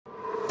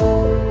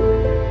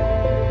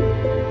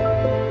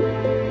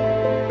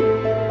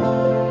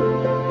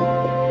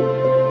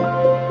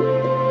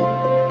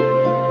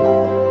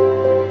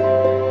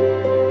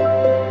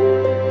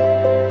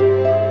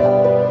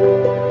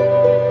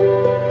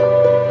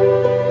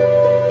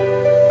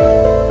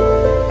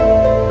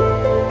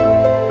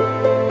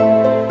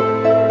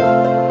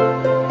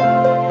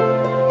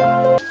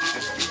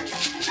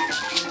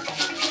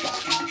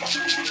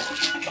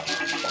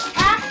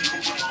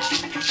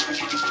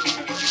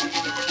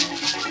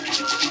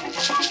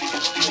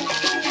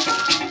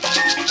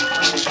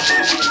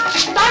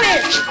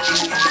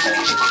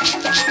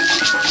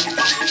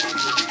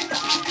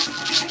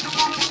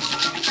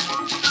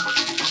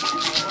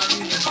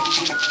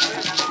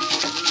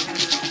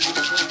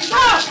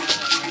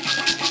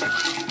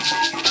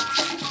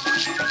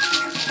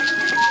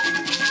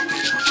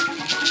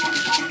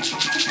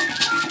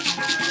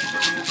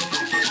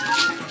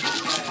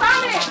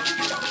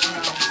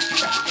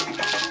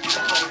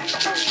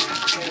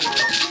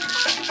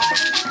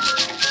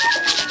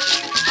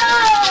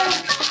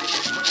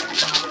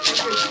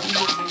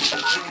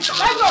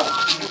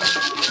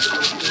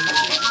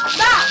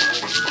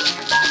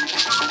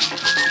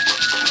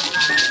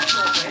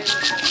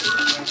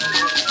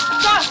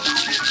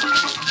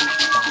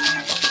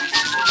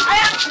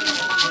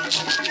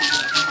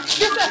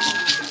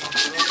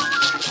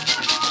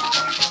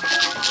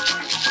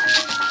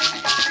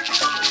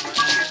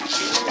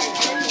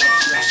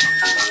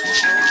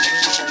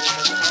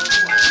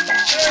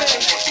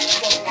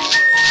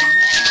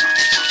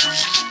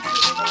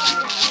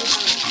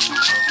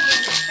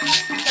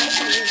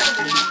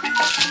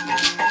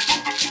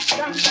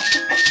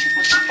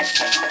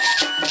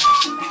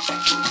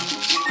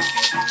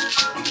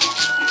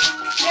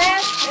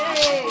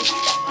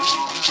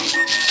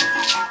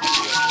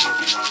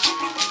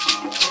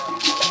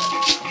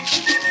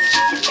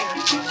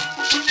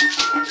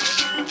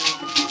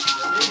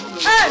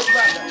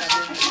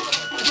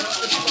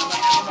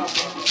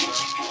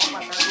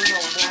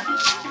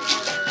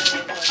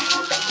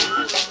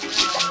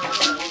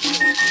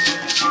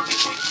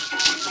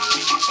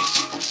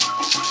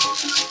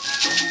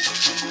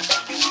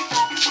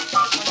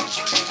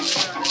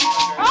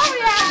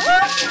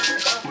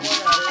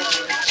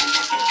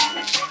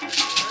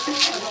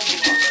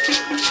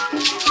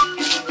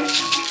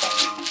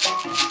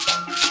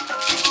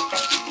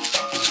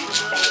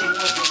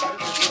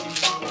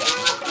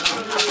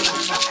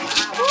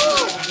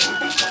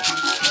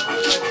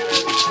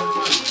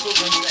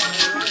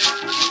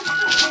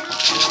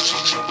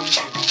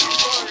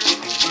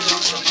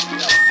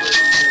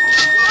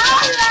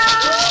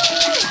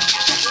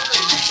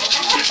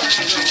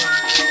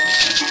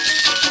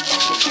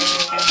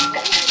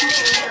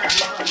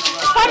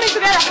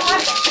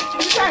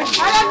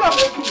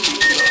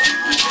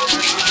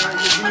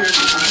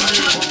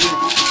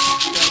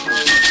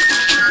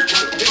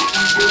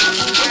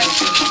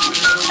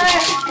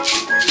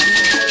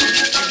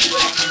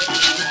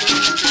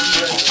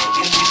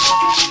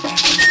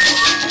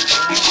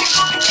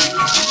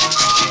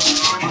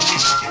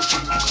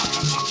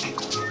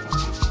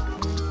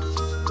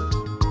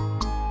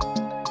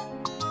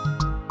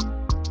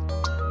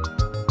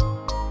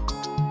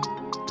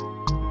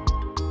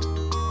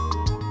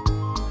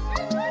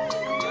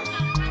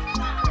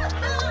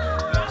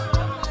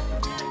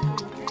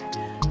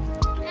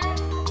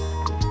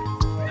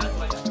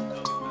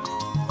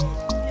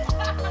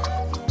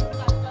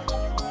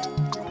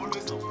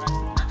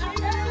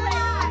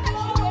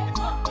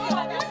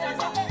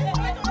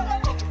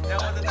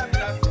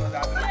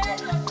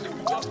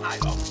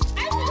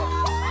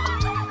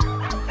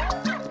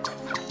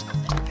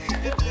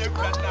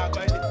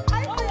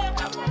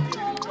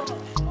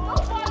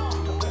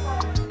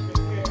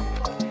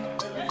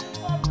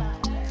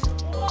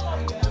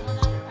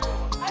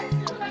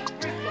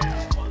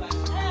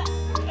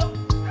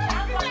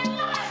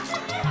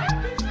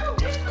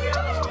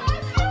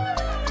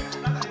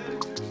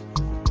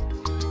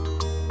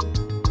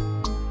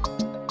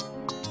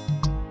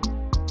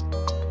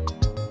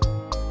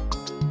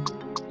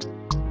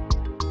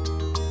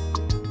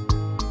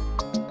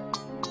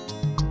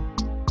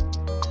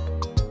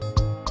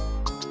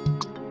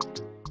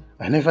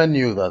I never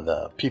knew that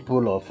the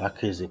people of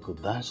Akeze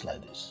could dance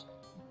like this.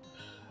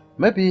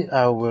 Maybe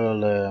I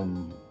will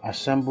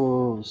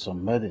assemble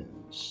some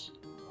maidens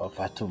of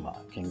Atuma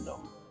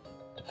Kingdom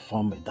to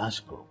form a dance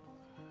group.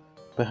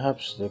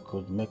 Perhaps they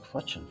could make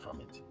fortune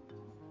from it.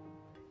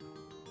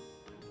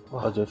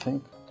 Wow. What do you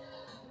think?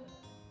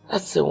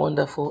 That's a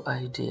wonderful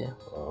idea.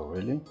 Oh,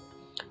 really?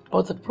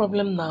 But the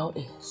problem now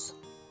is,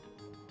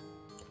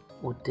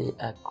 would they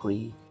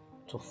agree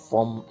to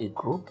form a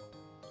group?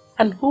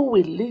 And who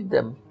will lead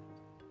them?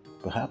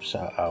 Perhaps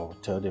I'll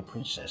tell the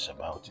princess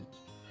about it.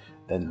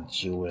 Then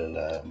she will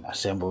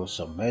assemble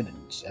some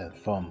maidens and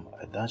form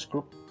a dance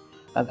group.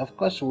 And of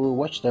course, we'll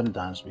watch them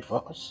dance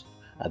before us.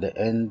 At the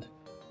end,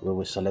 we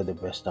will select the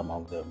best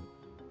among them.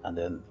 And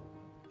then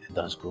the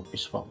dance group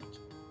is formed.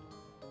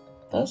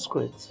 That's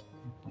great.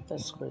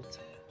 That's great.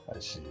 I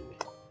see.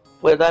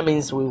 Well, that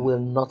means we will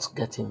not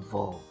get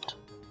involved.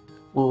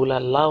 We will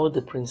allow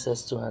the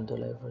princess to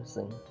handle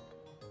everything.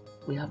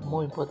 We have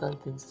more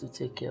important things to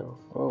take care of.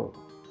 Oh.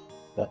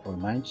 That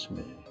reminds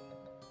me,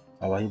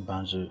 our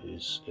Ibanzo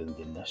is in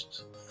the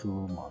next 2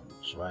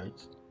 months, right?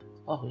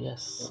 Oh,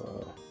 yes.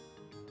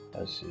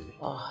 I see.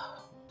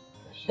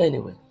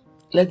 Anyway,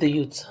 let the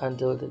youths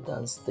handle the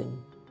dance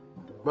thing.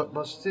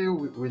 But still,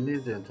 we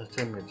need the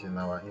entertainment in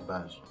our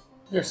Ibanzo.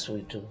 Yes,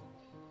 we do.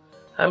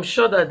 I'm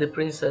sure that the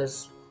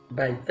princess,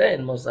 by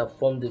then, must have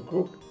formed a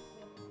group.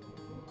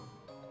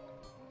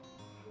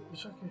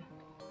 It's okay.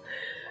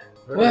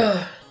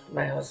 Well,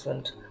 my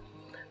husband,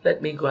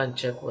 let me go and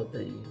check what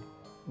the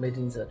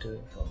maidens are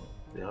doing for me.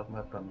 They have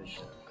my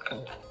permission.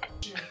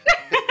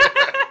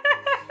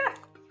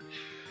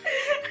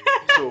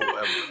 So,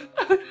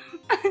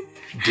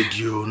 did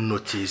you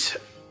notice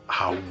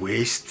her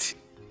waist?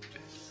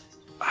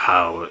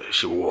 How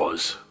she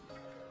was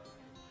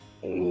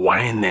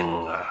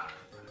whining,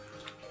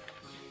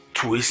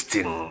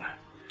 twisting,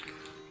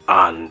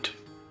 and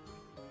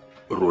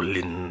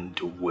rolling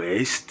the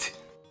waist?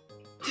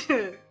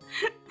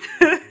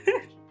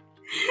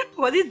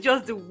 Was it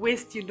just the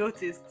waist you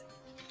noticed?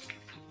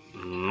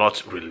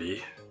 Not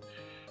really.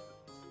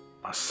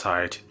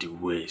 Aside the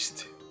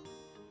waist,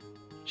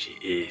 she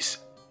is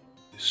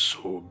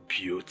so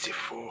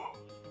beautiful.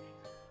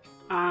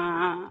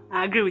 I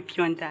agree with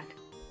you on that.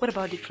 What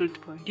about the flute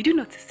boy? Did you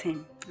notice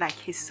him? Like,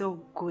 he's so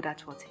good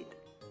at what he does.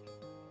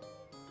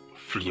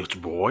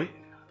 Flute boy?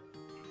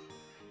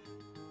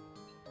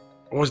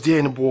 Was there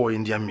any boy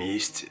in their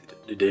midst?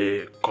 Did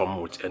they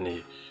come with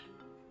any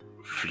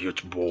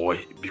flute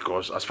boy?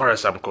 Because as far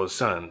as I'm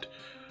concerned,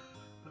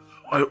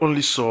 I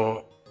only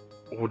saw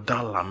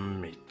Udala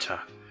Mecha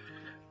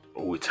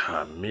with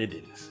her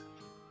maidens.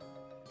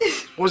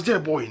 Was there a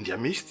boy in their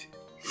midst?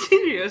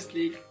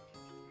 Seriously?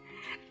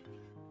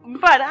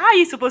 But how are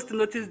you supposed to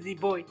notice the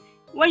boy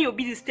when you're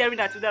busy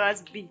staring at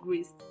Udala's big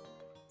waist?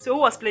 So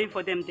who was playing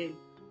for them then?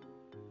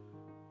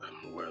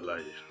 Well,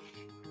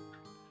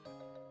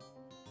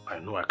 I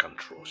know I can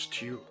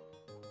trust you.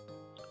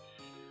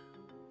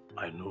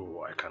 I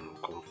know I can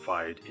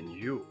confide in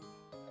you.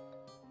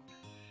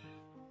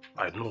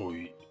 I know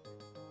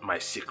my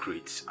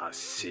secrets are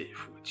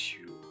safe with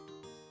you.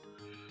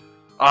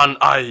 And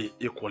I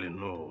equally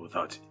know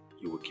that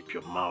you will keep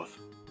your mouth.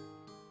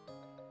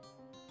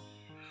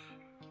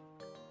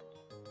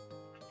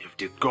 If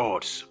the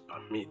gods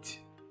permit,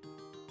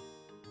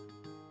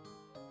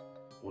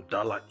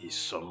 Udala is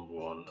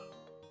someone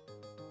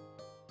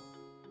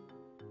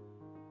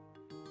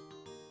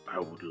I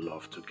would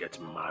love to get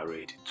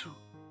married to.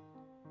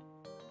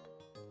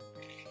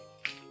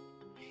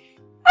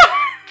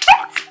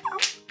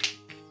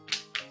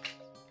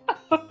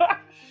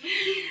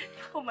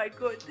 Oh my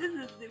God, this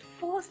is the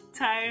first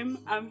time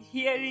I'm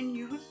hearing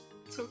you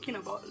talking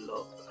about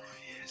love.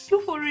 Yes.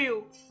 You for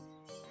real?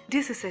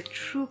 This is a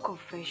true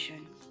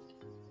confession.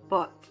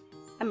 But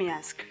let me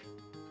ask,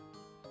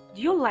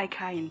 do you like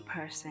her in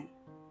person,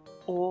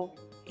 or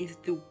is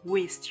the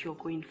waist you're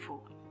going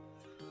for?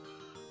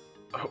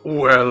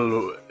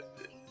 Well,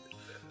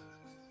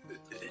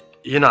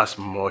 in as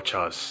much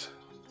as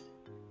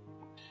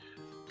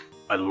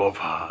I love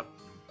her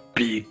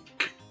big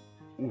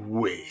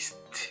waist,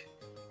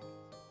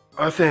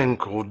 I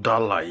think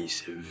Udala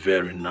is a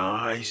very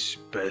nice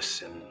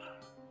person.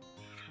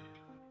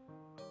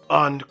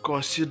 And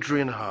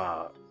considering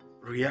her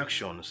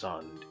reactions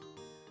and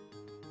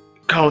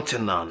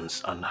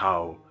countenance and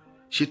how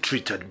she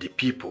treated the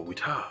people with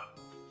her,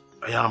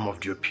 I am of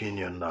the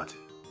opinion that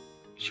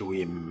she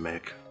will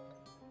make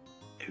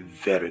a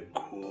very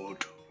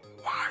good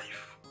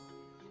wife.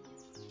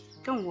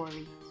 Don't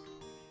worry.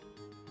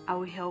 I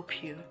will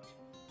help you.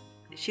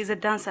 She's a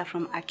dancer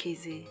from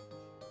Akeze.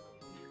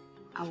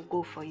 I will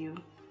go for you.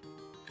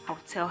 I'll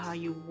tell her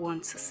you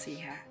want to see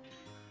her.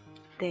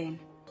 Then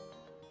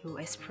you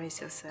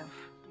express yourself.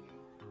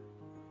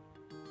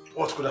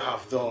 What could I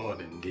have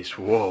done in this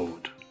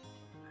world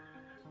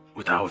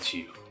without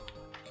you?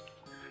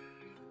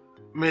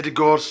 May the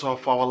gods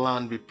of our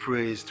land be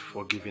praised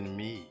for giving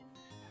me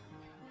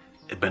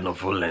a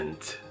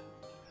benevolent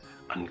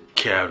and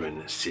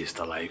caring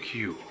sister like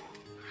you.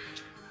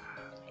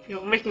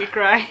 You'll make me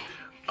cry.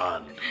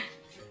 And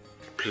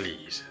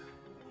please,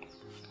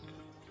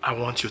 I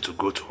want you to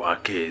go to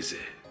Akeze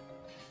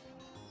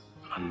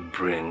and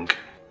bring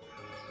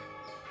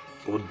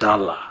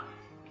Udala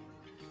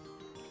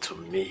to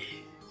me.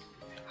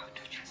 I'll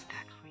do just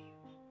that for you.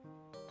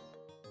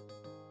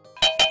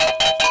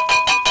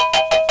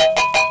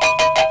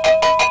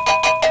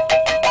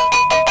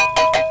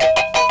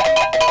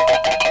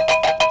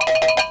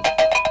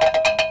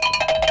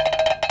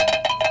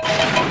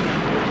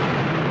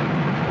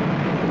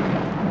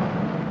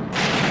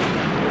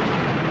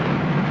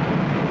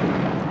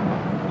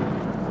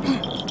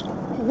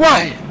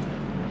 Why?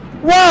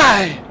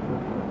 Why?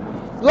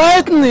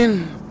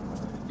 Lightning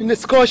in the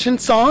scorching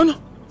sun?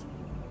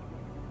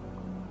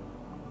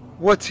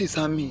 What is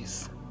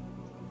amiss?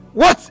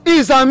 What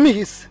is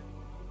amiss?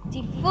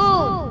 The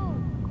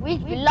food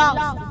which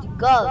belongs to the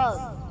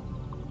gods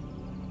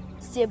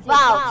is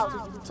about to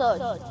be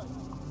touched.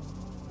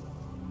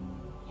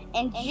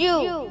 And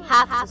you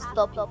have to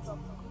stop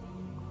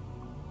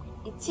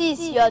it. It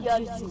is your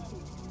duty.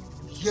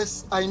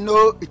 Yes, I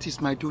know it is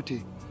my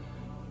duty.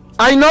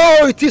 I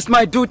know it is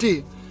my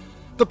duty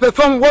to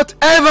perform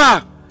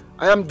whatever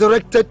I am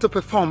directed to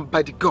perform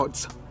by the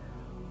gods.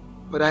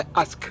 But I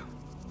ask,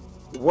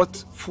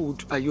 what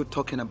food are you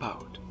talking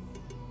about?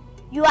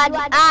 You are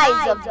the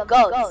eyes of the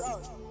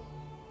gods.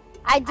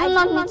 I do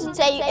not need to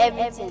tell you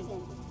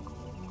everything.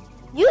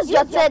 Use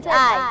your third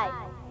eye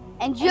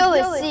and you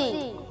will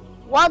see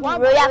what the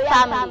royal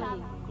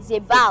family is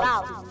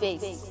about to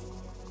face.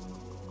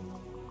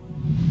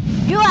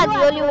 You are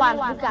the only one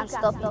who can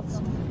stop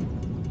it.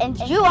 And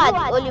you are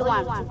the only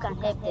one who can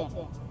help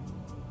them.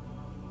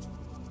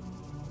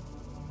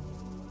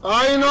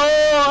 I know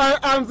I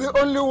am the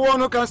only one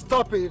who can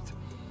stop it.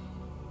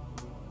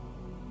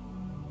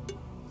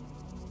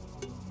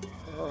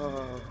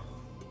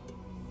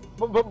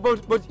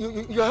 But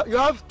you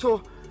have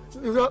to,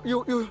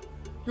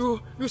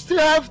 you still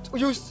have to,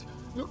 you.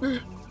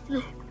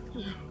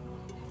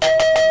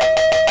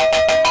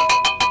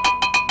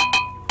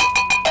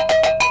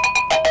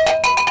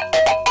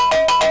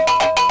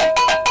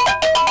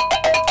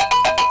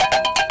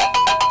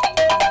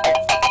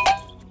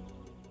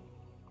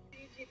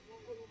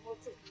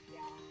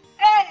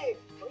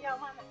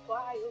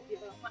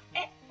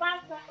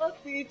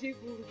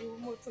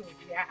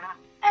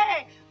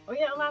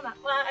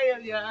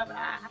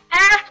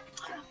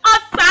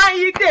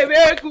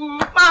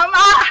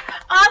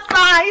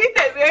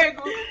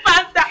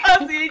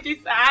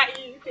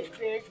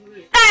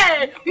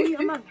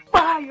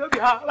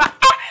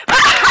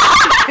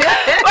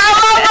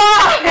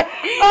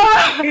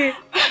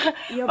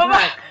 You're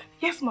back.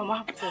 Yes,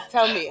 Mama. So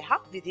tell me,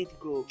 how did it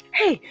go?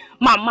 Hey,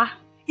 Mama,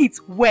 it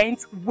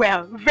went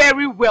well,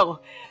 very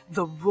well.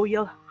 The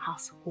royal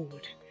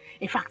household.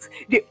 In fact,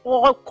 they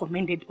all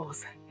commended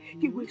us.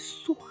 They were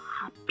so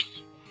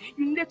happy.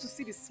 You needed to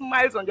see the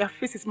smiles on their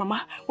faces,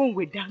 Mama, when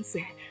we were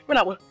dancing. When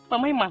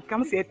Mama man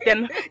comes here,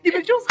 then they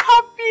were just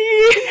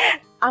happy.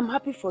 I'm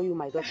happy for you,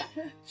 my daughter.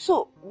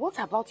 So, what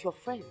about your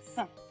friends?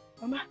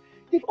 Mama,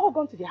 they've all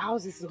gone to their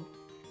houses, though.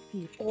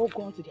 They've all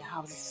gone to their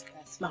houses.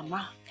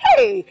 Mama,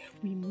 hey,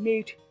 we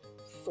made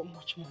so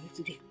much money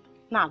today.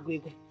 Now,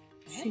 go.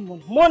 See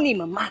money,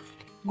 Mama.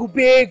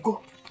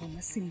 Go.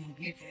 Mama, see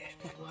money.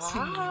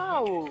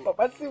 Wow.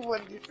 Papa, see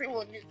money,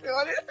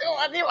 Mama.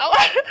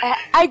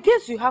 I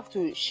guess you have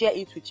to share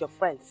it with your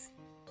friends.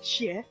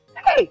 Share?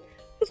 Hey,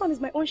 this one is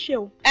my own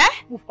share. Eh?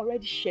 We've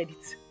already shared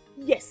it.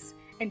 Yes.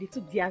 And they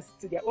took theirs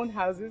to their own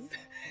houses.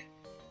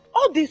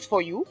 All this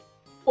for you?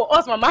 For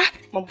us, Mama.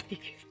 Mama,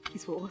 take.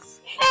 It's for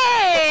us.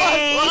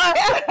 Hey!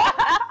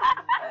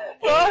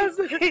 For us.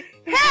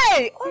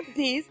 Hey! All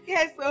this?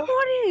 Yes, sir.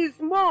 What is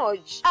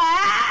much?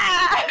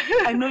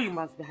 I know you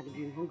must be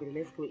having hungry.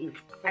 Let's go in.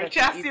 I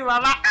trust you,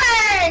 Mama.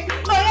 Hey!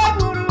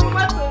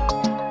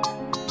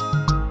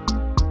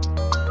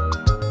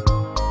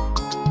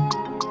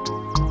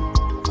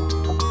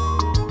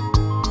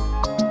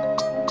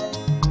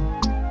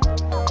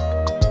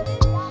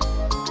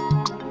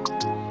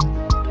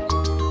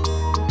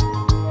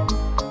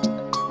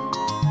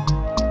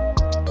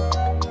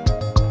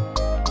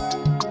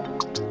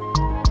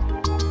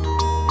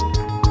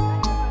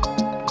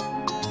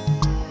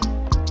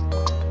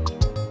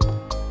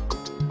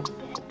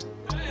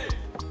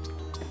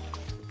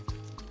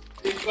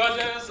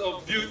 Goddess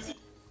of beauty,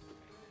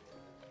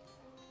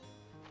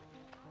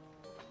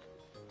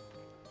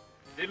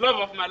 the love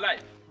of my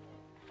life,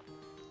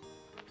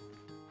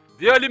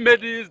 The only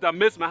maidens that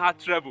makes my heart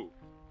tremble.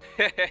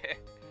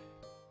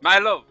 My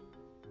love,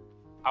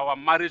 our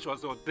marriage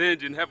was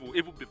ordained in heaven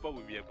even before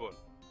we were born.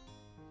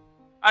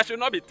 I should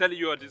not be telling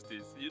you all these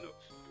things, you know.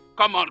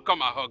 Come on,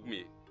 come and hug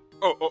me.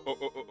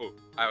 Oh.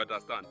 I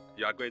understand.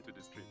 You are going to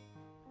the stream.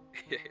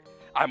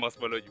 I must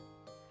follow you.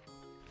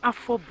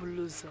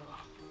 Afobuluzo,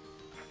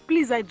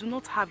 please, I do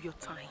not have your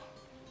time.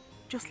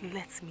 Just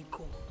let me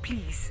go,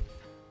 please.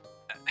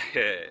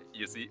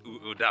 You see,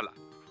 Udala,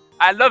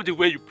 I love the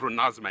way you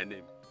pronounce my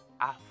name.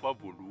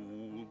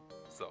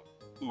 Afobuluzo.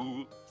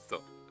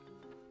 Uzo.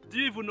 Do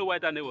you even know why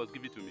that name was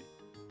given to me?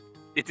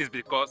 It is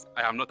because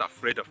I am not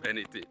afraid of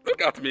anything.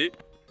 Look at me.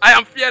 I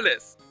am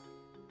fearless.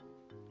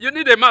 You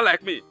need a man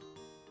like me.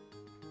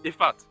 In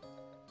fact,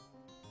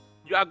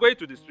 you are going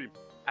to the stream.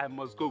 I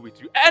must go with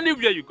you.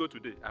 Anywhere you go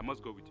today, I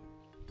must go with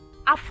you.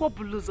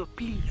 Afobuluzo,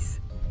 please,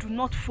 do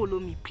not follow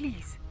me,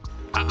 please.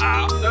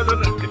 No.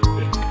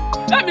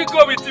 Let me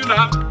go with you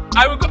now.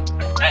 I will go.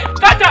 Hey,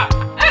 Tata!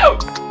 Hey!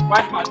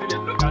 Wife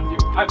material, look at you.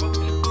 I must.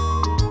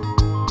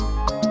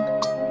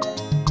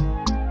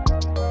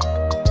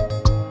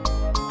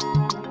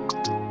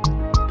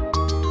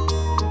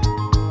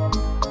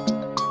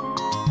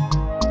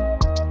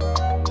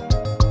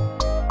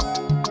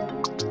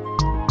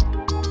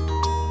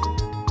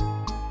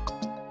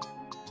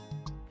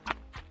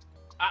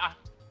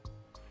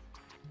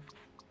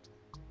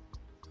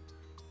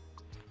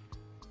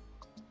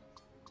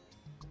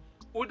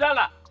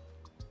 Udala,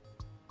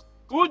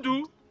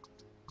 Udu,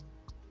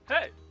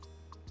 hey,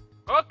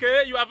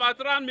 okay, you have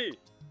outrun me.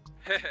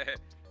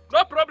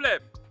 No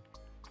problem.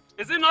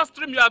 Is it not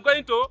stream you are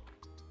going to?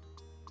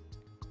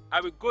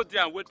 I will go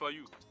there and wait for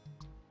you.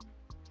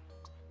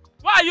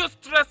 Why are you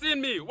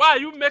stressing me? Why are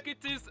you making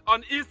things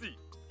uneasy?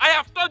 I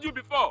have told you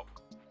before,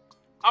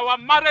 our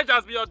marriage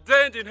has been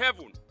ordained in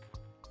heaven.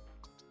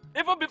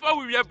 Even before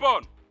we were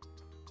born.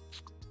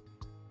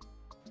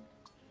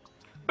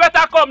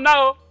 Better come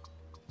now.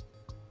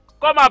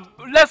 Come and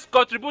let's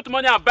contribute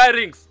money and buy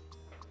rings.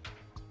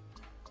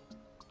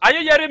 Are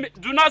you hearing me?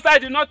 Do not say I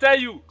did not tell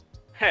you.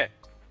 Hey.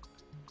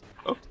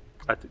 Oh,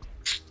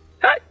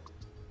 hey.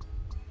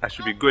 I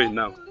should be going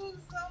now.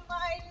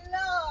 My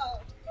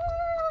love.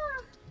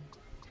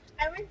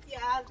 I went to your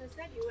house. They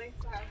said you went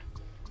out.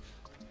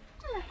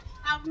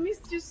 I've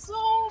missed you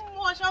so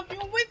much. I've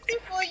been waiting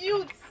for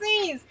you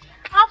since.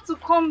 I have to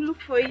come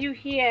look for you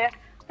here.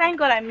 Thank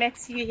God I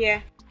met you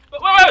here.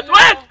 Wait,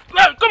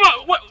 come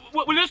on.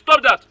 Wait, will you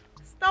stop that?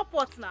 Stop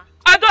what now?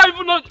 I don't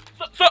even know.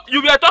 So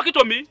you were talking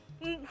to me?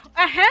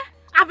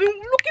 I've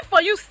been looking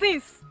for you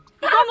since.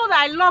 You don't know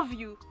that I love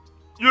you.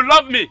 You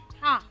love me?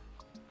 Huh?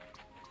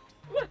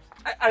 What?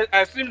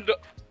 I seem to...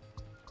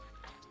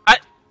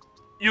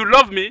 You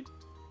love me?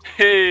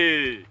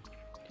 Hey.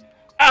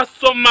 As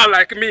some man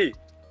like me.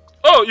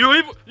 Oh,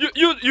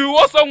 you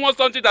also want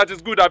something that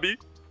is good, Abi?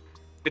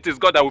 It is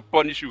God that will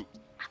punish you.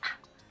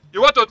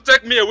 You want to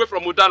take me away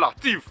from Udala,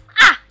 thief?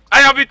 I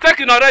have been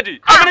taken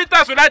already. How many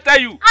times will I tell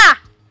you?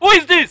 Who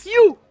is this?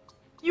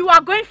 You are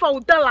going for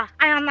Udala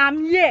and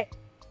I'm here.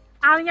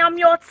 I am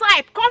your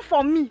type. Come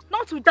for me,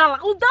 not Udala.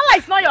 Udala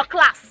is not your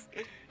class.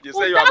 You say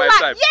Udala, you are my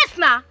type? Yes,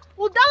 nah.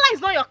 Udala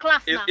is not your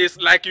class now. It's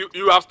like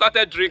you have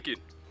started drinking.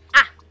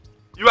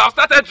 You have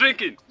started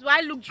drinking. Do I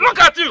look drunk?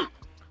 Look at you.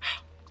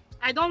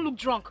 I don't look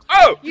drunk.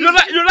 Oh, you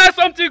like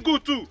something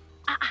good too.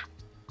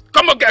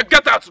 Come on,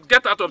 get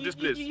out of this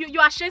place. You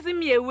are chasing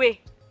me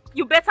away.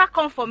 You better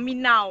come for me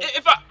now.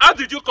 How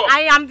did you come?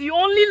 I am the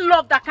only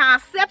love that can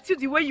accept you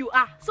the way you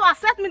are. So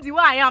accept me the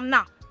way I am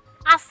now.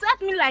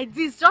 Accept me like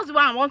this, just the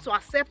way I want to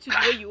accept you the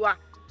way you are.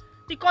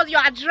 Because you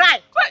are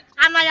dry. What?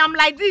 And I am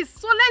like this.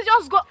 So let's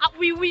just go.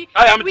 We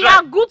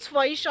are good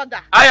for each other.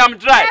 I am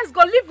dry. Let's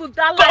go live with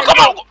that life. Come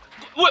on.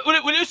 Will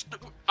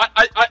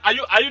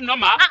you? Are you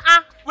normal?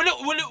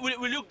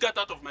 Will you get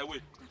out of my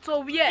way?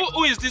 So where?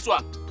 Who is this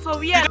one? So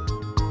where?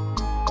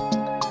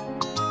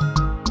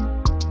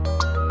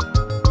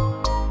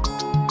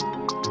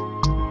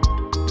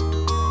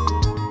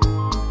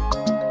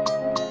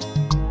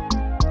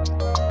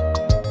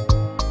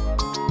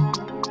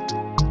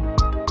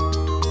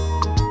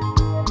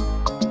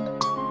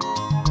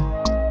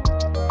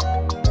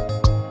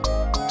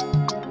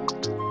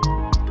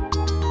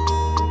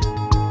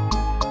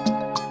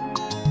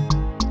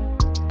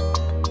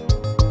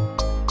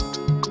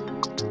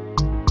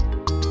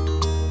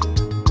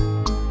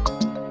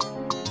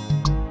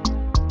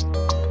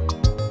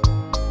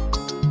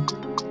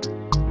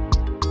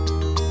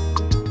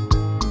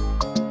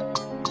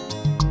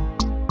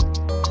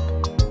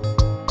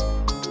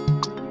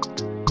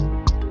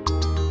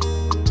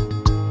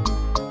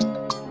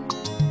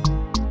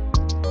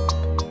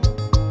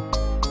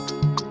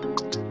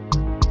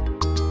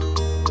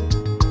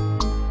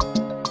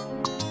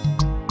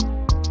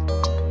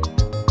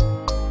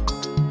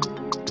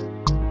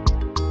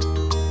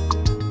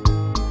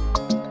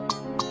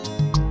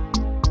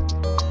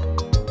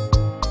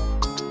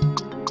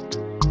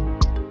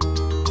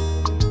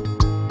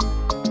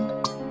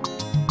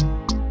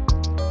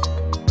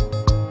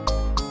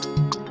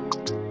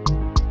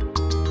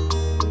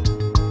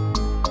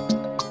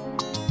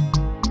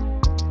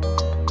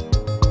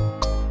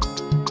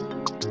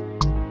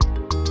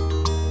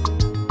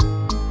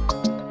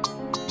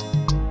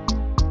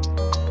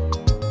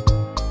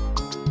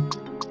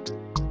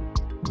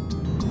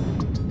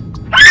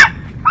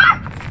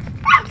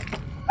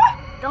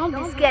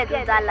 scared,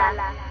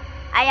 Udala.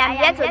 I am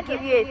here to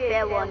give you a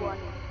fair warning.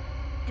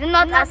 Do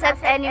not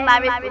accept any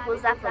marriage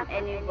proposal from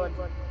anybody.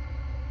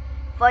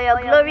 For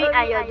your glory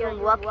and your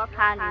doom work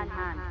hand in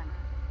hand.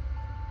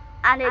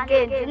 And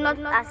again, do not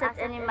accept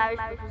any marriage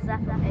proposal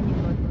from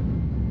anybody.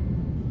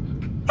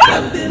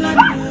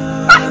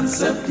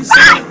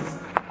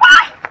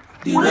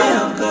 The way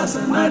of God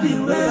and not the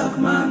way of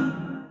man.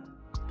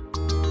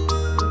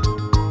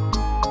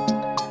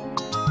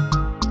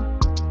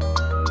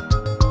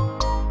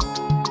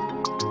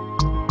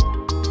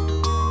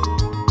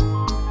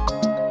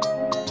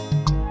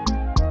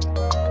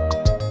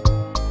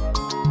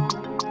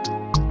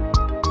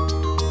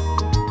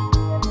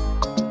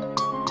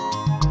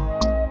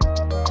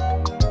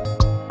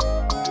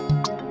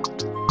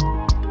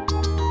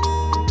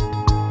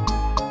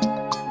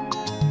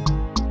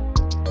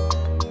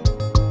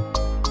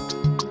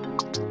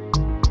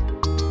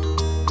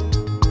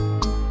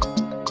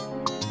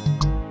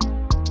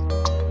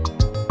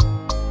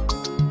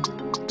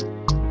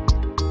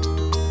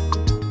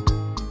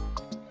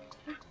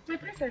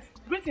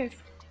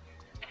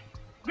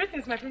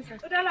 Greetings, my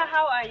princess. Udala,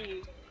 how are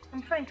you?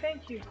 I'm fine,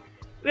 thank you.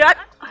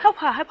 Help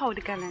her with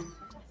the garland.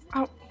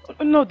 Oh,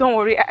 no, don't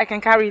worry, I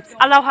can carry it.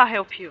 Allow her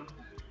help you.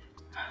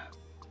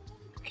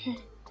 Okay.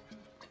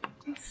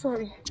 I'm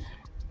sorry.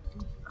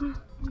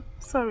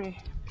 Sorry.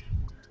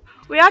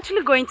 We're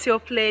actually going to your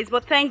place,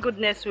 but thank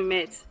goodness we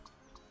met.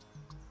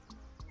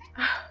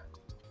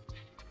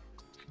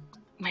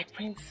 My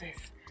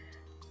princess,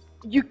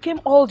 you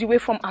came all the way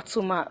from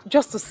Atuma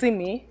just to see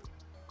me?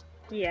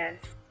 Yes.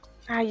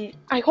 I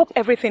hope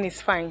everything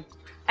is fine.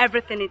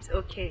 Everything is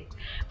okay.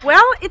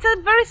 Well, it's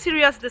a very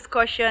serious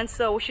discussion,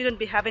 so we shouldn't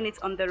be having it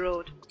on the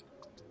road.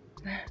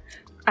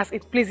 As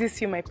it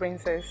pleases you, my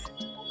princess.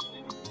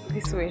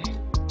 This way.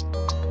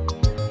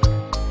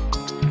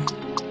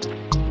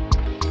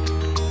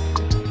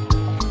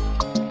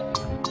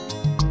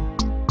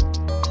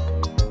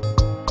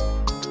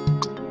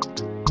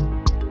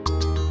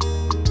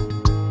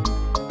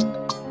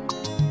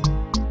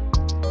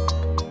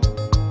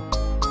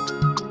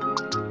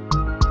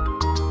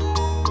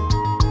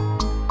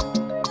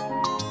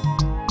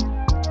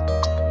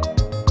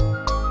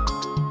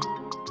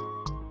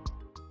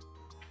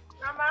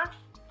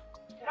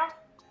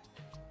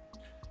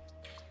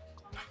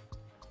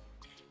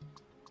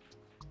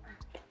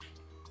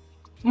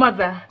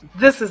 Mother,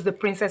 this is the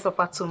princess of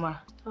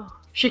Atuma. Oh.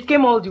 She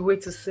came all the way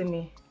to see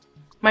me.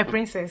 My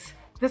princess,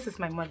 this is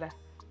my mother.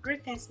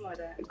 Greetings,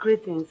 mother.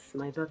 Greetings,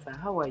 my daughter.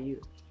 How are you?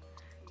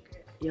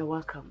 Good. You're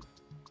welcome.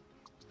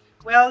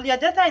 Well, your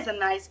daughter is a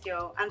nice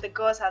girl and the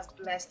gods has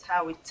blessed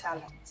her with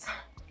talent.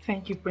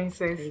 Thank you,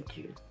 princess. Thank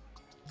you.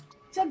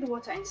 Take the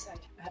water inside.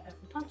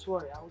 Don't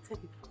worry, I will take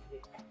it from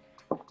here.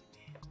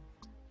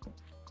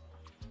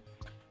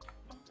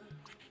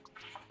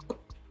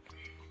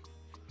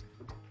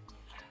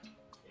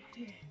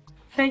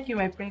 Thank you,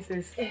 my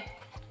princess.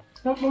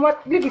 No, Mama,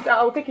 leave it.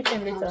 I'll take it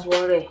in later. Don't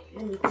worry.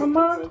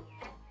 Mama.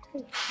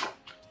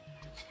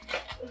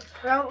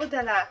 Well,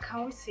 Udala,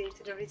 can we see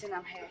to the reason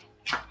I'm here?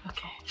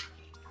 Okay.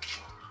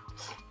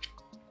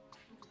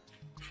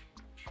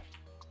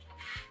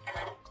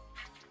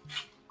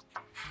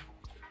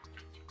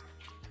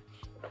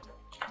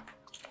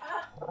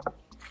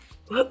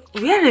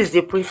 Where is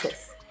the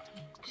princess?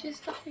 She's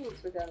talking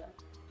with Udala.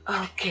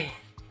 Okay.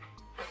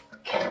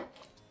 Okay.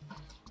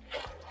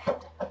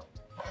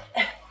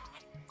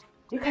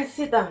 You can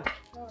sit down.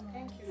 Oh,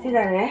 thank you. Sit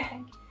down, eh?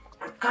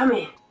 Come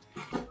in.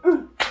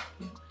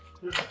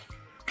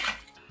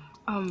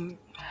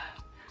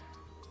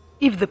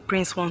 If the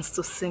prince wants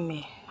to see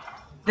me,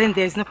 then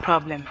there's no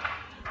problem.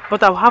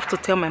 But I'll have to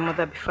tell my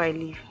mother before I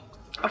leave.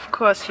 Of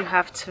course you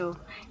have to.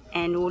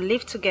 And we'll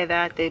live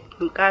together. The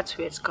guards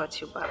will escort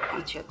you back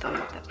once you're done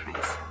with the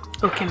prince.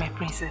 Okay, my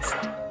princess.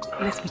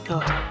 Let me tell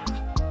her.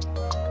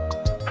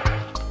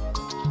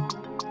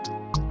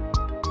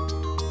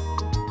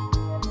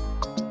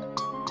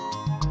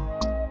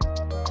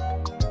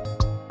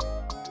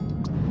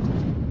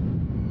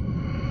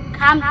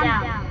 Calm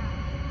down.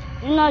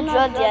 Do not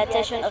draw the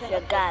attention of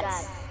your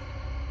guards,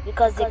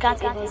 because they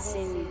can't even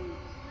see me.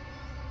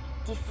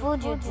 The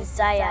food you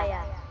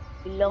desire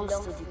belongs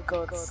to the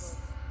gods.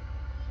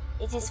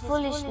 It is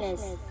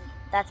foolishness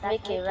that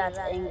make a rat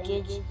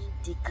engage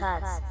the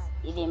cat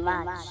in a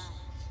match.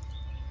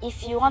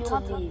 If you want to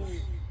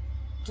leave,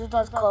 do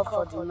not call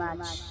for the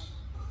match.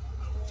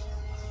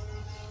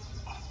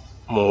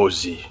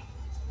 Ngozi,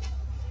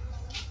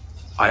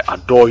 I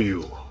adore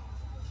you,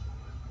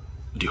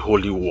 the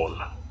Holy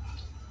One.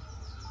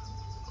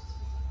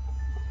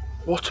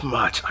 What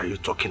match are you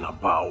talking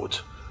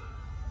about?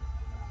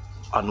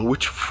 And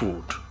which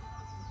food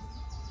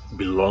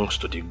belongs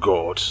to the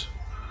gods?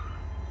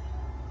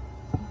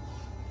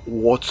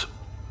 What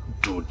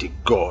do the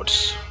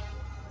gods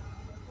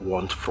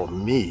want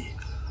from me?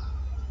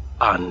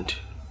 And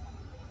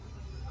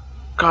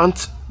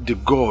can't the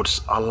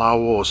gods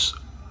allow us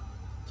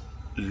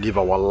live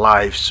our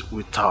lives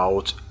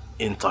without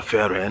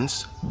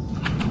interference?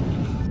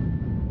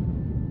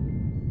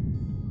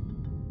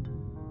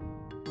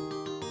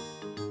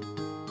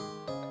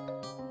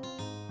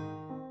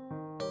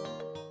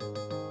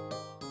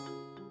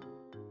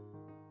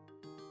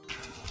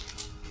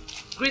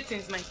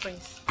 Greetings, my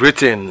prince.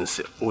 Greetings,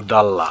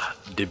 Udala,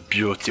 the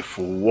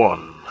beautiful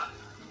one.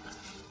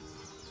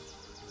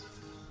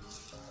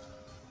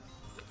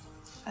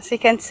 As you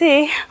can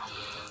see,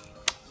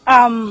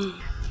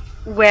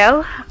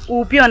 well,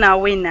 we'll be on our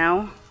way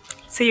now.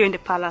 See you in the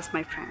palace,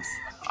 my prince.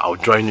 I'll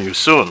join you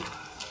soon.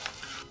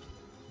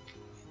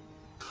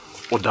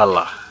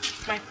 Udala.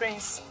 My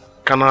prince.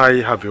 Can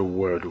I have a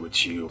word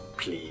with you,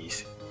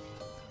 please?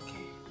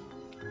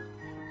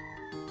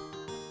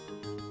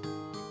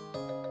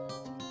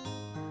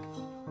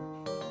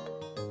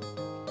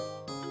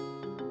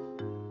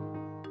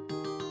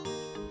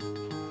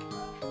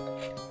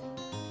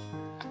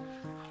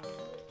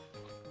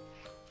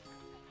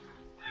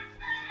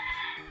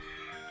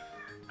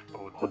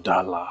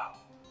 Udala,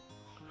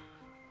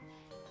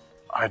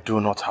 I do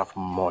not have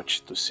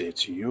much to say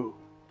to you.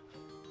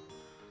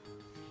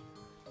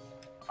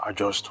 I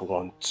just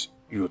want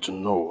you to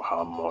know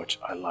how much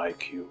I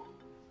like you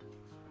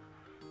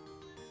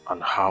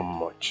and how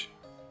much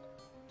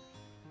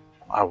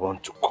I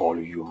want to call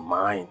you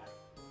mine.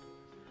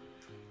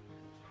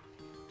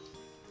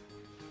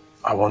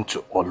 I want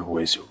to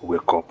always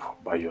wake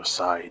up by your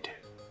side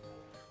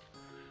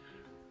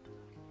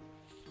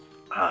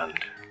and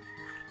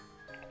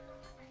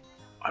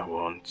I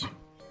want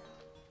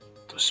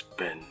to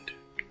spend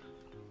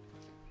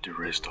the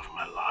rest of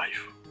my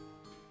life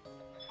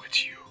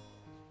with you.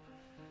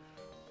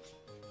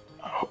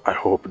 I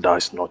hope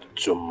that's not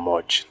too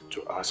much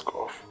to ask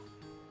of.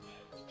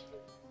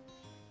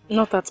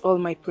 Not at all,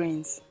 my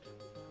prince.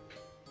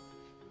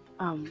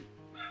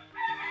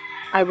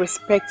 I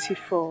respect you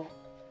for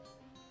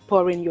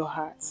pouring your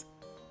heart.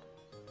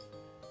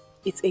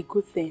 It's a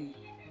good thing.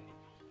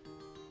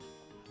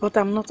 But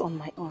I'm not on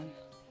my own.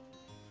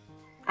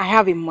 I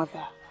have a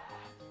mother.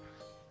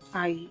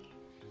 I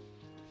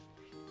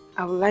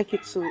would like you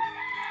to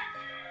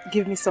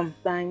give me some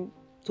time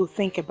to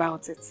think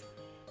about it.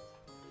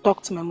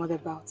 Talk to my mother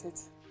about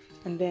it.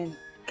 And then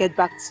get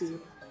back to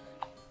you.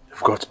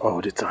 You've got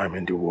all the time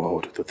in the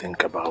world to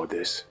think about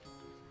this.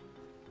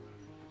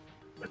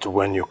 But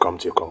when you come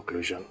to a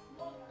conclusion,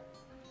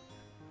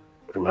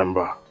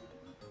 remember,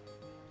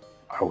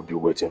 I will be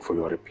waiting for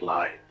your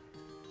reply.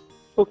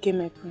 Okay,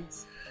 my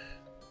prince.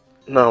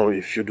 Now,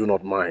 if you do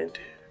not mind,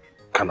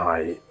 can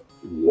I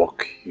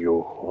walk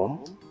you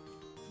home?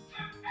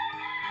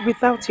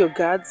 Without your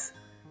guards,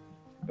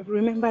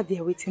 remember they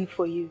are waiting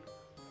for you.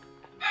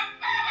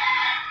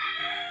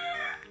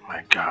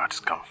 My guards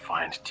can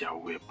find their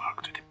way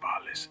back to the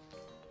palace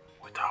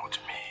without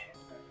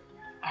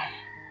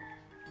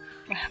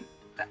me.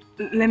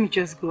 Let me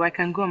just go. I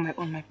can go on my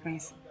own, my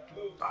prince.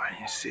 I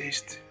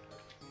insist.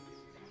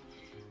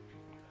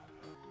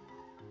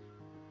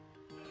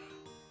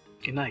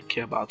 You know I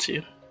care about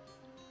you.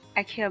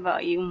 I care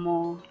about you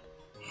more.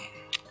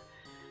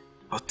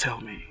 But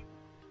tell me,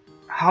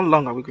 how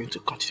long are we going to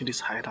continue this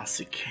hide and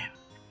seek game?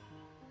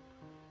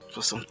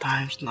 For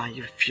sometimes now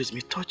you refuse me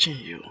touching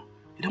you.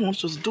 You don't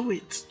want us to do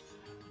it.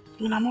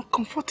 I mean, I'm not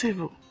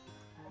comfortable.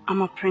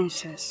 I'm a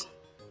princess.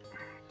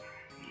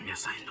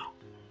 Yes, I know.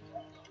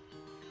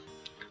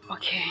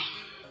 Okay.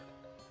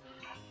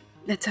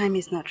 The time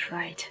is not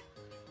right.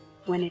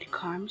 When it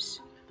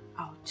comes,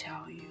 I'll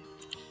tell you.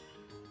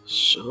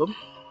 So,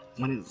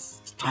 when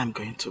is the time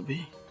going to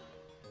be?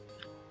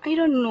 I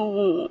don't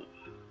know.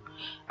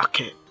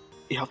 Okay,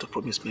 you have to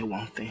promise me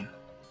one thing.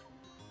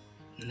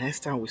 Next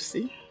time we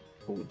see,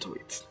 we will do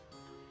it.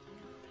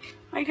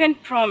 I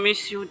can't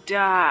promise you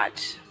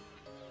that.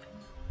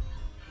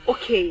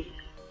 Okay.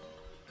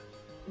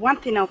 One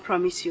thing I'll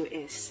promise you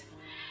is,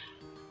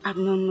 I've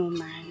known no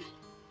man.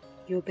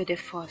 You'll be the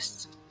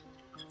first.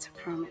 It's a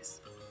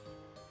promise.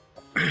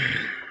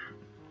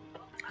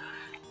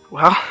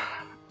 Well,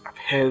 I've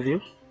heard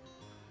you.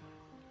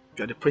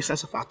 You are the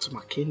princess of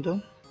Atuma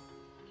Kingdom.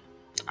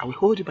 I will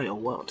hold you by your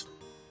word.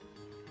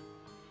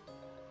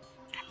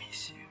 I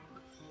miss you.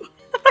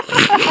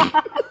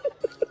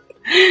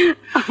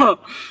 Oh,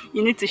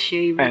 you need to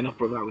shave. No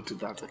problem, I will do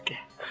that, okay.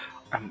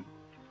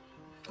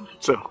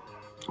 So,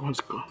 I want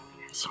to go.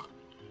 So,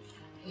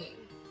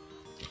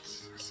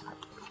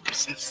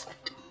 princess,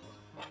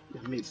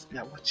 your maids, they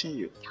are watching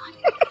you.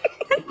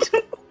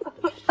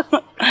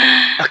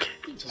 Okay,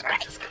 just go,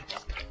 just go.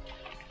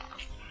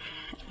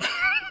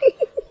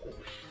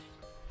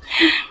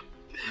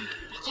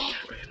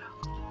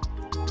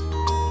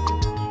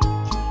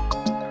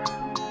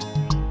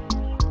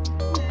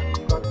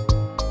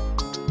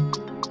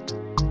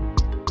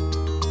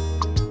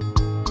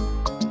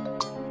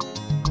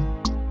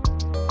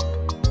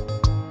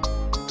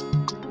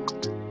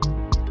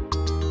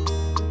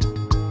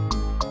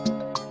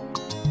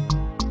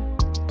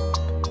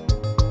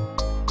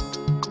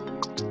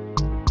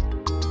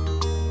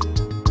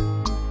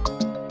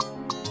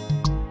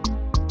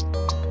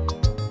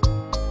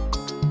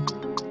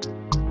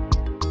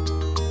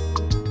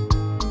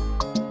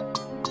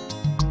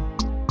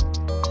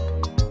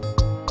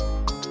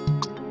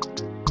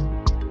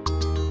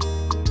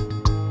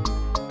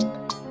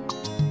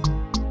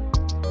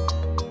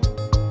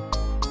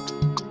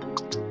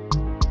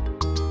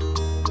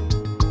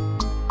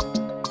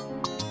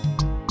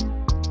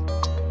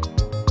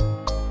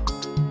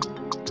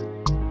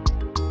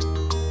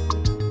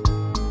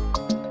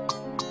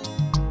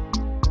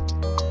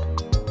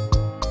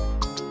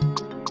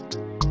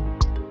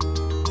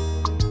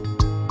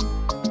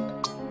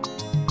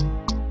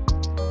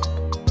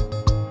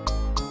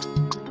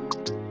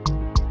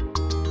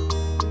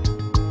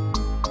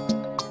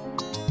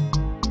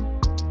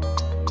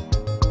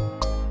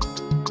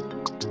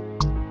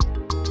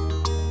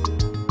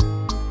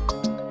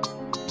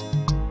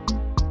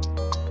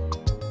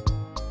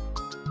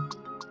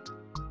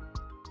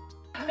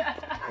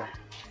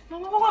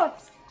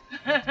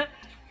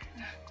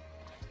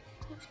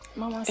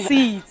 Mama,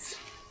 see it.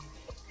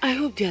 I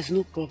hope there's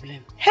no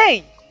problem.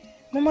 Hey!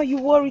 Mama, you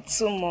worried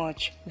so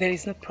much. There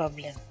is no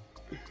problem.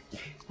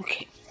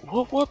 Okay,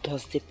 what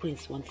does the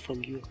prince want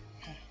from you?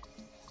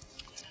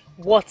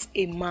 What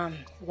a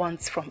man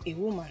wants from a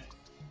woman.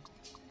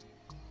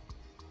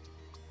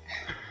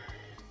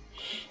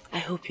 I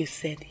hope you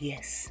said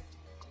yes.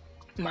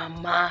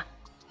 Mama,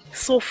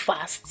 so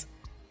fast.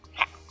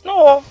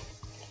 No,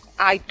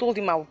 I told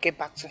him I would get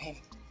back to him.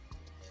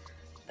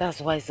 That's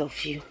wise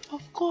of you.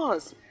 Of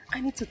course. I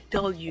need to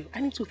tell you.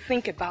 I need to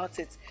think about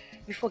it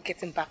before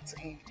getting back to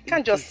him. You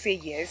can't just say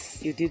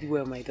yes. You did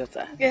well, my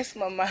daughter. Yes,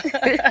 Mama.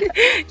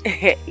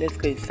 Let's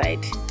go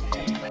inside.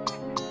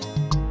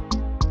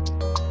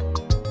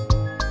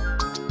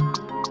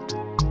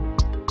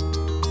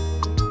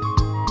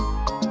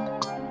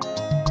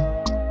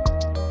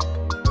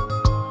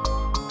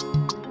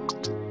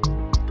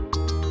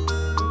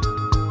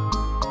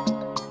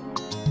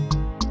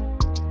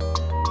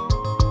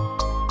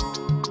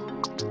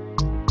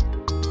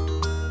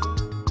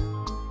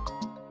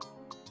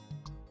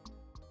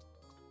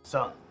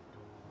 Son,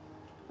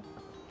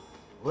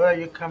 where are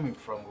you coming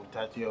from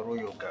without your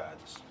royal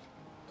guards?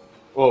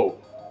 Oh,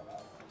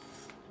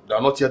 they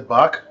are not yet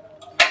back?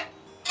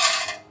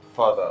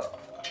 Father,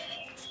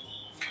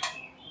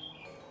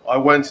 I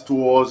went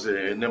towards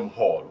a name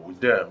hall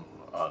with them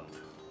and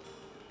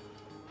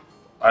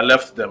I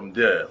left them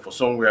there for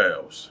somewhere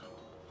else,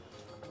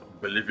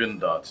 believing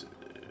that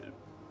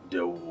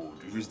they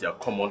would use their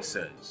common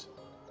sense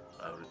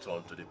and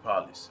return to the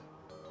palace.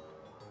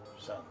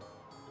 Son,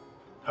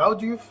 how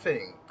do you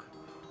think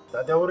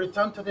that they will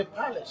return to the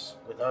palace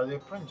without the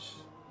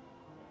prince?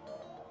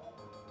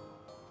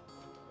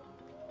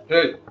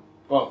 Hey,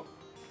 come.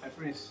 My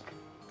prince.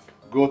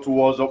 Go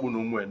towards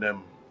Obunumu and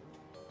them.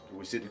 You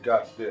will see the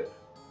guards there.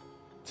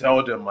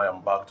 Tell them I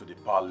am back to the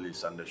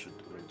palace and they should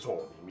return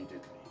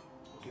immediately.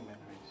 Okay, my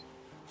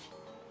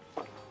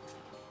prince.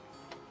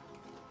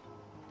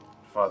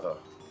 Father,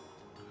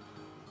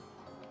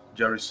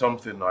 there is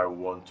something I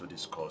want to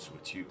discuss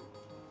with you.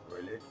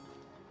 Really?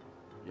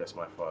 Yes,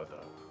 my father.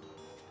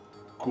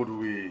 Could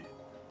we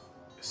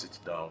sit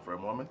down for a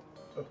moment?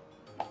 Oh,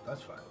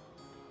 that's fine.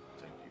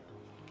 Thank you.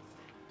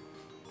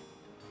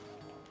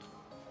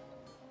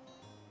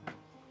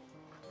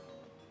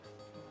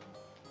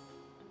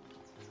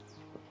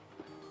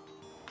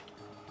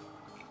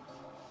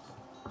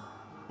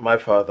 My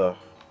father,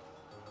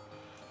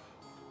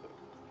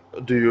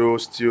 do you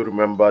still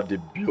remember the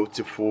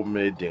beautiful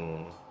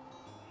maiden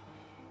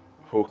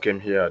who came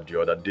here the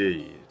other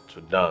day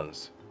to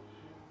dance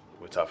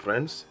with her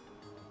friends?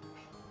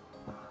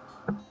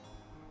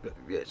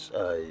 Yes,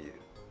 I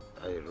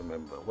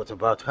remember. What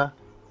about her?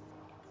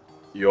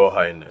 Your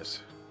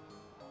Highness,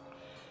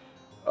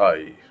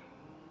 I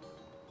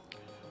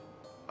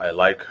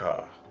like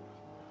her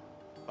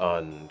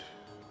and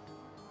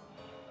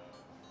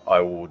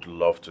I would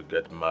love to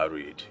get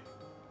married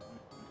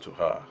to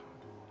her.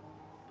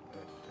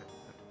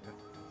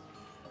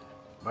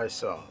 My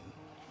son,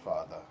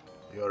 father,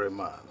 you're a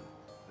man.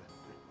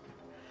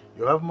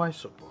 You have my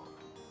support.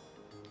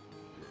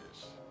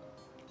 Yes.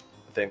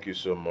 Thank you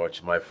so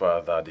much, my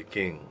father, the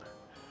king.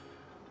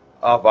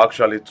 I've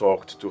actually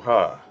talked to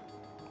her,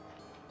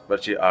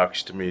 but she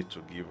asked me to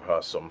give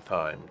her some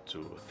time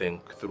to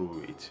think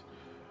through it,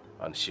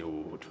 and she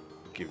would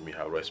give me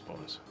her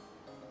response.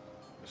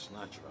 It's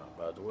natural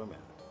about women.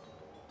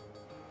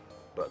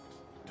 But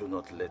do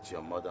not let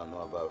your mother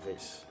know about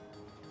this.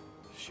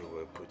 She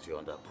will put you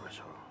under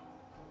pressure.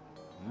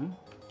 Hmm?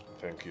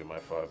 Thank you, my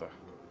father.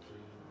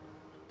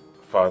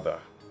 Father,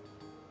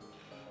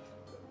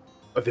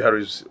 there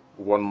is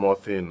one more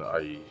thing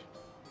I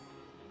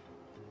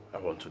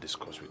want to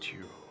discuss with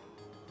you.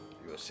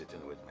 You are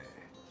sitting with me.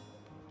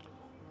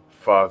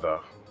 Father,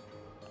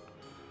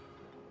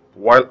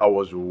 while I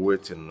was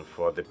waiting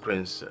for the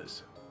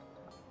princess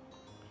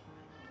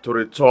to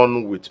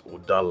return with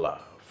Udala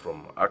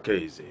from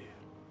Akeze,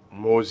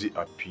 Ngozi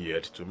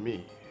appeared to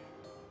me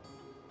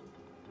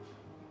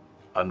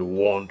and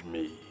warned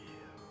me.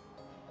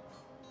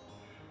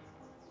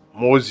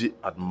 Ngozi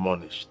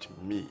admonished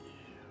me.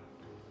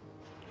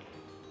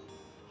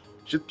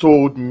 She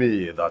told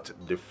me that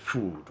the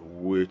food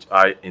which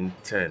I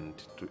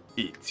intend to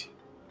eat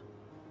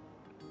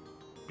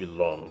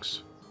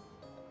belongs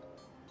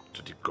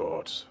to the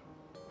gods.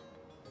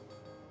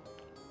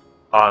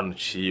 And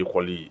she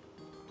equally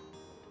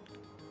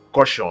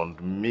cautioned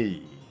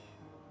me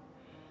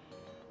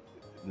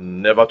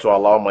never to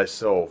allow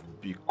myself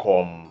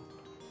become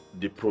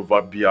the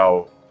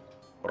proverbial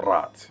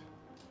rat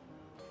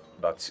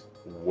that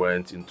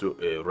went into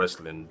a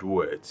wrestling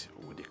duet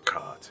with the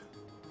cat.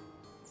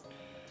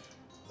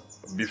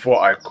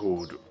 Before I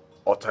could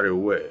utter a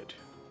word,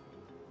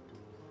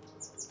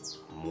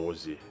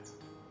 Ngozi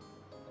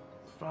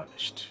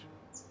vanished.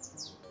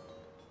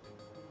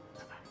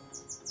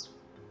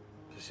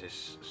 This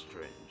is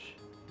strange.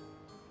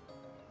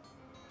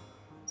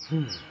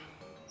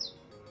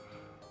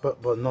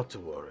 But not to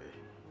worry.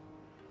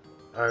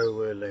 I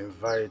will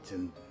invite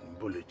in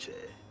Buliche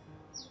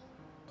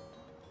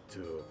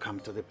to come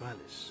to the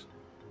palace.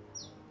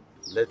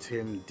 Let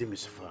him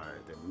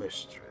demystify the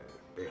mystery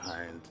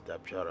behind the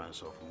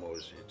appearance of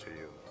Ngozi to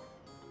you.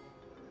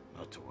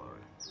 Not to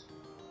worry.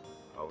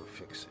 I will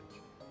fix it.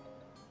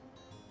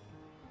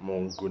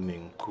 Mungu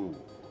Ninku.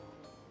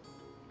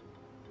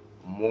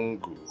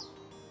 Mungu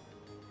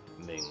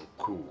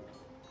Ninku.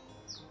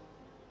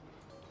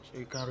 So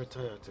you can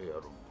retire to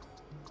your room.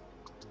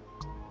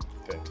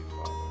 Thank you,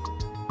 Father.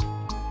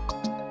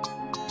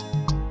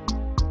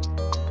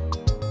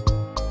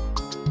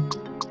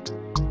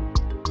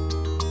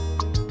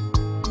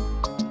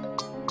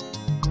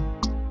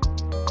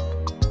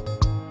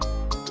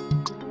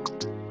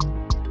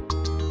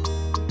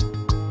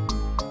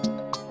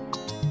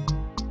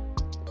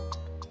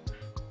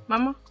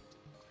 Mama,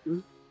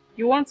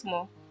 you want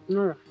more?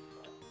 No,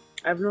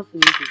 I've not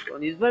finished this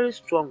one. It's very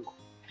strong.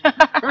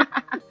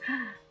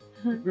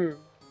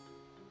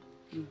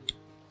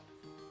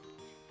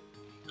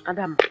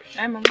 Adam.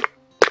 Hi, Mama.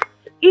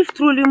 If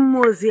truly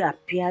Ngozi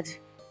appeared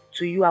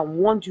to you and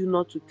warned you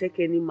not to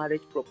take any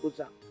marriage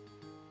proposal,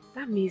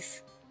 that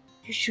means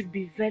you should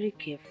be very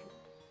careful.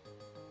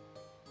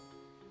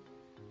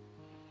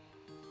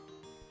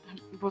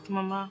 But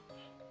Mama,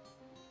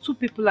 2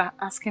 people are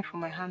asking for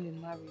my hand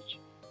in marriage.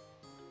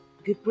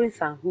 The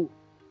prince and who?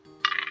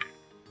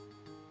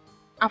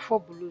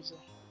 Afobuluzo.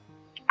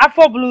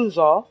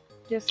 Afobuluzo?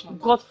 Yes, Mama.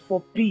 God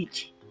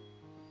forbid.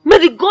 May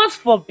the gods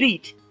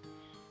forbid.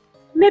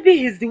 Maybe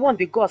he's the one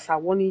the gods are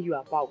warning you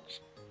about.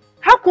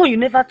 How come you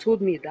never told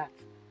me that?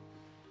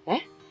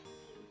 Eh?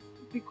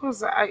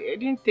 Because I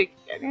didn't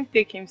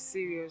take him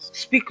serious.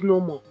 Speak no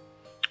more.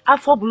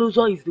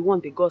 Afobuluzo is the one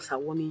the gods are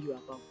warning you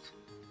about.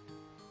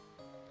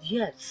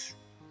 Yes.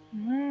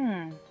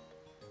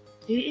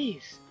 He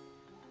is.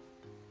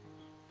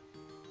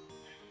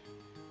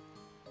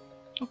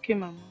 Okay,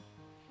 Mama.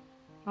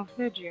 I've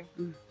heard you.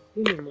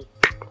 Way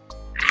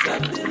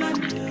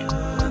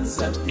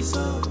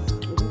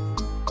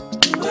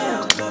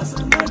of God's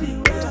and not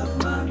the way of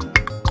man.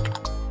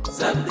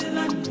 Save the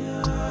land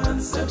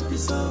and save the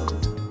soul.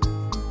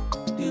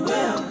 The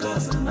way of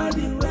God's and not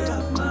the way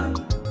of man.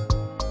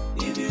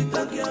 If you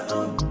talk your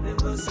own, they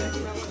go say it.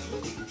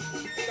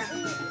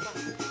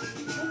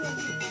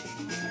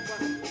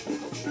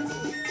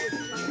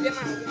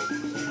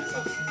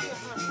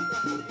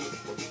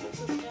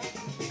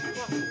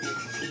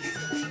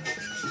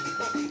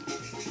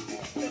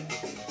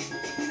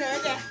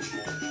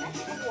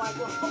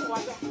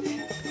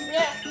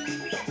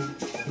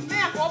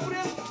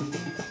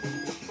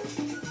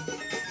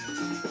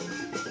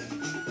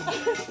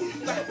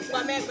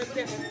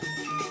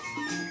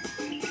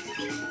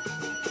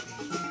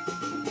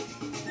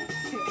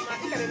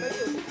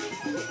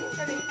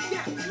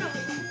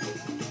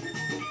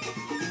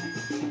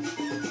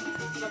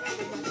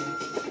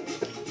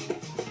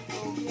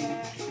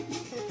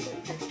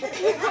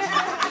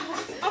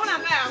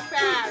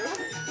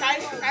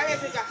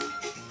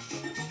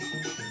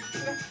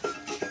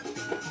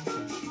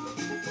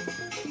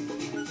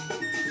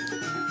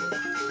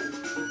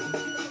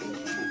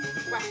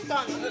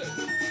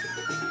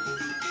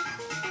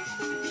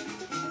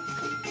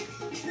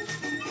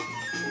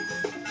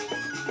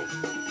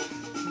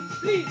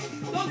 Please,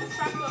 don't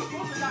distract us. Go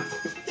to that.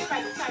 Stay by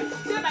the side.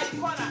 Stay by the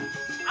corner.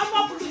 I'm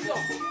not police. Go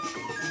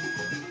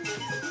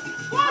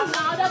on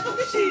now, there's no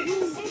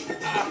fishes.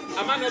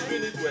 Am I not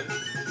doing it well?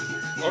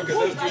 Okay,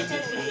 let's do it.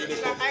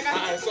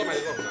 I saw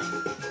myself now.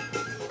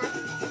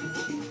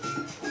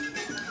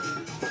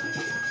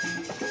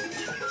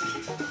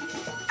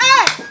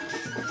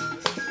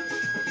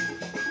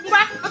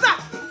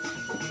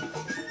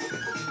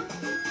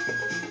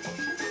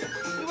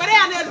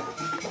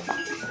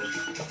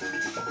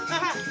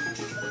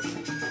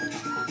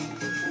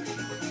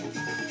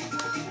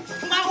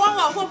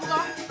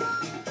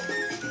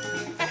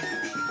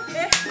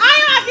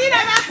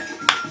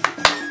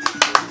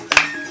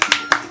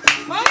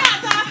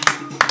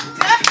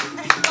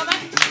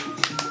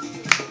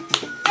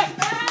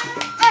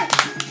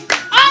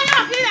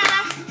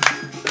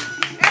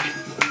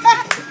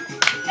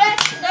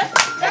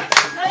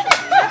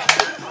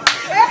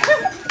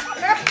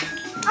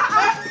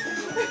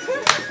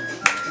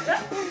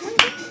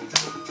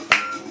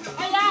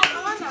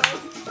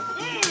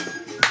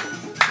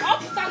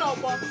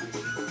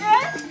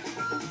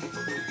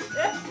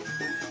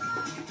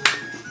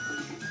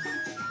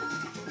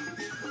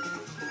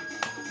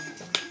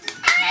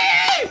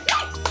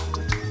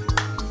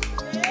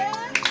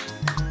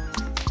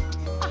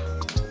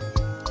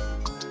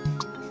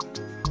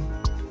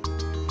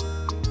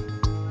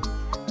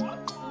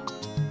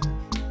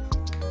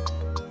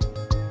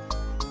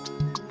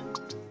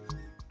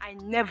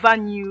 Never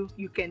knew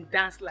you can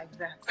dance like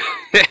that.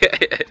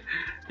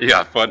 You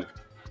are funny.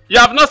 You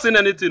have not seen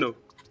anything, no?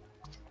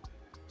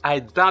 I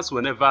dance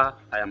whenever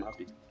I am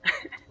happy.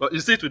 But you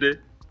see today,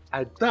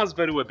 I dance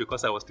very well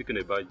because I was thinking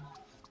about you.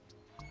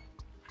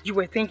 You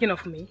were thinking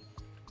of me?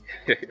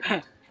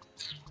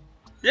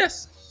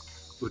 Yes.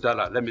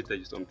 Udala, let me tell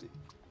you something.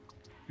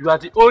 You are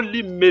the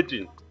only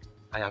maiden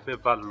I have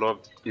ever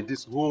loved in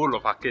this whole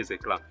of Akeze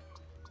clan.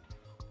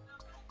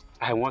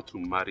 I want to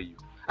marry you.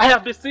 I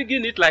have been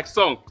singing it like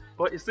song,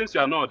 but it seems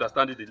you are not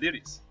understanding the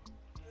lyrics.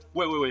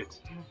 Wait.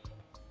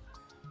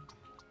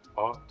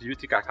 Or do you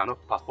think I cannot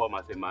perform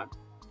as a man?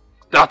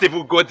 Don't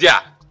even go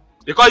there.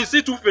 Because you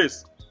see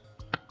Two-Face.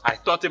 I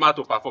taught him how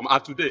to perform,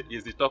 and today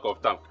is the talk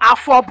of town.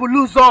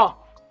 Afobuluzo!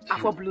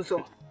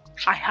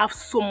 I have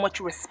so much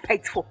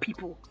respect for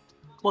people,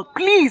 but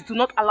please do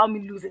not allow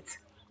me lose it.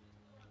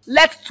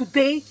 Let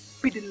today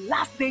be the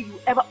last day you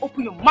ever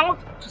open your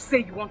mouth to say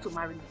you want to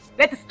marry me.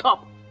 Let it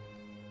stop.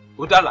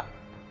 Udala,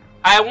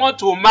 I want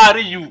to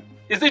marry you.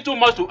 Is it too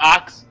much to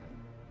ask?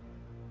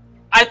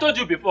 I told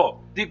you before,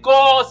 the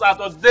gods have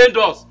ordained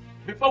us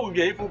before we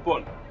were even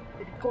born.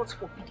 Let the gods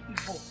forbid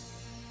evil.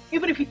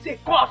 Even if it's a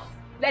curse,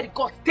 let the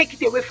gods take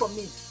it away from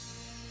me.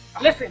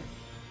 Listen,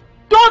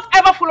 don't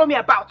ever follow me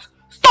about.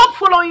 Stop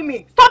following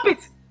me. Stop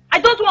it. I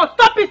don't want.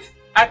 Stop it.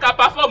 I can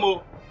perform.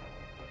 Oh.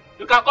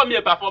 You can call me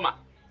a performer.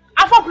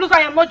 Afobuluzo,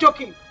 I am not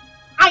joking.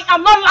 I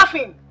am not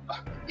laughing.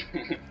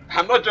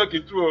 I'm not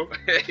joking too.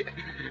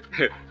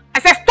 I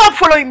said stop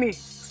following me.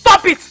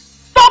 Stop it.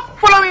 Stop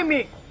following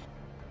me.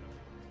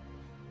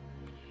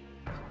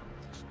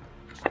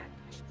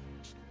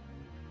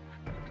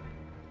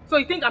 So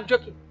you think I'm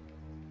joking?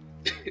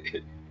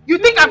 You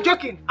think I'm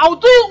joking? I will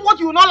do what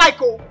you will not like,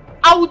 oh.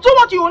 I will do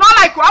what you will not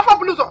like, oh.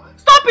 Afobuluzo.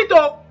 Stop it,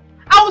 oh.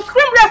 I will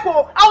scream rape,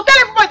 oh. I will tell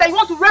everybody that you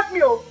want to rape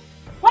me, oh.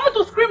 Want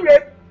me to scream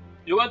rape?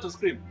 You want to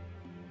scream?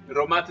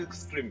 Romantic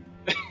scream.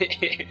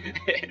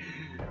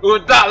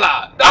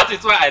 Udala, that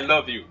is why I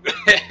love you.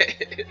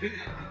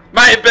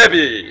 My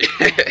baby.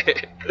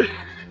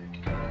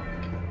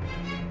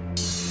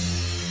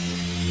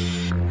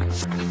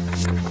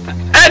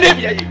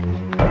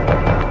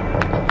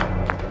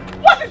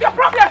 What is your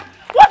problem?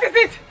 What is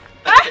it?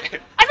 Huh?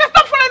 I said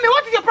stop following me.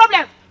 What is your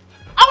problem?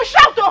 I will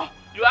shout, though.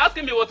 You are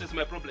asking me what is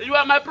my problem. You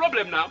are my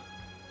problem now.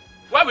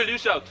 Why will you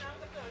shout?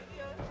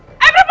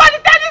 Everybody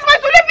tell this man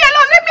to leave me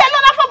alone. Leave me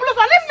alone,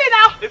 Afobuluzo. Leave me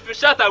now. If you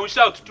shout, I will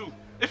shout too.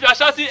 If you are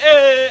shouting,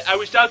 eh, I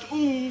will shout,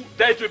 ooh,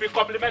 then it will be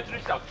complimentary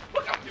shout.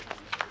 Look at you.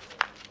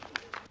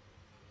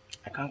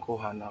 I can't call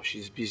her now.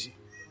 She's busy.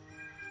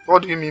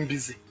 What do you mean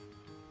busy?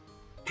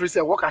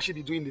 Princess, what can she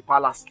be doing in the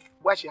palace?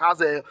 Where she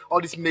has all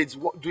these maids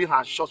doing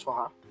her shots for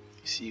her?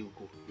 You see,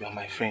 Ugo, you are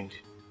my friend.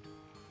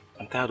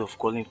 I'm tired of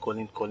calling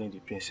the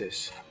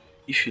princess.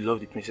 If you love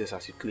the princess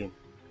as you claim,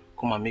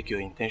 come and make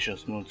your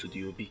intentions known to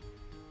the Obi.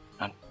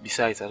 And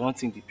besides, I don't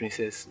think the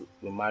princess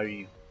will marry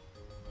you.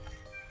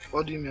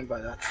 What do you mean by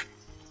that?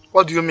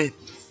 What do you mean?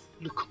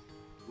 Look,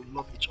 we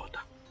love each other.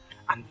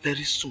 And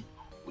very soon,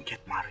 we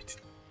get married.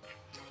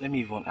 Let me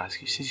even ask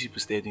you, since you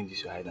started doing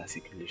this your hide and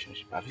seek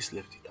relationship, have you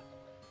slept with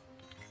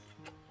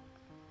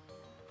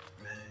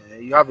her?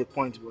 You have a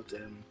point, but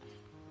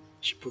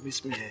she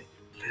promised me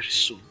very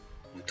soon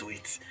we'll do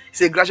it.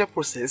 It's a gradual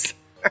process.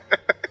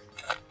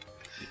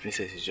 The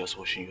princess is just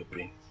washing your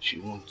brain. She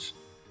won't.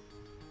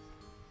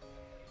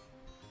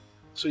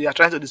 So you are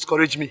trying to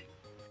discourage me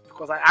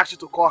because I asked you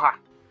to call her.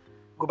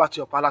 Go back to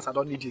your palace, I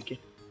don't need you again.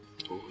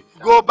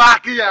 Go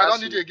back here, I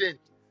don't need you again.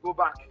 Go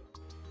back.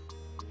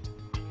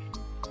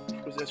 The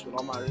princess will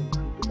not marry me.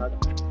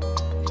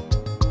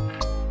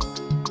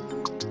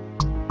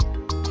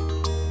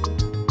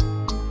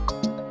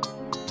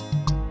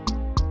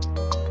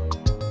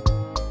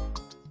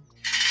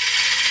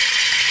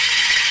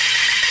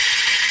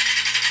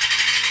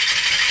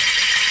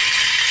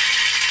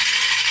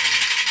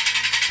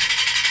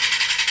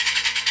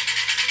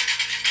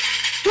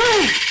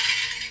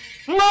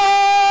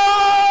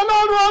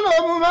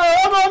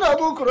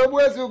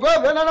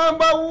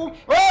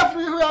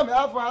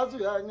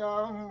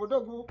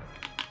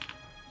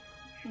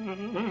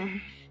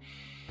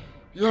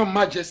 Your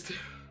Majesty,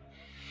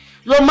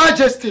 Your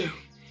Majesty,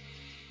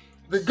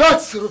 the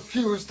gods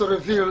refuse to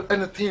reveal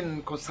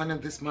anything concerning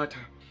this matter.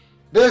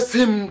 They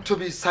seem to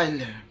be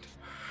silent.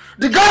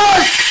 The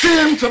gods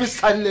seem to be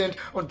silent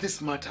on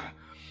this matter.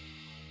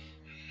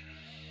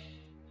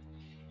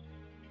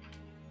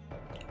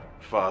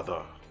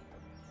 Father,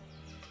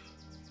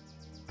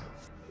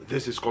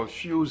 this is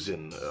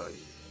confusing.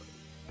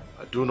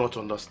 I do not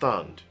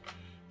understand.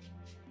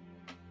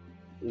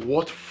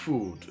 What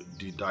food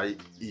did I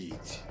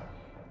eat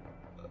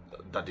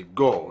that the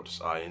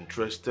gods are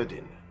interested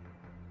in?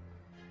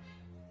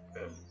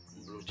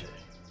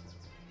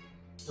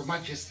 Your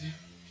Majesty.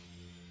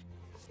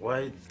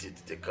 Why did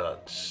the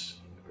gods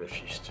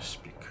refuse to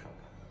speak?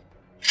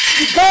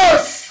 The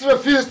gods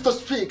refuse to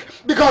speak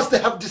because they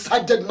have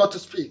decided not to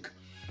speak.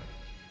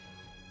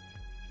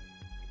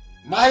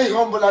 My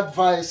humble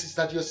advice is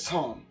that your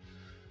son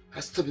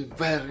has to be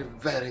very,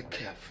 very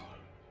careful.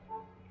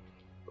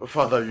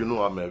 Father, you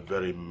know I'm a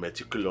very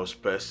meticulous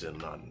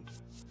person and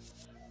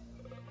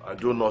I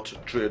do not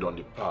trade on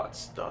the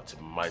paths that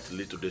might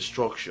lead to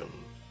destruction.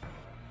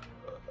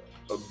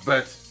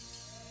 But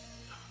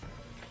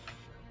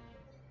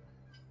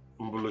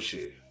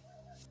Mbulushi,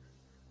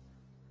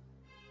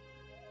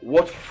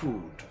 what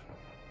food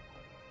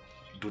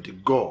do the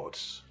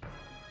gods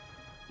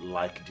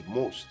like the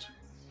most?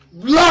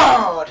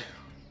 Blood,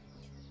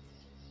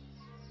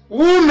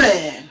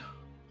 women,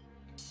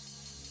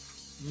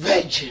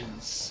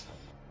 vengeance.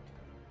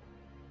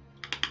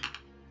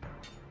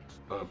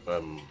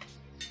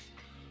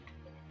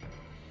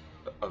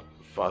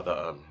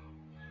 Father,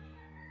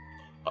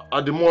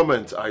 at the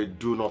moment I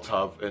do not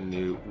have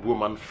any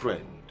woman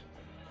friend.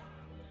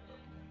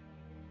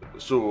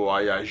 So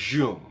I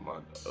assume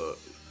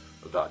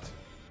that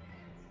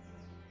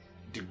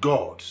the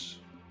gods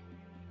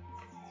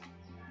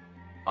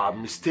are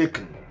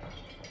mistaken,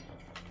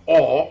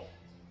 or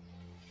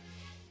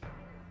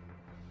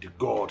the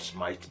gods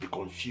might be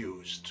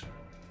confused.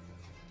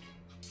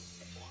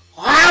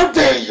 How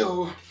dare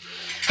you?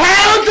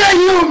 How dare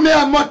you,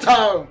 mere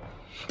mortal,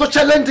 to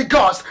challenge the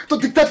gods, to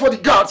dictate for the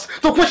gods,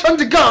 to question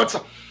the gods,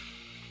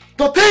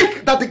 to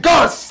think that the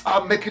gods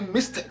are making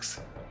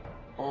mistakes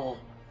or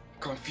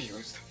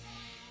confused?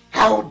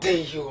 How dare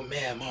you,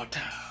 mere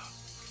mortal?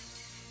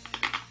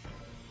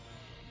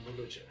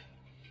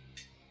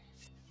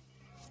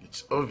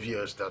 It's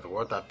obvious that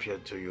what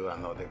appeared to you are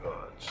not the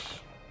gods.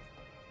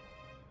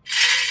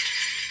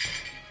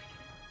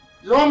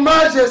 Your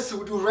Majesty,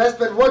 with due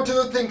respect, what do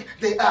you think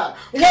they are?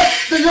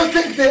 What do you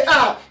think they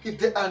are if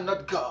they are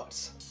not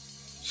gods?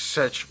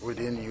 Search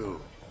within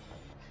you.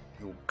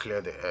 You will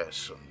clear the air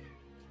soon.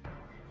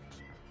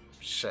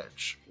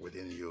 Search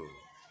within you.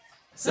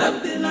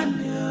 Serve the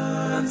land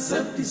and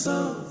serve the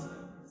soul.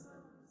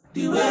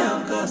 The way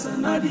of God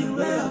and not the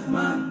way of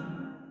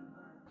man.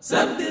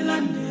 Serve the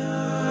land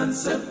and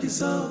serve the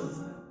soul.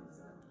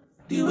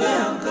 The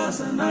way of God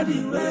and not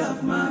the way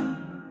of man.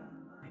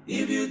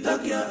 If you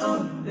talk your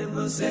own, they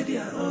will say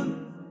their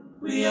own.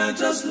 We are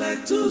just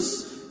like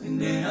tools in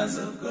the hands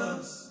of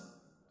God.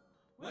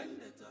 When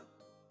they talk.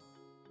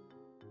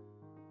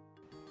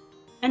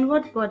 And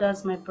what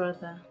bothers my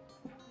brother?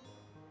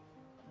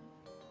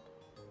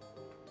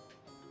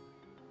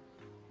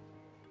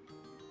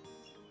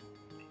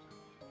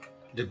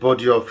 The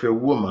body of a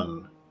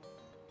woman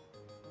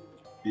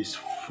is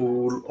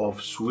full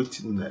of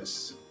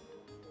sweetness.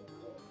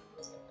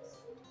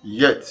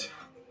 Yet,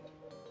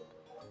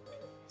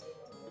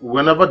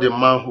 whenever the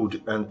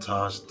manhood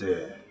enters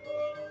there,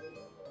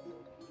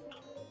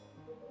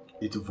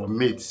 it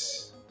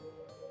vomits.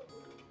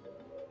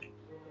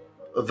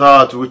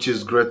 That which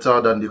is greater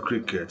than the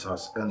cricket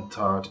has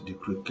entered the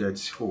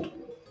cricket's hole.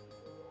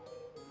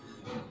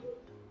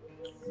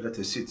 Let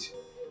us sit.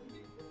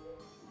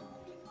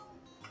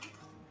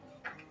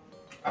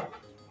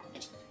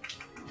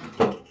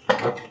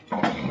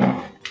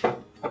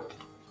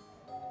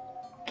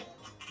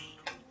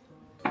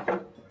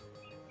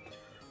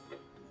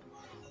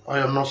 I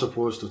am not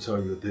supposed to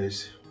tell you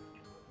this,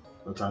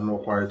 but I know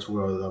quite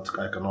well that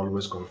I can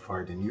always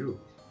confide in you.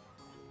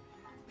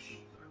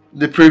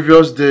 The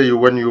previous day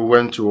when you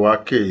went to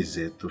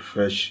Akeze to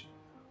fetch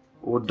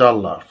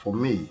Udala for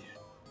me,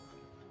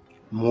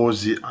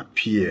 Ngozi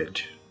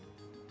appeared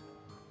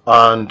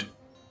and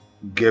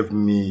gave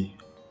me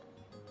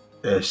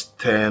a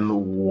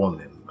stern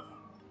warning.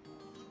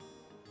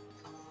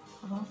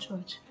 About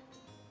what?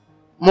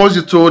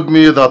 Ngozi told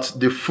me that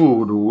the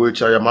food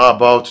which I am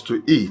about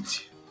to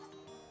eat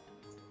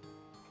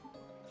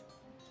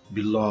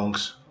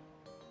belongs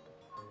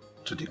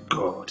to the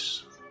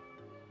gods.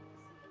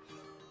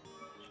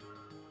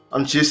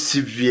 And she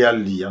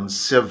severely and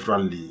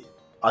severally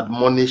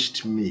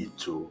admonished me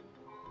to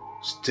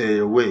stay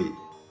away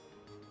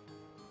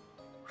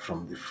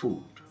from the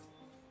food.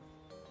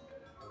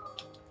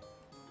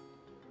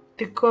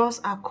 The girls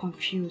are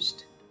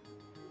confused.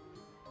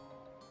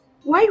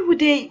 Why would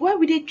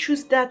they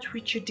choose that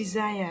which you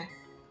desire?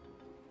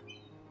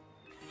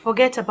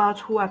 Forget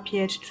about who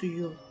appeared to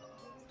you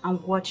and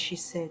what she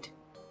said.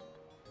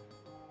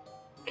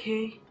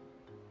 Okay?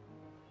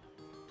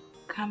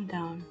 Calm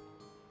down.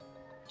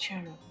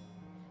 Cheer up.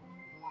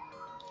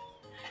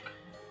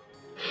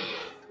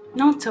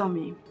 Now tell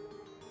me,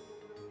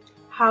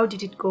 how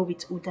did it go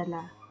with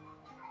Udala?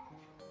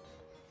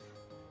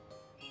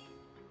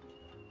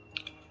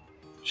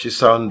 She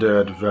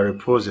sounded very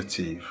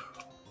positive.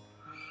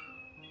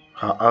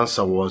 Her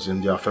answer was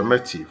in the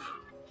affirmative.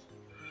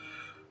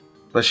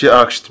 But she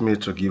asked me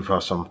to give her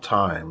some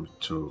time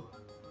to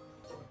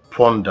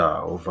ponder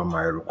over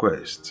my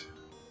request.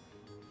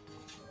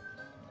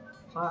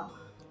 Wow.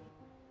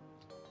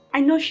 I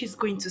know she's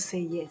going to say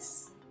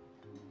yes.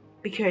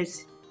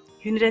 Because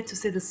you needed to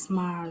see the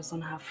smiles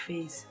on her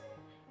face.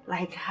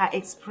 Like her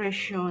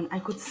expression, I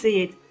could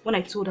see it when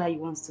I told her you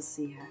want to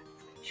see her.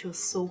 She was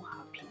so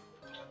happy.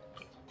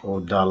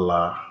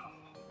 Udala,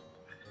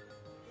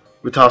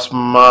 with her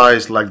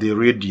smiles like the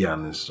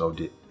radiance of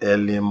the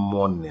early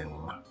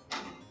morning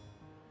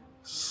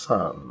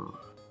sun.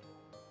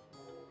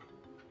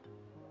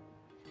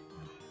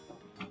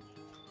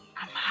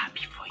 I'm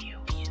happy for you.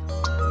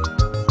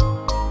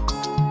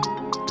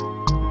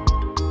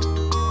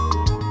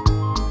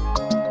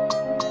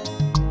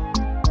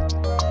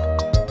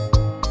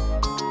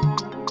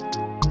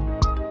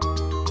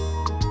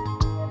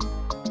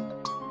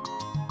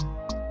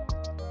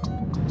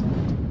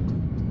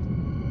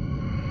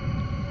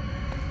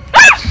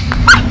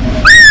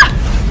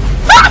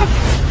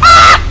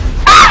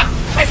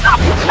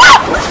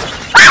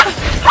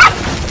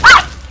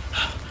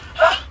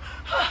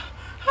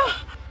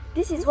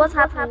 what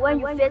happens when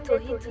you fail to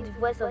heed to the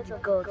voice of the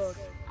gods.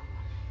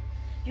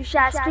 You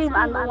shall scream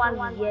and no one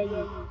will hear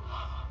you.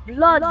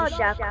 Blood you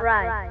shall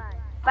cry,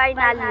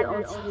 finally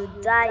until you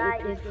die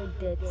a painful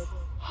death.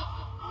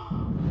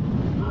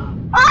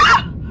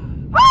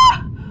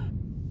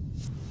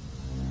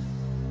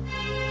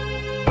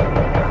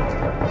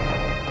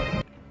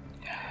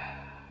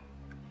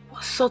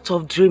 What sort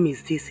of dream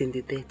is this in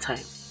the daytime?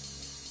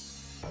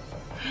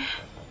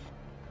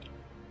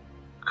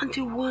 And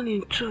the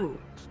warning too.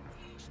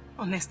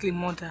 Honestly,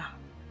 Mother,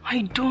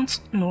 I don't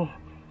know.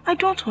 I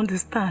don't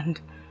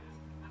understand.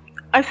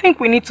 I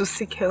think we need to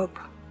seek help.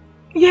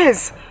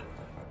 Yes,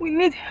 we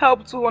need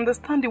help to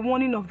understand the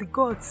warning of the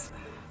gods.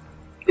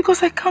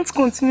 Because I can't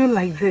continue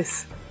like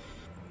this.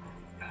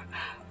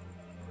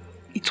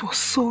 It was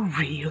so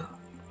real.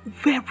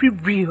 Very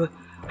real.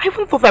 I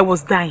even thought I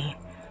was dying.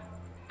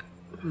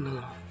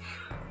 No.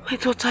 My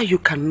daughter, you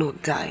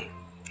cannot die.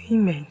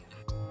 Amen.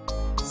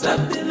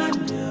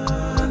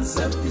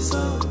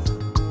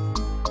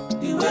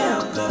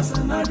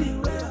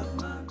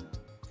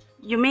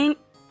 You mean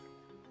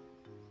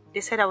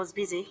they said I was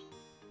busy?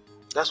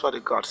 That's what the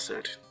God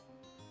said.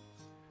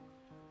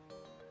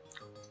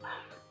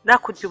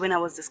 That could be when I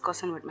was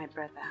discussing with my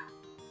brother.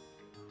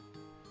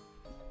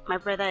 My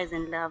brother is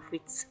in love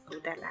with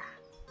Udala.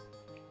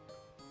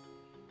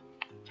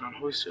 And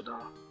who is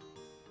Udala?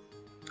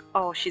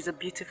 Oh, she's a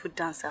beautiful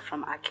dancer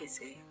from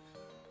Akese.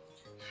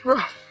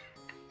 Well,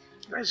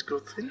 that's a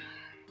good thing.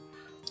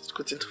 It's a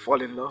good thing to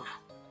fall in love.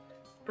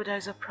 But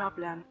there's a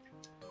problem.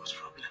 What's the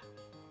problem?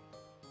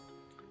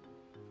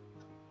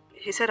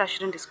 He said I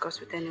shouldn't discuss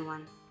with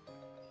anyone.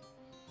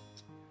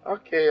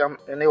 Okay, I'm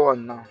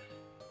anyone now.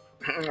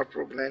 No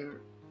problem.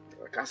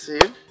 I can see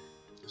it.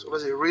 There's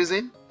always a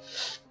reason.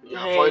 You're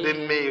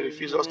avoiding me, you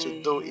refuse us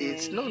to do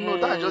it. No,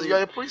 that's just,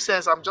 you're a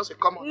princess, I'm just a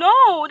common.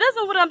 No, that's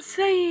not what I'm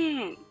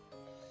saying.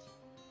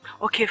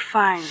 Okay,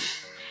 fine.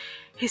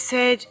 He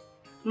said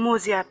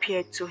Ngozi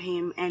appeared to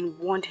him and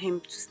warned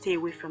him to stay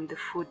away from the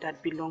food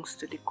that belongs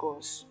to the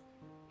gods.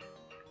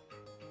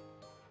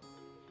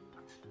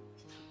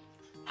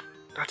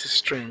 That is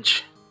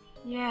strange.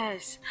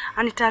 Yes,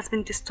 and it has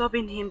been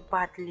disturbing him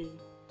badly.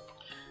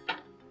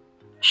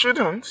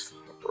 Shouldn't.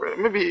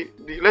 Maybe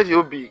let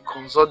you be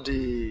consult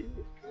the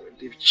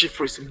chief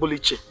priest in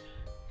Buliche.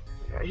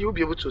 He will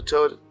be able to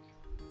tell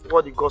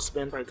what the gods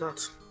meant by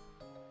that.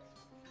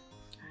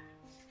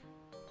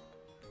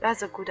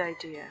 That's a good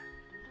idea.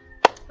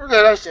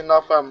 Okay, that's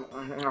enough.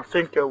 I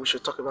think we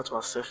should talk about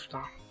ourselves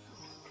now.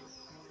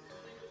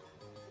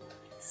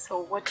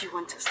 So what do you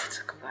want us to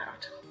talk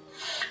about?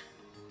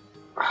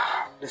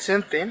 The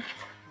same thing.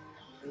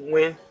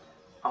 When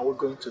are we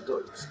going to do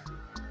it?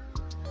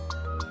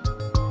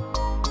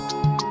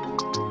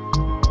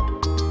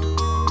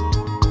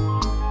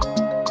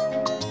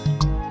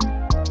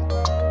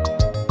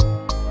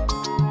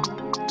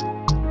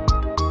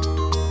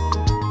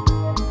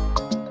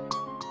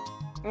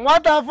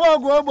 Nwata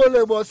fogu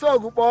obole boso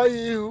ogukpo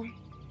ihu.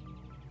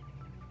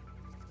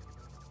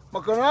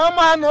 Makana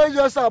ama no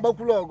ejosa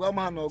agbakulu ogu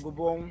ama na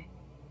ogubon.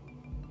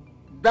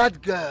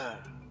 That girl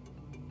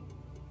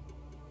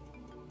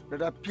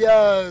that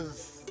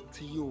appears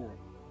to you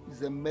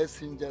is a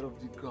messenger of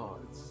the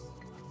gods.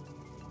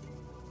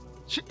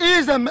 She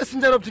is a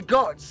messenger of the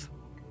gods.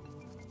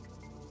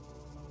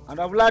 And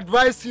I will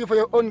advise you for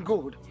your own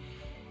good.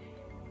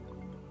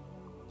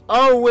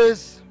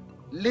 Always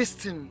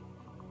listen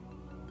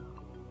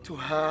to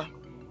her,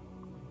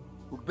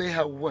 obey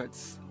her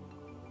words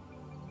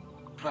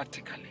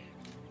practically.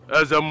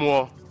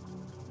 Ezemo,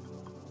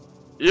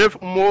 if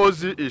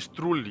Ngozi is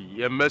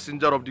truly a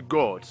messenger of the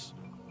gods,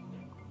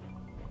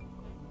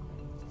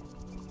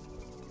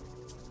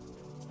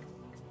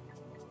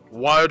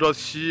 why does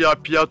she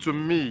appear to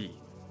me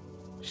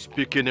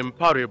speaking in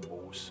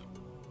parables?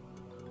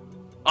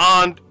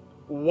 And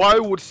why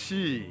would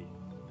she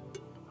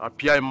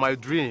appear in my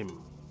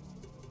dream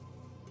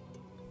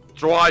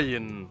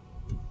trying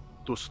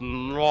to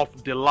snuff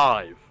the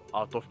life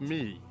out of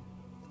me?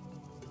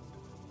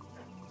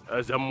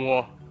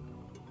 Ezemo,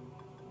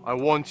 I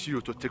want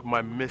you to take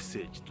my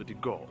message to the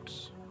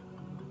gods.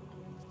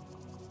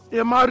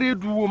 A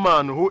married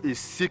woman who is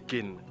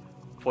seeking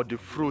for the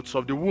fruits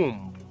of the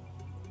womb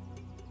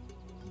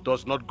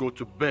does not go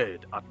to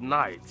bed at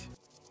night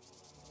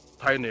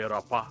tying a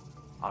wrapper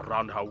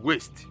around her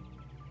waist.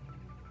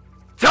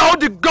 Tell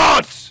the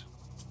gods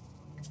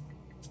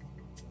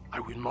I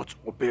will not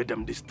obey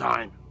them this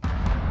time.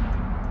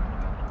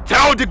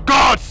 Tell the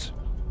gods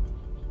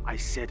I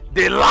said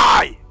they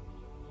lie.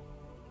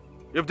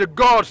 If the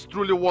gods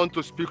truly want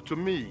to speak to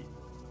me,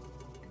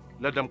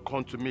 let them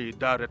come to me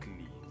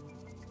directly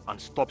and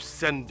stop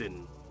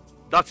sending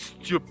that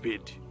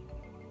stupid,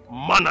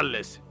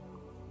 mannerless,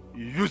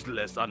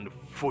 useless and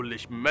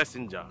foolish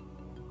messenger,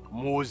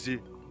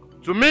 Ngozi,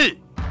 to me.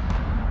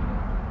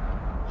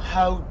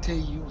 How dare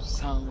you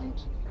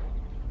sound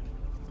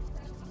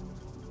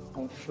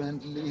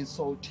unfriendly,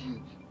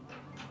 insulting?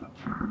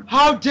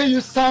 How dare you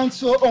sound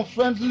so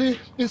unfriendly,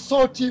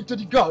 insulting to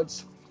the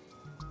gods?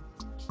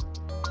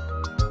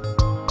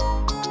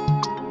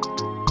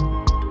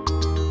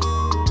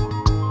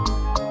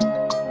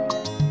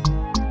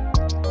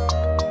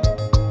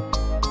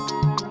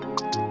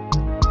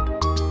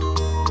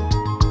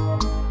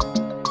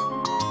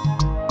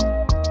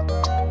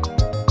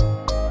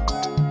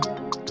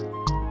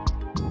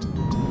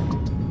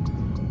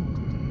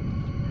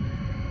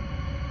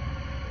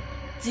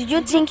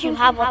 you think you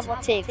have what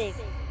it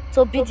takes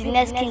to be the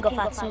next king of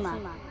Atuma?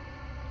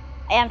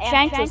 I am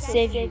trying to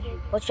save you,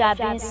 but you are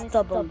being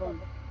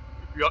stubborn.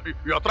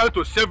 You are trying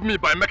to save me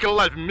by making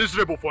life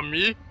miserable for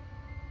me?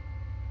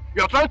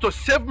 You are trying to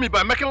save me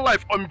by making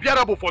life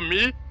unbearable for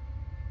me?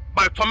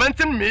 By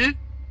tormenting me?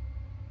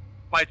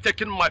 By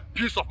taking my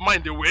peace of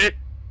mind away?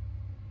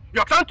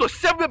 You are trying to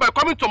save me by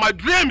coming to my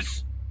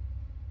dreams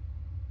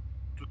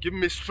to give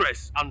me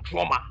stress and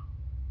trauma.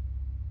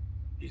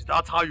 Is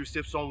that how you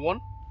save someone?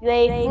 You are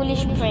a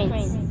foolish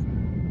prince.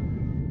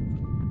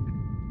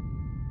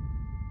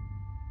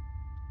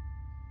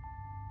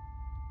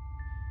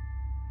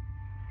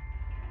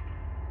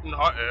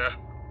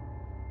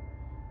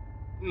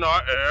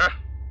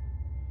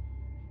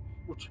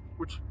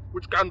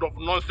 Which kind of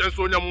nonsense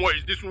Onyamwa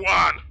is this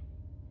one?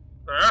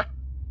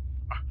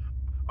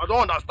 I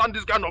don't understand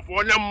this kind of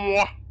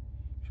Onyamwa.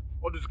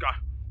 All this guy,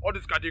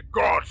 the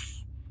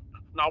gods.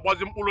 Now was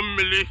him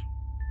Ulumili.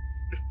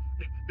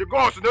 The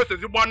gods, no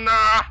says one the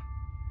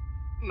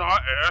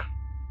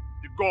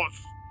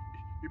gods.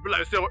 You be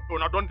like say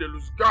when I don't they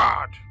lose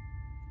God.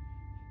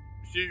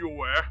 See you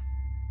where?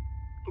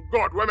 To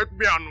God, where make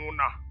me and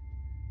Una?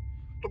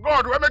 To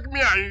God, where make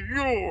me and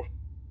you?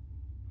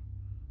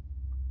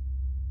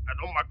 I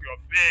don't mark your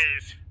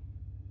face.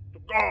 To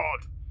God,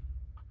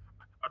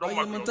 I don't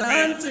mark your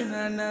face.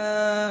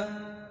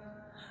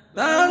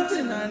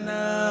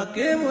 Dantinana,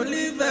 came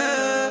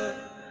Oliver.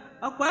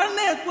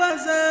 Akwane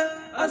kwaza,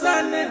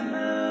 azanema.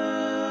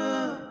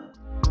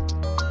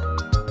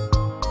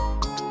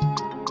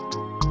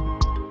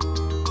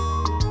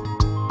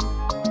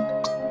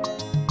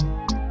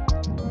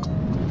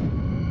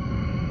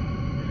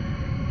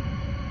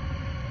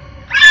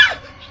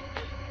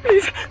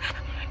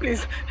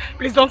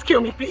 Please don't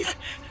kill me, please.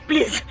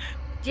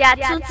 There are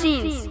two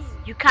things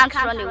you can't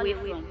run away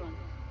from.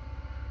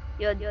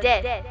 Your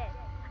death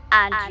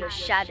and your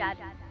shadow.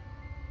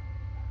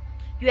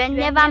 You are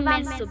never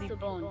meant to be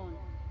born.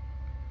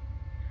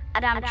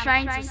 And I'm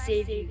trying to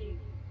save you.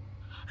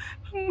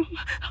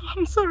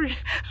 I'm sorry.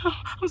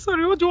 What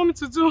do you want me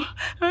to do?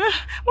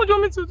 What do you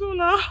want me to do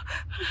now?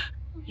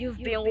 You've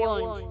been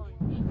warned.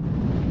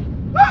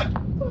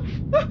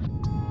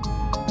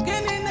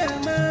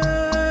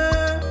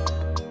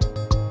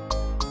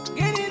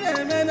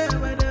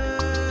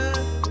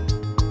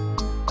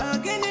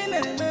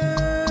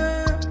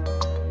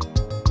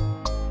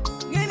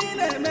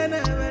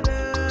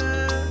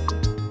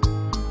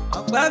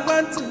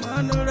 Bagwanti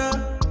manura,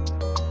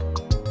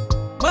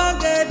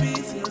 Mangabi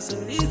so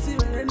easy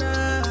na.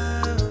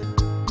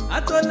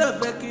 Atola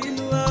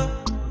bekinua,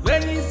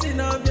 veni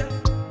sinovia,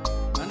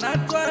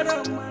 manatwara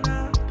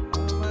mana.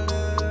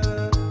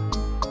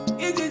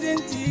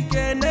 Ijinti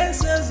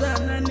kenesa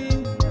zanani.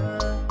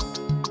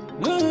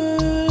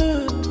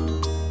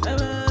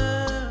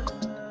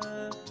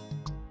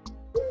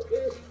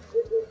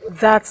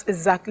 That's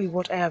exactly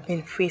what I have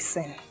been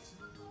facing.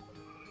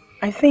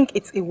 I think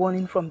it's a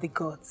warning from the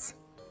gods.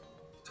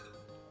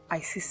 I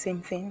see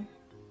same thing.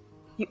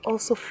 You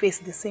also face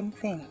the same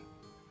thing.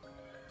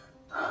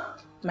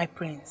 My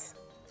prince,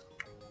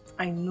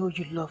 I know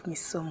you love me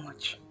so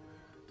much.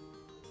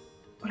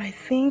 But I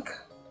think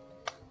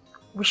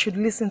we should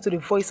listen to the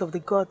voice of the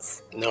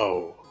gods.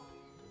 No.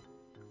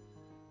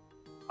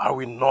 I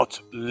will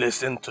not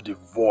listen to the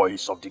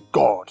voice of the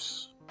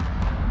gods.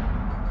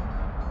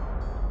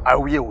 I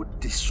will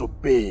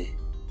disobey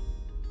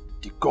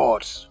the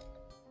gods.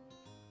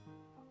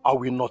 I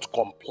will not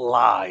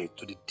comply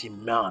to the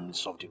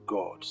demands of the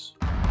gods.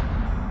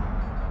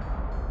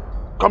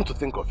 Come to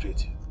think of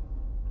it,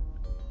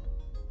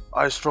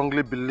 I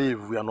strongly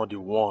believe we are not the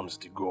ones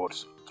the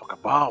gods talk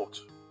about.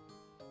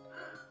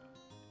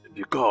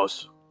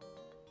 Because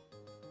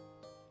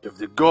if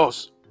the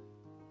gods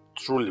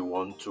truly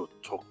want to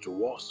talk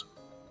to us,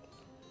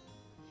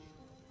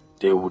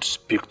 they would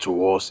speak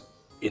to us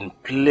in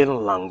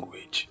plain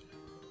language,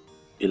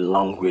 a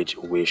language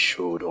we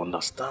should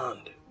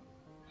understand.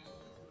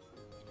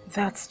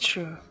 That's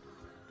true.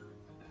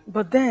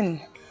 But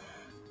then,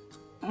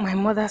 my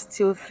mother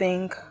still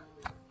thinks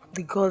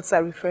the gods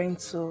are referring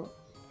to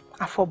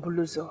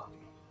Afobuluzo.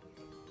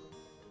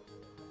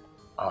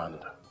 And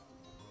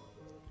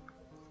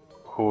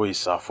who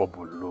is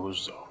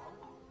Afobuluzo?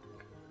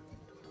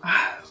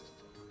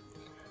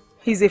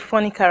 He's a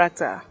funny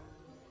character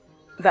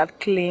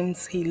that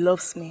claims he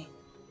loves me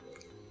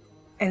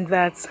and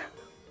that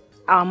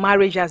our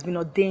marriage has been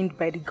ordained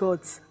by the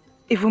gods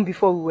even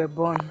before we were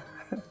born.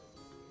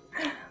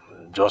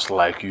 Just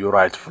like you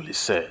rightfully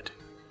said,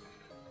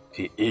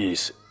 he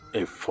is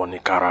a funny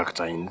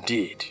character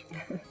indeed.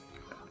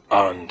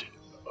 And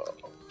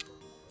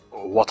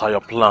what are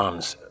your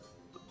plans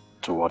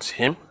towards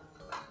him?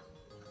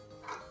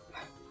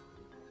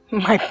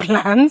 My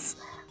plans?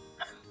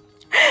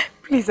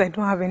 Please, I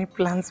don't have any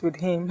plans with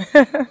him.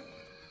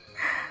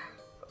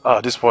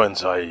 At this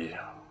point,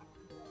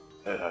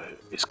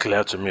 it's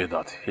clear to me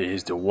that he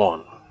is the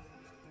one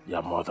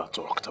your mother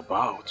talked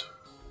about.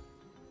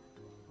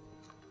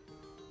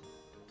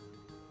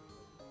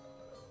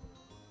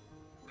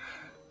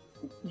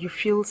 You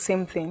feel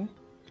same thing?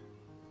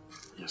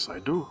 Yes, I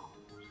do.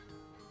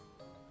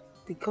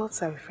 The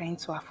gods are referring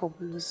to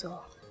Afobuluzo.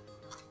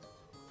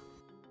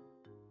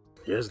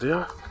 Yes, they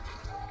are.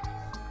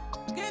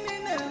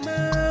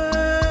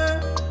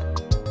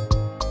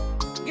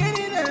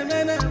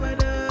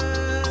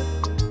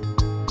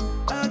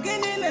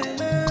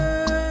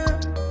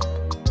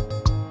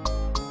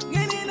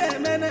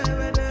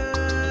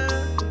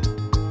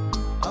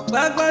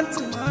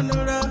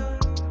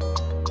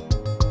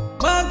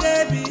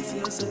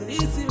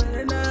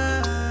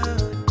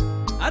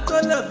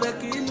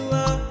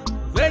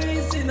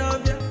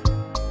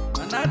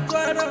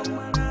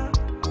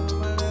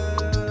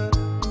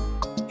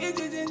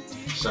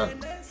 Son,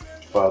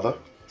 Father?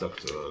 talk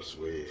to us.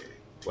 We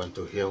want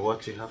to hear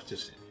what you have to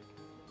say.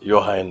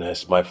 Your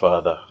Highness, my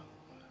father,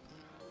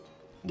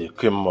 the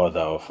Queen Mother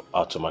of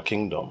Atuma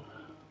Kingdom,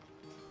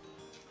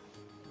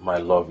 my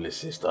lovely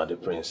sister, the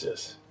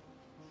Princess.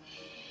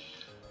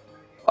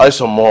 I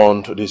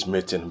summoned this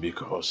meeting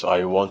because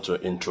I want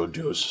to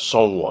introduce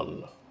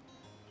someone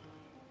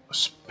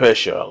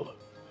special,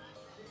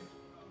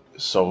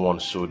 someone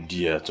so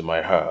dear to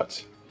my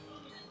heart,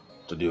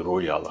 to the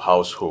royal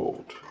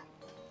household.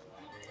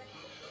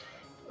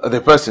 The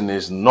person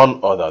is none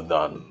other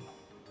than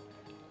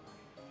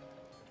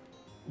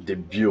the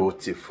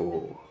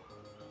beautiful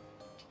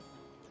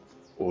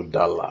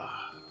Udala.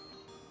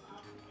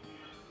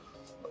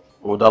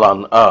 Udala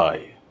and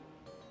I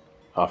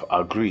have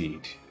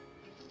agreed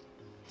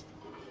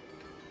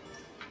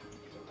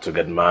to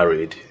get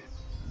married.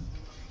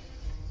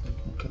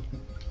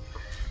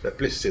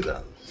 Please sit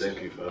down.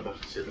 Thank you, Father.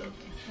 Sit down.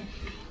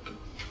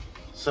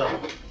 So,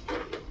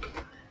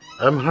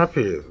 I'm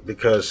happy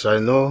because I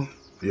know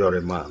you're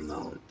a man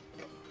now.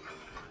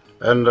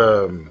 And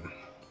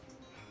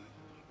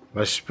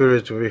my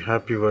spirit will be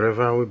happy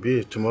wherever I will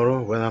be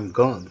tomorrow when I'm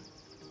gone.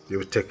 You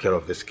will take care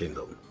of this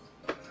kingdom.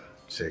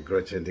 It's a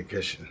great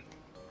indication.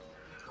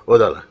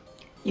 Odala.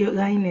 Your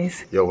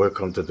Highness. You're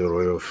welcome to the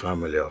royal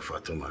family of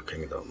Atuma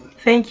Kingdom.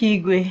 Thank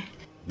you, Igwe.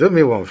 Do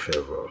me one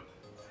favor.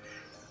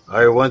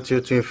 I want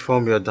you to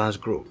inform your dance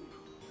group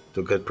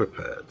to get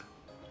prepared.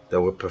 They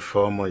will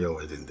perform on your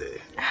wedding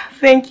day.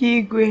 Thank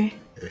you, Igwe.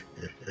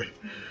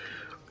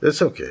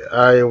 It's okay.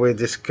 I will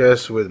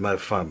discuss with my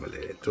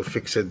family to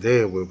fix a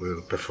day we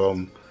will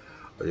perform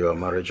your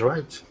marriage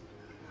rites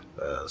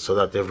so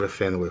that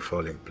everything will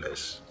fall in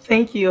place.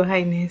 Thank you, Your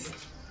Highness.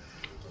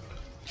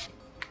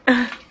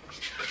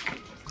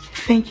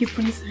 Thank you,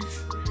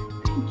 Princess.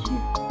 Thank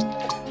you.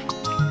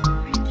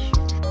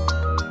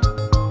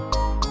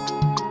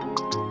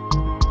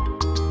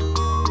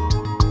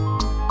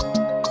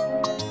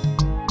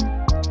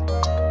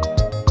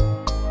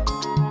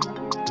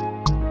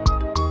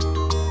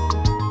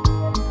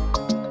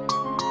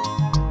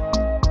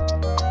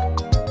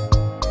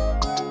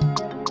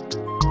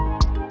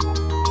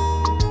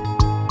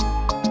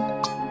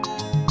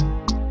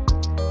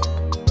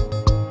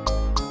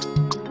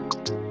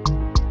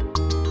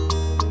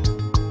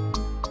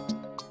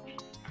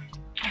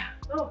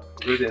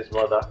 Greetings,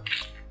 Mother.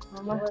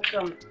 Mama,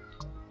 welcome.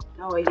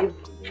 How are you?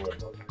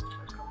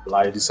 Well,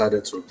 I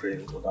decided to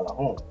bring Odala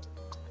home.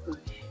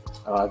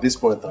 At this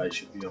point, I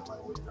should be on my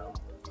way now.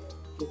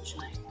 Good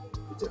try.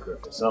 You take care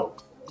of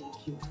yourself.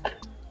 Thank you.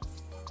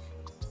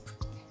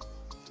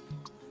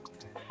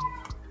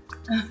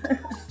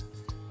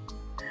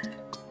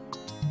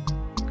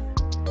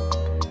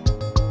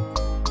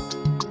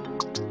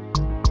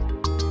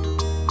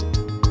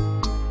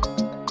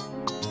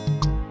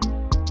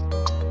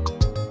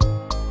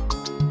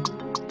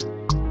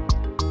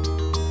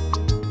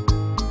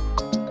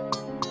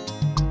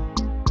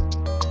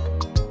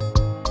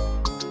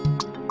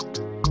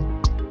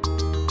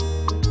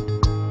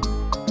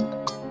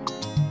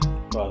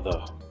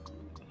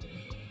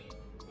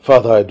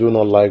 Father, I do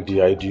not like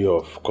the idea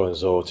of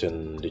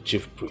consulting the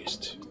chief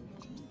priest.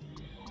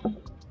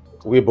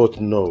 We both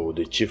know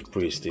the chief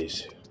priest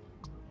is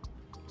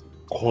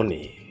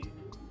cunning,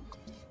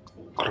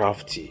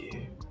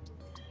 crafty,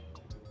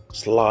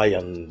 sly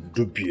and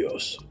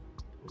dubious,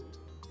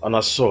 and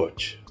as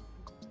such,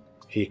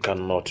 he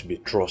cannot be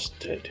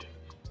trusted.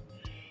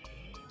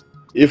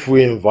 If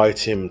we invite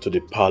him to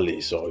the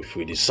palace or if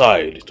we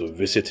decide to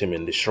visit him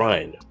in the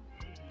shrine,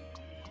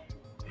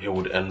 he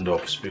would end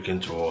up speaking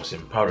to us in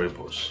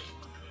parables,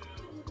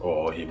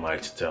 or he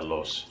might tell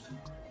us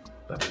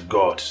that the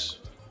gods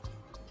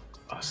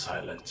are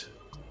silent.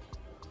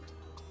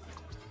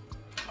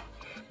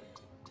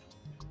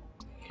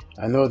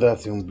 I know that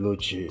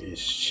Mbluchi is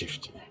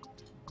shifty.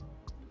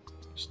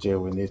 Still,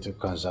 we need to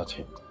consult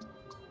him.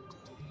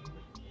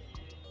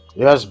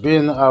 He has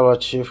been our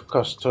chief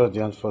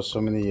custodian for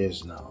so many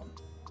years now.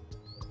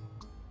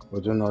 We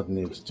do not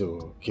need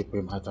to keep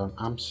him at an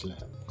arm's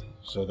length,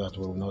 so that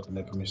we will not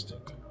make a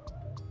mistake.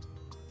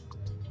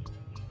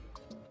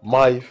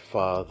 My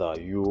father,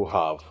 you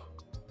have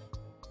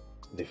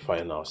the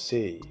final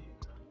say.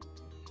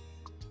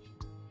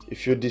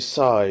 If you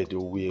decide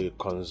we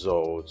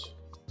consult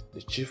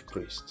the chief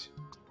priest,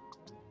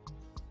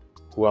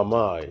 who am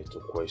I to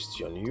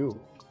question you?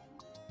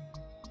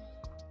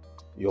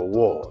 Your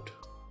word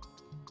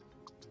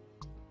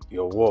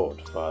Your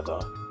word,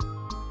 Father,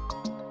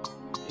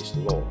 is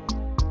law.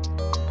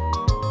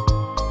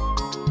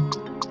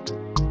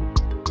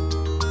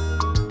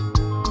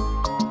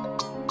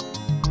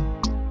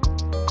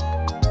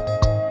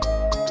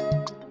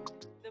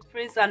 The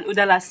prince and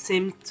Udala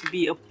seem to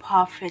be a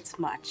perfect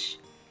match.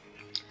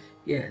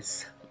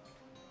 Yes.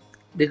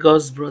 The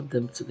gods brought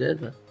them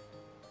together.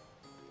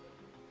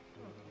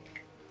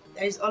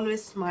 There is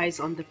always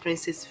smiles on the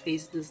prince's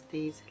face these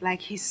days,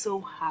 like he's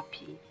so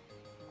happy.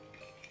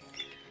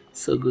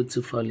 So good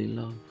to fall in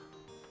love.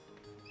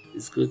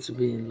 It's good to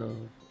be in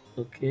love,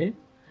 okay?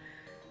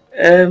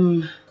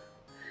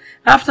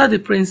 After the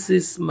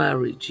prince's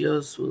marriage,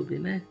 yours will be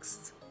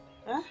next.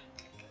 Huh?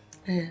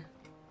 Yeah.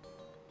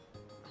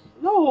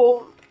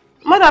 No,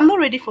 Mother, I'm not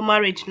ready for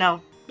marriage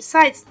now.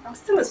 Besides, I'm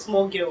still a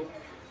small girl.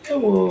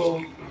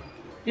 Oh,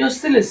 you're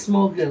still a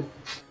small girl.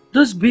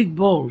 Those big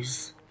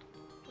balls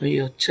on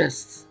your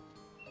chest,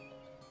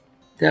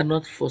 they are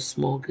not for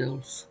small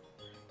girls.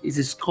 It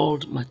is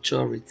called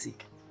maturity.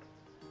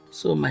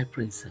 So, my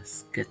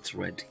princess, get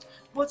ready.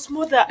 But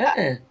Mother...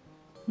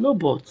 No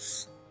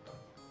buts.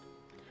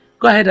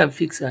 Go ahead and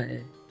fix her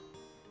hair.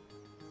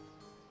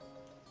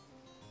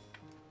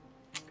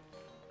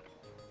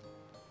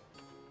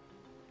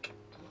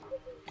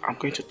 I'm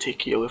going to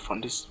take you away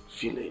from this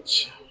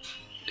village,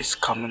 this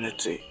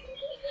community.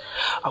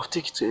 I'll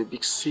take you to a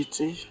big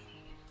city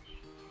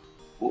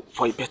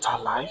for a better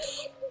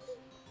life,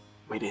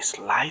 where there's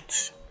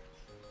light,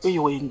 where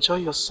you will enjoy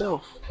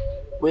yourself,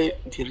 where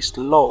there is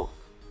love.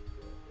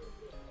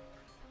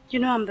 You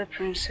know I'm the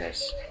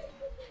princess.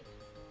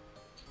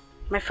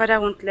 My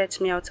father won't let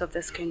me out of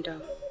this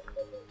kingdom.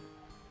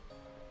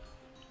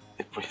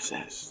 A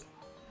princess.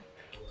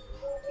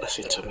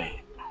 Listen to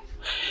me.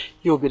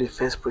 You'll be the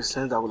first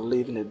princess that will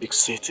live in a big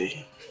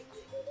city.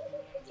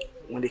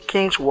 When the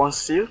king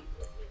wants you,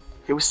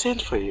 he will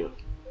send for you.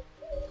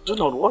 Do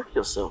not worry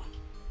yourself.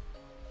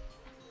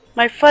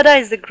 My father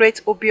is the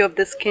great Obi of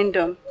this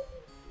kingdom.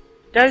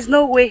 There is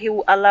no way he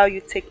will allow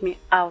you to take me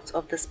out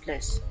of this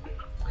place.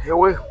 He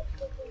will.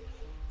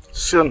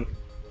 Soon,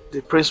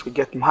 the prince will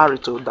get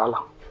married to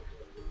Udala.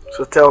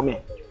 So tell me,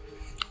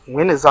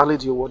 when exactly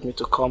do you want me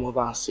to come over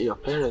and see your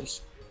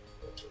parents?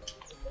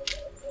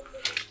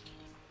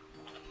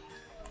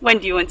 When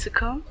do you want to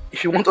come?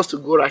 If you want us to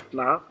go right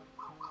now,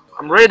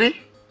 I'm ready.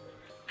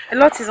 A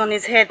lot is on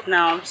his head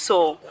now,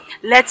 so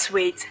let's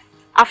wait.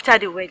 After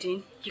the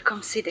wedding, you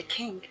come see the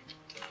king.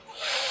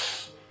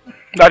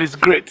 That is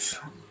great.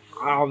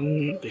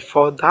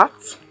 Before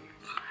that,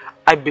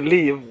 I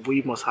believe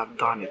we must have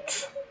done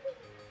it.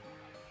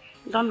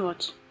 Done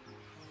what?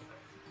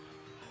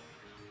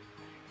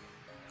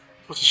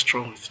 What is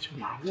wrong with you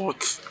now?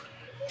 What?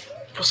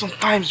 For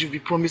sometimes you'll be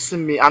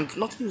promising me and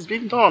nothing is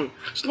being done.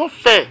 It's not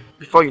fair.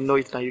 Before you know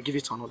it now, you give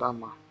it to another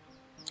man.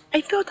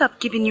 I thought I've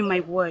given you my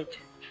word.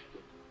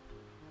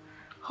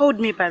 Hold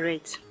me,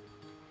 Barrett.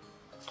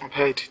 I've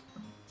heard it.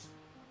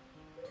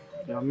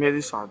 Your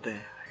maidens are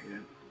there. Yeah.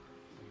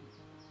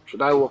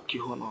 Should I walk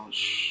you home or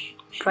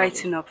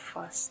Brighten up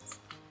first.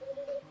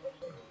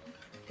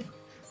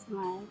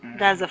 Smile.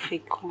 That's a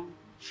fake one.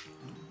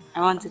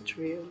 I want it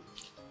real.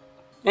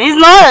 It's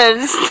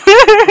not!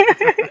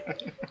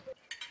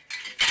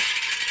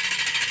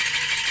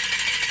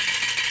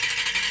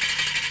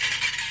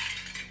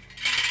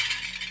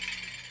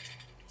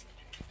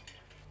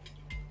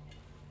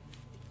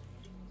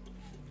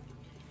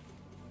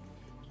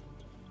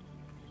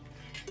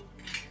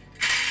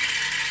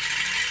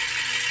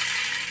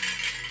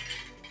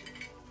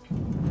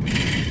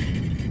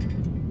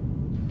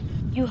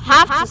 You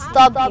have to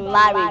stop the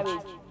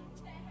marriage,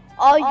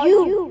 or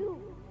you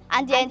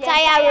and the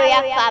entire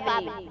royal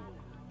family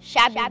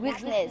shall be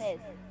witness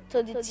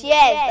to the tears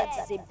that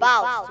is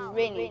about to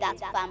reign in that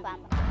family.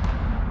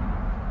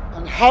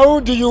 And how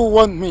do you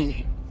want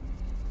me?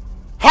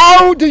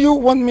 How do you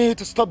want me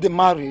to stop the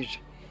marriage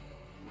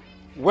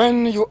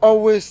when you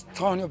always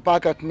turn your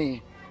back at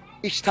me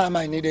each time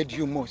I needed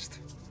you most?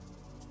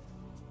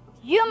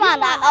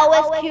 Humans are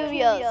always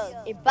curious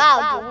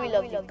about the will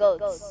of the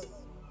gods.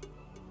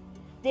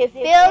 They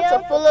fail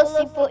to follow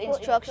simple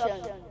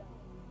instructions.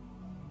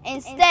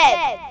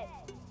 Instead,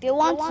 they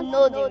want to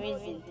know the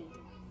reason.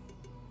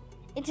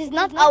 It is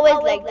not always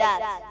like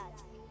that.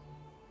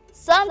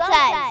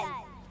 Sometimes,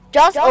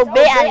 just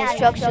obey an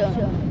instruction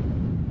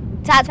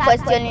without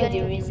questioning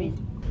the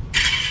reason.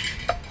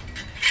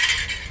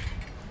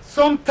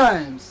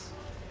 Sometimes,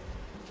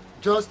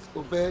 just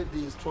obey the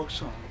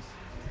instructions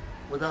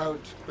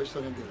without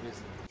questioning the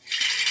reason.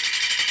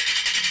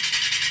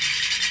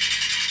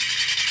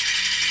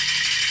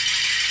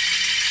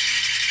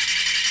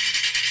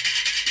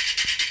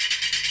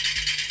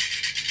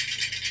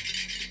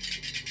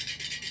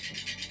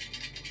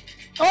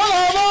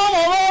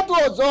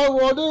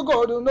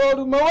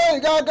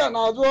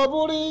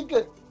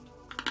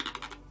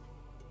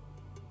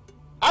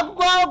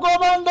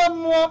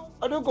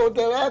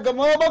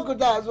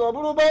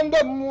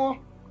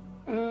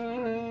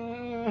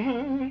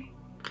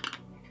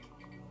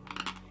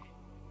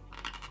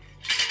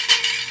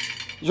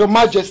 Your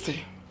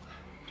Majesty,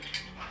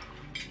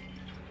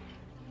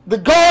 The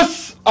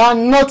gods are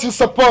not in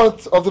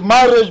support of the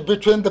marriage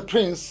between the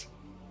prince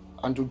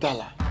and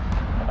Udala.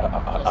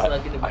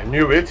 I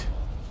knew it.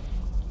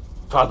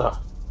 Father,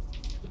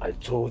 I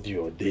told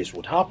you this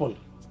would happen.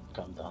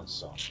 Calm down,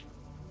 son.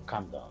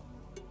 Calm down.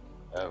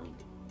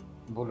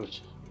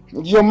 Buluchi.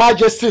 Your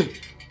Majesty!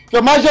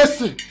 Your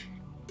Majesty!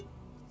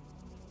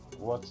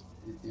 What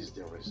is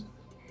the reason?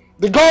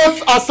 The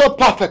gods are so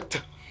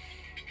perfect.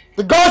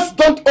 The gods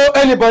don't owe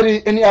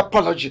anybody any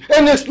apology,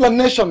 any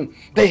explanation.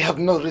 They have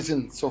no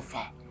reason so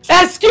far.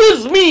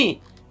 Excuse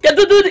me!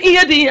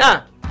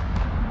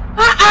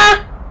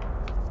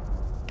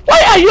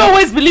 Why are you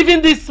always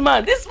believing this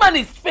man? This man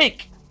is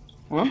fake.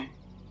 Huh?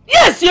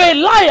 Yes, you're a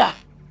liar.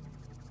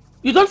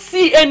 You don't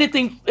see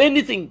anything.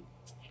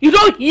 You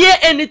don't hear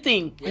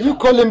anything. Are you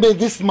calling me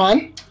this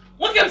man?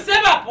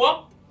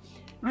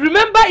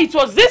 Remember, it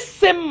was this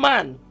same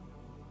man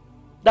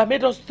that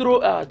made us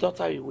throw our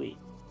daughter away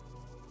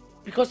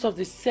because of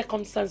the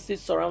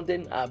circumstances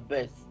surrounding her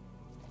birth.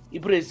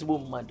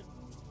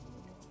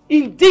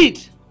 Indeed,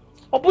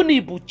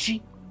 Obuni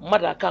Ibuchi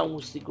Madaka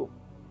Musigo.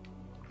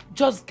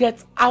 Just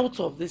get out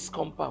of this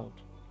compound.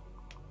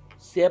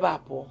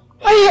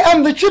 I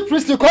am the chief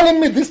priest. You're calling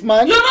me this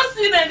man? You're not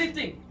seeing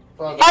anything.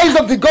 Father. Eyes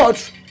of the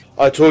gods.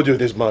 I told you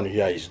this man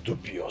here is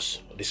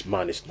dubious. This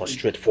man is not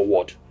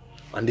straightforward.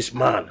 And this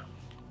man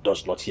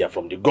does not hear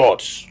from the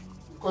gods.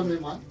 You call me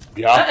man?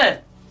 Yeah.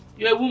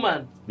 You're a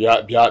woman. Be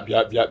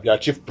a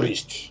chief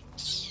priest.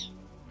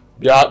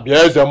 Be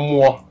a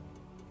more.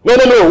 No.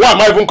 Why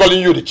am I even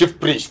calling you the chief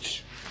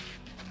priest?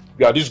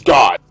 Be this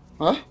guy.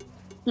 Huh?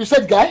 You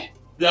said guy?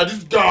 Yeah,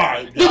 this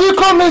guy. Did you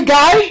call me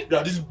guy?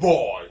 Yeah, this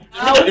boy.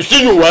 You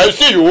see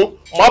you.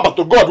 My about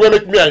to God will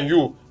make me and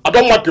you. I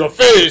don't want your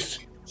face.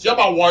 See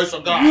about voice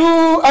or guy.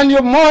 You and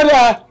your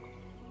mother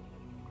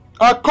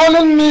are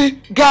calling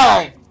me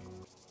guy.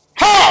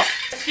 Ha!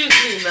 Excuse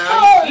me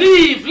now.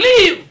 Leave.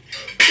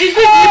 Is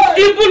this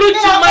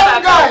Ibuluchi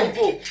Madaka?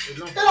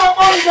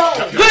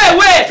 Go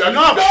away.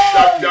 Enough.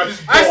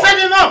 I said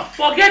enough.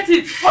 Forget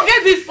it.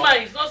 Forget this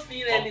man. He's not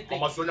seeing anything.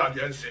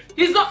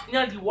 He's not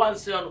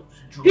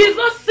He's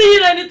not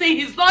seeing anything.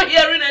 He's not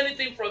hearing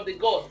anything from the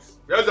gods.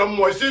 Yes,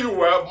 I see you.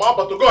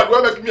 But to God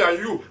will make me and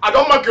you. I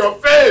don't mark your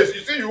face.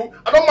 You see you?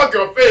 I don't mark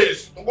your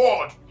face. To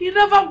God. He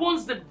never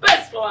wants the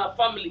best for our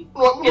family. He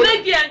don't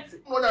get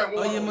it.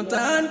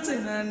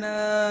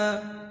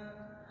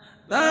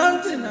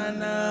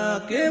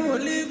 Tantinana came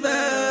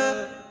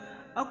Oliver.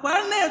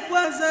 Aquane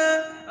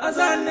Quaza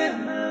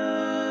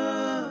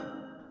Azanema.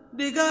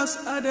 The gods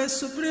are the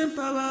supreme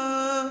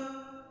power.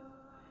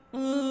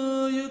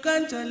 You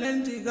can't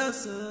challenge the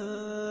gods.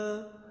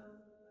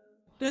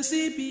 They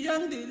see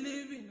beyond the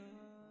living.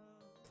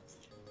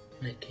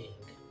 My king.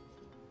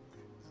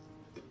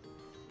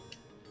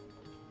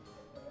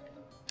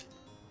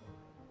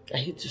 I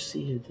hate to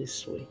see you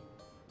this way.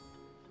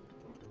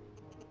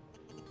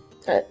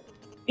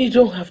 You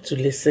don't have to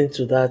listen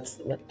to that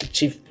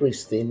chief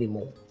priest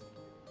anymore.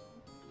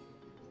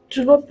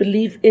 Do not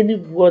believe any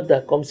word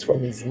that comes from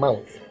his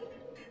mouth.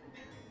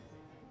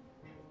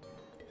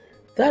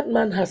 That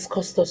man has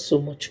caused us so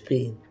much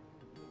pain.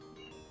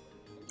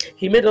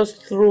 He made us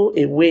throw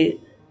away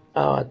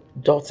our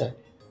daughter,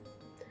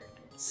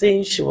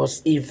 saying she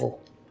was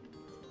evil,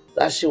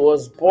 that she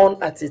was born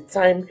at a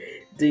time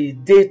the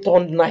day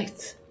turned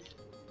night.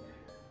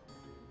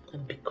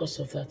 And because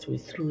of that, we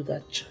threw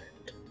that child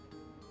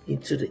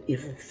into the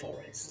evil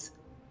forest.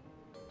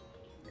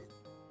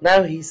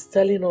 Now he's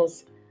telling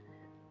us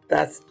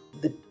that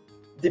the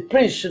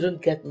prince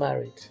shouldn't get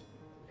married.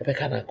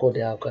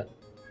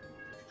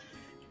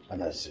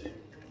 Anasi,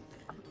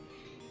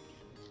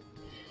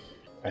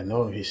 I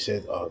know he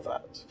said all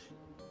that.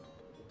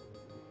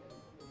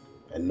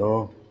 I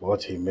know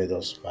what he made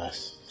us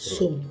pass through.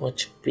 So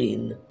much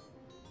pain.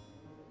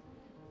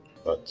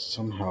 But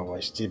somehow I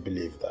still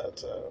believe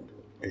that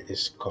it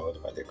is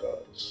called by the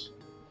gods.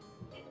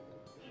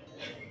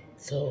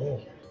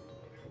 So,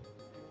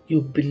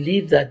 you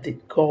believe that the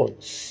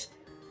gods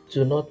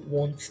do not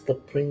want the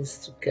prince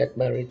to get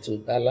married to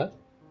Bala?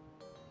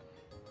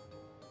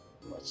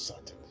 Not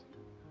certain.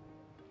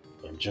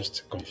 I'm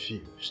just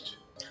confused.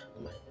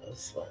 My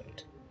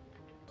husband,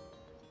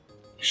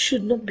 you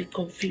should not be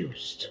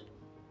confused.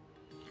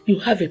 You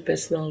have a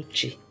personal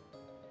G.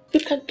 You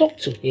can talk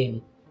to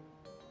him.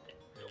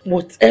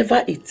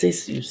 Whatever it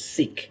is you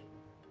seek,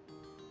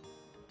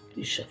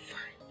 you shall find.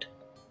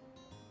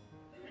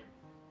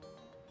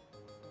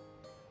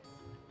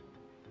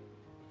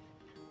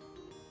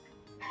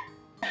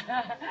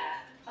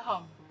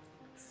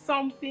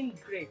 Something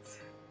great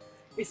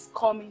is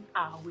coming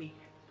our way.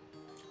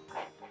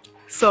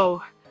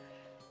 So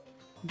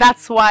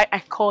that's why I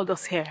called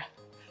us here.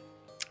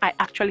 I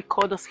actually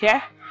called us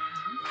here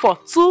for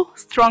two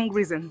strong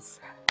reasons.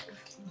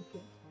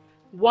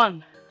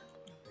 One,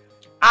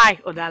 I,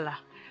 Odala,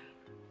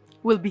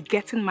 will be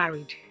getting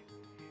married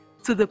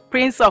to the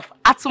Prince of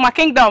Atuma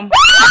Kingdom.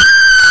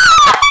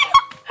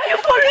 Are you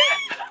for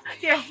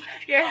real?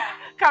 Yes,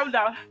 calm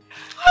down.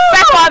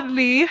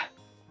 Secondly,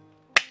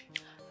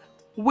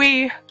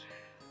 we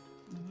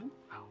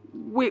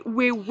Wait.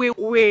 Don't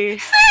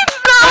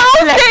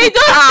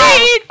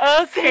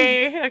say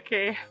it!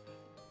 Okay.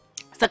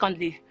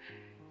 Secondly,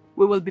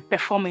 we will be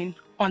performing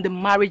on the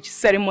marriage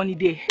ceremony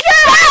day.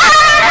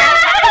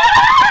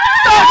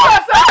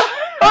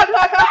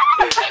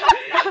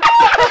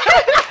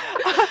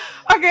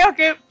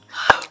 Okay.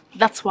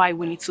 That's why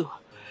we need to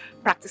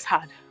practice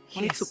hard.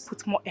 We need to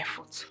put more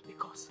effort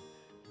because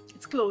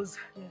it's close.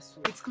 Yes,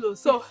 it's close.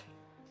 So,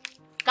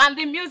 can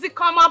the music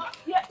come up?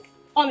 Yes.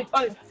 On it.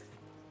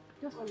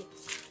 Just on it.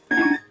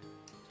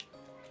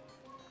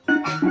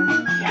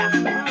 Yeah.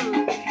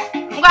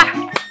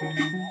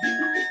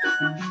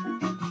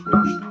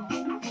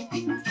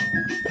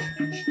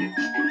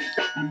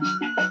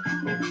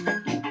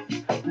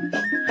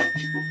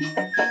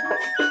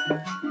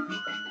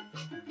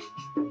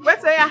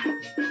 Wait there.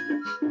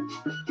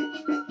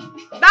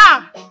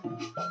 Down.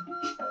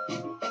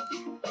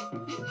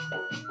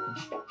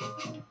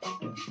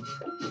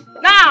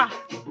 Now.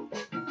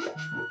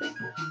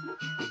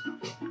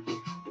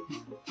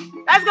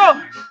 Let's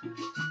go.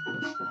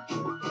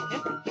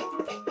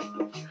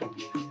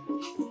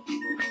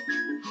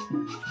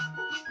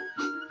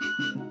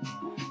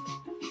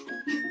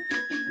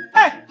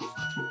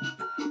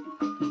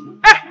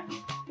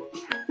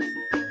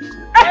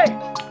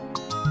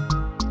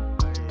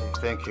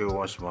 Thank you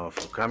once more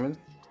for coming.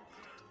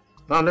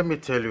 Now let me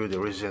tell you the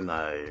reason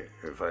I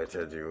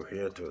invited you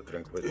here to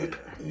drink with me.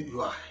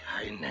 Your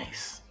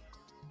Highness,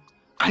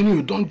 I know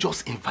you don't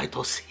just invite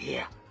us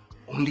here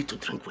only to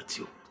drink with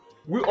you.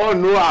 We all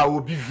know I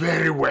will be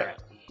very well.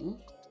 He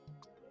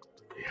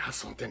has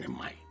something in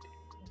mind.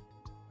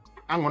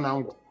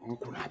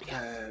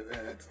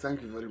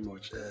 Thank you very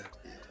much.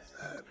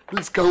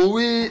 Please, can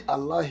we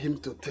allow him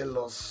to tell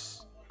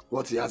us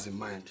what he has in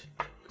mind?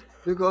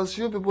 Because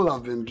few people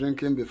have been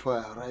drinking before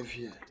I arrived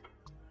here.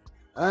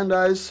 And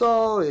I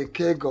saw a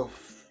keg of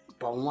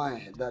palm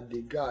wine that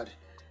the guard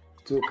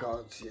took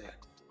out here.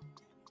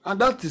 And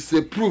that is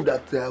a proof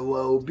that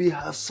Obi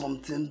has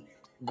something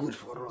good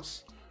for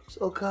us.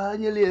 So,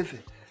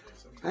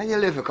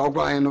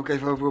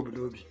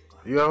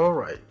 you are all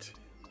right.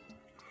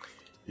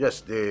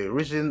 Yes, the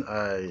reason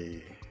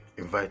I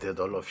invited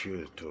all of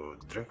you to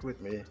drink with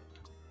me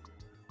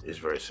is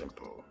very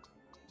simple.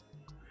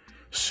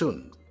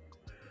 Soon,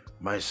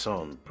 my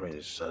son,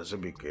 Prince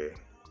Azubike,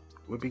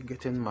 will be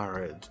getting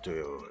married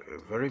to a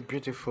very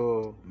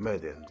beautiful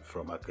maiden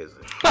from Akeze.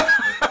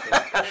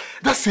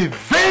 That's a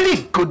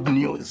very good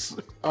news.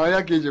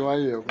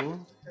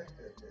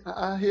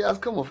 He has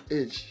come of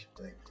age.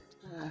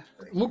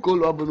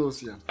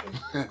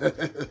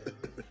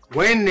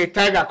 When a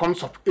tiger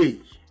comes of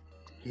age,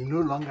 he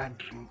no longer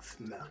drinks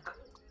milk.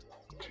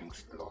 He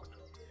drinks blood.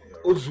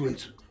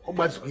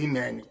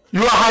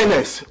 Your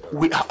Highness,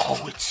 we are all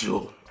with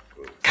you.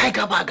 Thank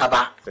you.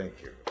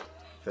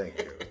 Thank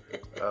you.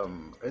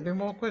 Any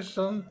more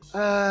questions?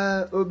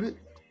 Obi,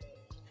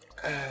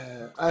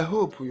 I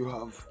hope you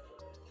have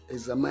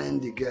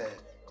examined the girl,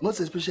 most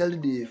especially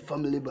the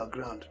family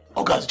background.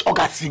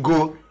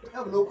 Ogasigo.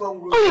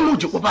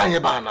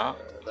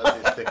 That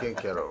is taken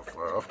care of.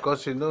 Of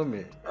course, you know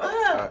me.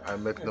 I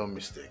make no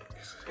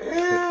mistakes.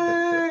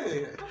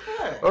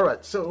 All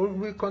right, so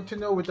we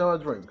continue with our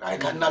drink. I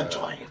cannot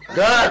join.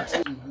 Good.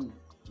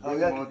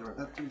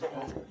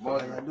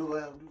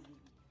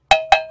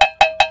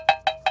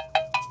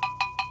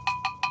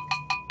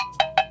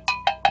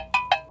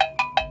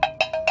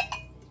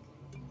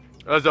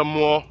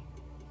 Furthermore,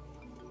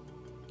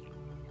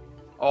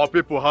 our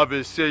people have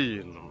a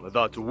saying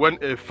that when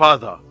a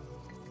father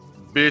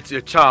beats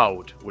a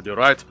child with the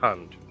right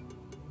hand,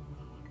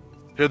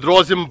 he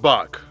draws him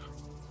back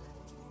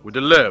with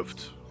the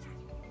left.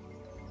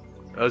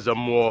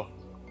 Furthermore,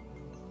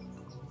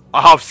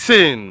 I have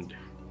sinned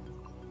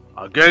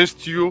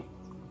against you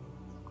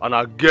and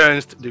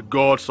against the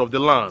gods of the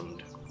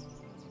land.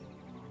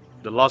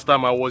 The last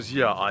time I was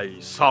here, I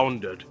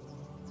sounded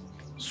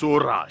so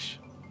rash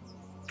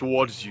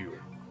towards you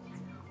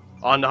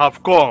and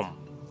have come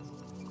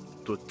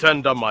to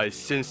tender my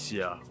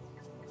sincere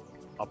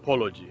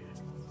apology.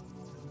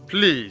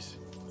 Please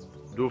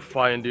do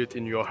find it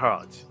in your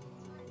heart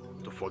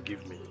to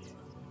forgive me.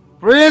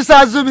 Prince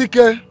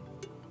Azubike,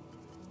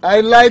 I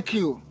like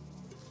you.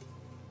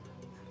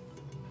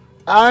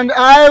 And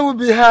I will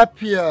be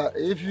happier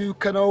if you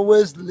can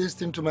always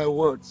listen to my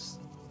words.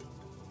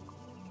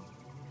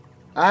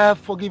 I have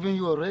forgiven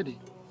you already.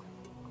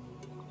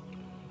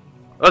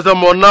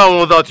 Furthermore,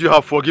 now that you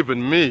have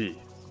forgiven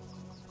me,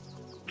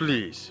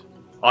 please,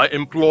 I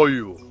implore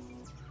you,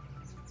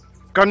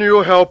 can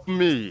you help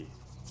me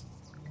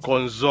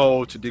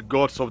consult the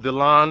gods of the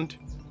land?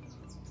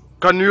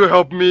 Can you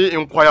help me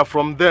inquire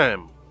from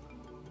them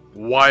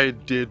why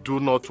they do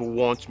not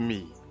want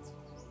me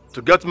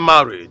to get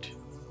married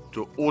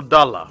to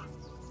Udala,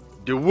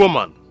 the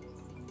woman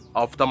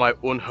after my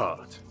own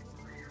heart?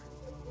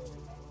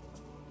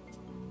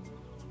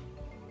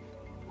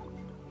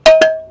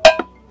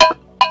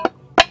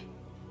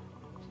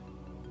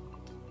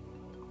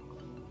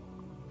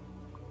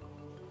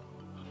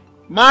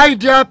 My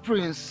dear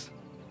prince,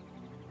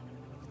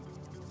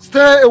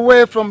 Stay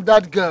away from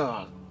that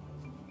girl.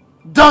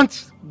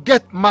 Don't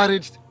get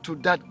married to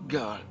that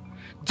girl.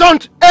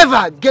 Don't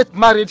ever get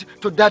married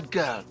to that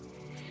girl.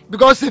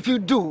 Because if you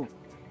do,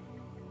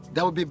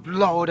 there will be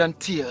blood and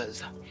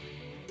tears.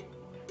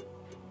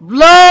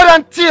 Blood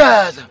and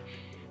tears.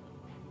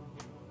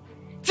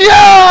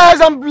 Tears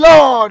and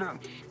blood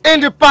in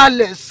the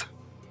palace.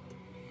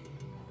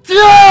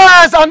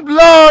 Tears and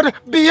blood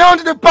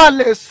beyond the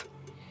palace.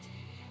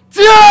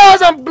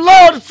 Tears and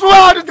blood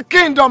throughout the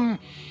kingdom.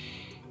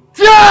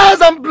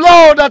 Tears and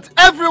blood that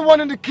everyone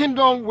in the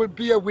kingdom will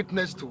be a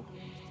witness to.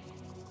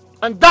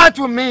 And that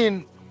will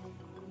mean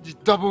the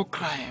double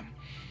crime.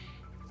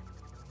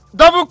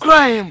 Double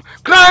crime.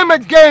 Crime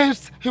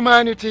against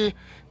humanity.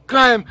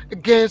 Crime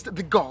against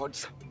the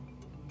gods.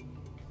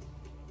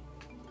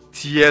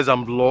 Tears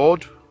and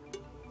blood.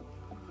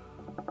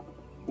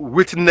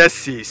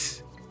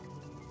 Witnesses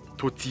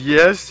to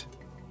tears.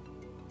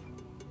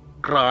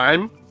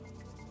 Crime.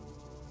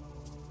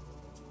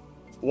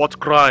 What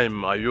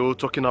crime are you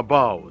talking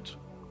about,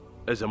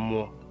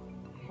 Ezeonu?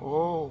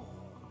 Oh,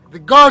 the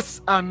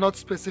gods are not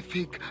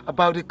specific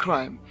about the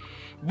crime.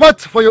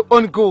 But for your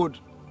own good,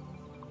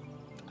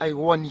 I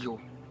warn you.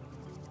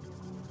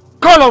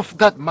 Call off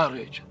that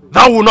marriage.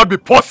 That will not be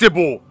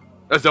possible,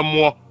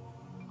 Ezeonu.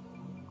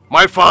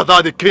 My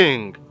father, the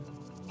king,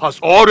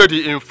 has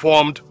already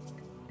informed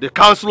the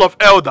council of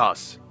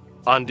elders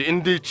and the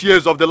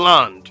indigenous of the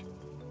land,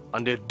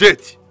 and a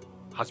date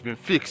has been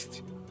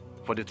fixed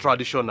for the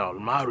traditional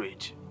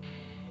marriage.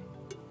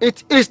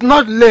 It is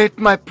not late,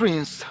 my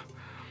prince.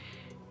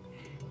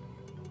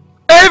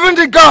 Even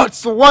the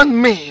gods want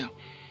me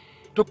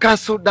to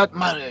cancel that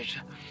marriage.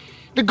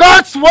 The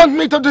gods want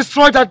me to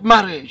destroy that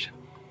marriage.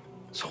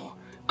 So,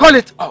 call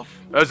it off.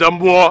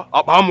 Ezeonu,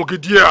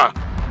 abamugidia.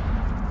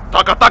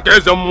 Takataka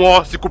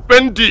Ezeonu,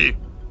 sikupendi.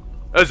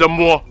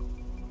 Ezeonu,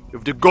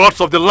 if the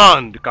gods of the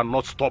land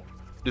cannot stop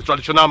the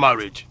traditional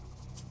marriage,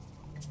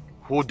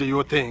 who do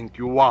you think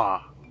you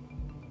are?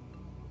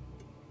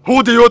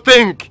 Who do you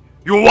think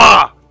you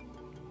are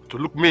to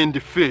look me in the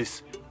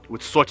face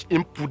with such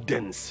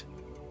impudence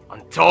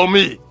and tell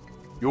me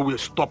you will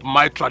stop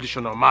my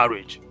traditional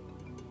marriage?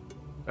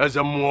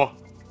 Ezeonu,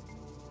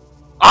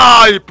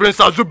 I, Prince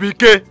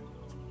Azubike,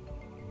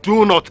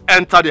 do not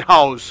enter the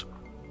house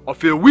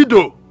of a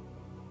widow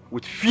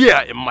with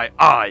fear in my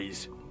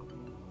eyes,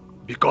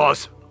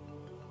 because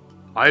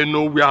I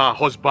know where her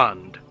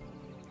husband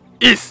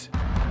is.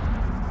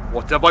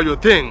 Whatever you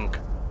think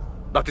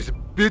that is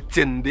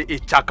beating the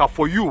Ichaka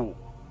for you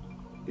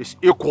is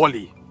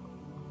equally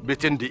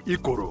beating the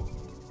Ikoro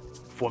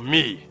for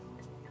me.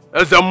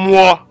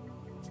 Ezeonu,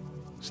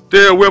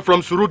 stay away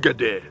from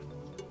Surugede.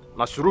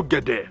 Na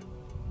Surugede,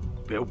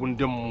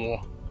 bewunde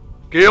mo.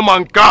 Ke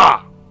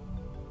manka,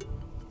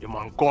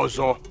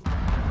 imankozo,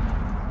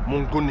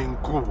 mungu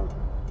ninku.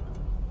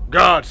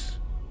 Guards.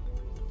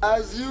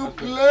 As you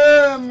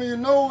claim you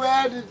know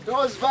where the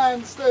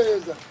husband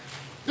stays,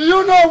 do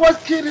you know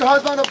what killed the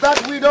husband of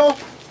that widow?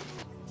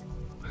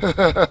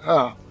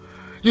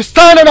 You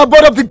stand on the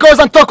board of the gods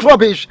and talk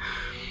rubbish.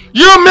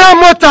 You mere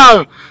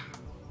mortal,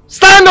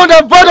 stand on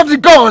the board of the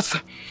gods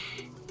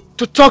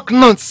to talk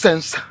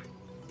nonsense.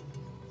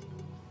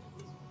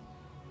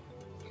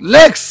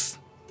 Legs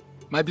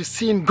might be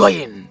seen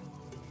going.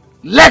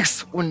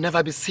 Legs will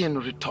never be seen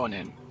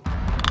returning.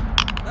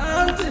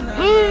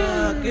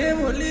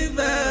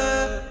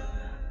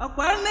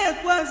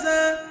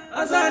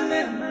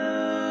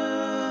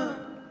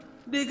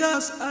 The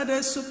gods are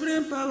the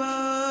supreme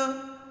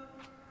power.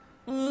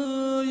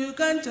 You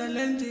can't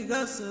challenge the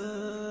gods.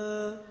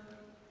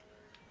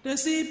 They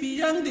see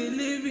beyond the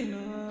living.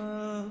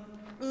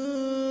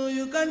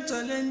 You can't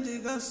challenge the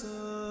gods.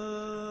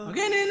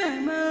 Again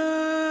in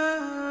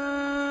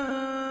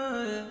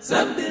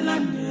serve the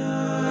land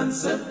and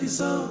serve the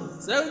soul.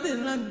 Serve the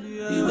land.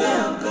 The way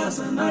of gods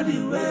and not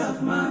the way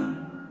of man.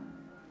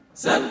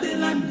 Serve the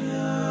land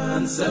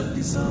and serve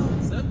the soul.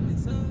 Serve the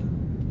soul.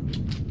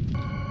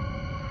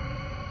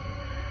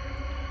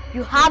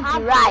 You have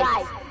the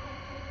right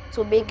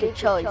to make a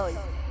choice.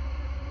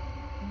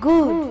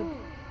 Good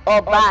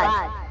or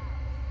bad.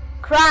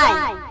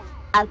 Crime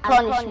and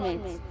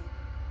punishment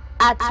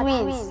are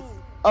twins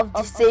of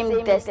the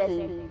same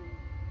destiny.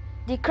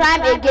 The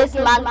crime against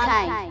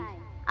mankind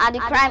and the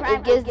crime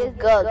against the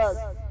gods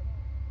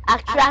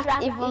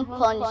attract even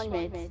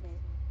punishment.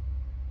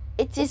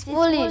 It is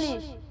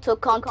foolish to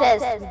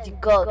contest with the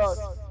gods.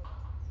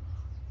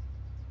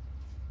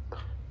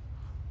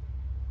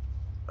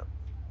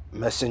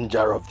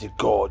 Messenger of the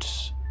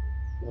gods,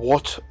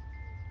 what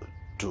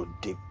do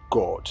the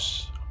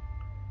gods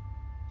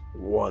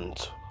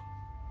want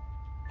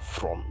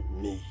from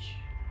me?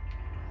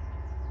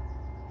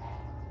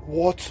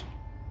 What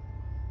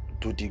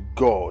do the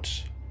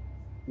gods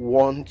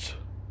want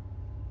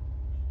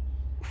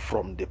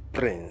from the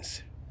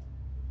prince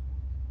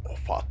of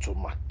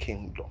Atuma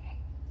Kingdom?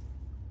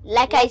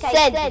 Like I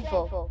said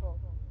before,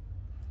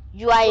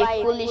 you are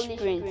a foolish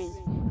prince.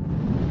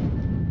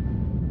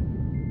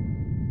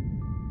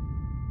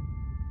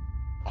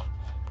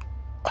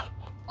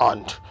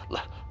 And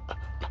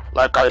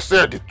Like I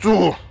said, the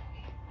two.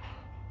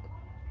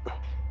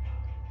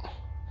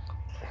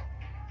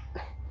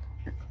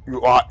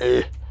 You are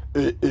a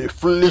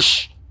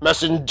foolish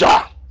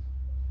messenger.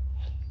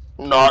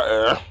 No,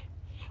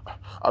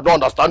 I don't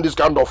understand this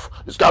kind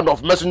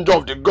of messenger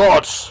of the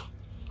gods.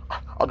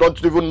 I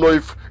don't even know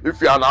if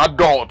you're an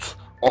adult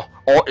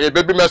or a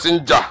baby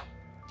messenger.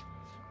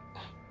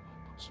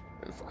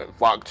 In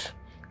fact,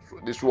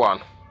 this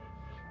one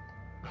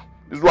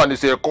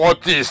is a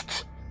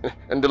cultist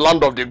in the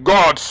land of the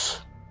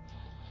gods.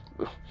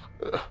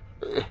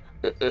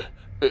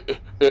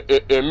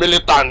 A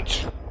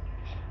militant.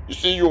 You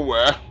see you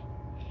were.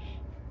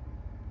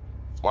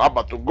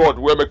 But to God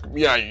will make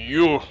me and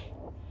you.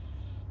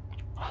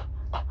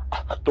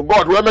 To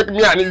God will make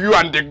me and you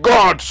and the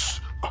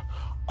gods.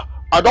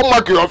 I don't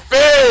mark your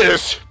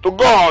face to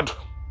God.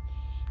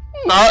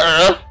 Nah,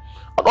 I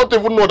don't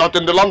even know that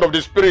in the land of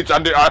the spirits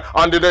and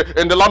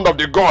in the land of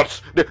the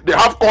gods, they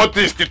have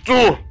cultists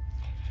too.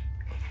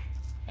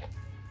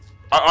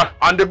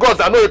 And the gods,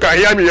 I know you can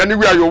hear me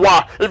anywhere you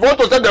are. If you want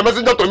to send a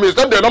messenger to me,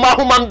 send a normal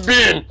human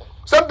being.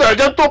 Send the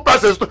gentle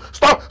persons to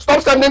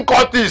stop sending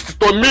cultists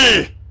to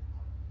me.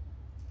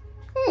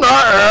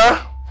 Nah,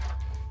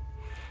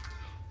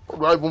 how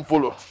do I even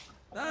follow?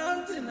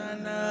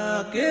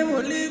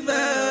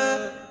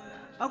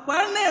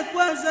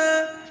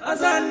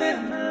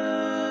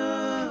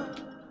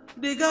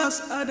 The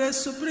gods are the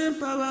supreme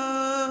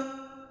power.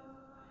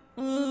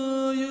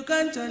 You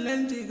can't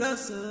challenge the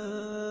gods.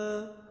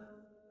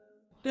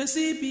 They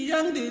see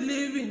beyond the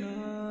living.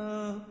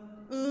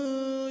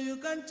 You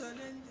can't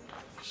challenge.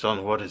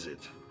 Son, what is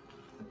it?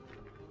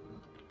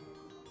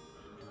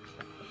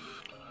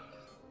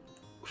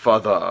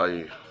 Father,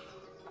 I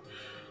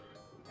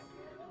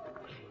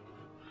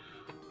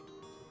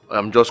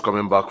am just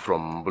coming back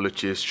from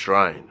Bulechi's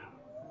shrine.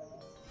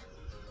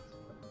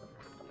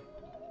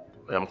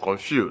 I am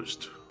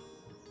confused.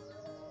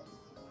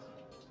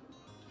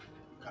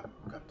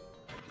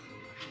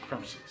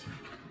 Come sit.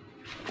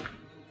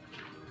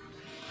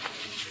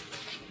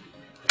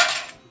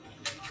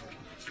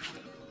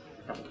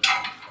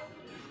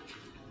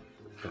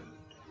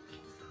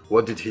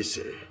 What did he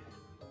say?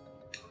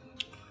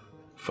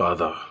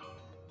 Father,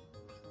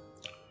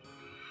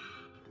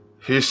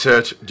 he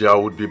said there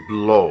would be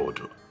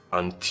blood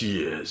and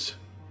tears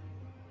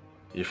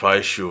if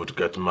I should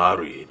get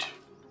married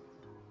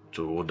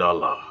to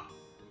Udala.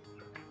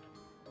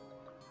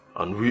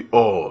 And we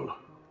all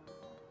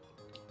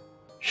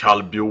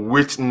shall be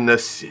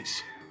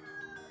witnesses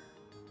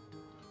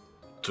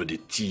to the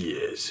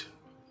tears.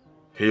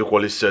 He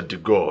equally said the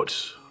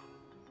gods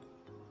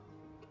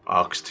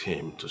asked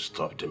him to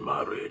stop the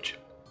marriage.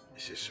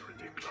 This is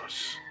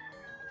ridiculous.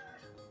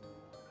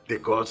 The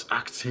gods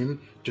asked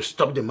him to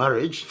stop the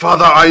marriage?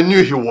 Father, I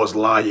knew he was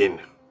lying.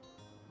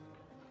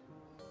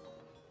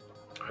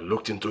 I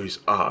looked into his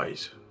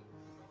eyes.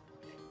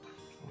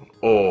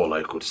 All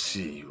I could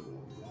see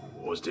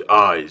was the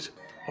eyes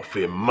of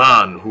a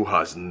man who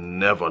has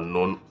never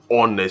known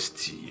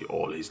honesty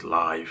all his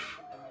life.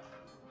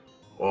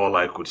 All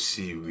I could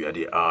see were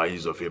the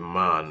eyes of a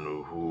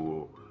man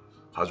who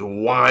has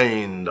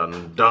wined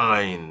and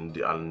dined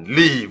and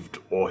lived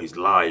all his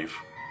life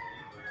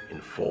in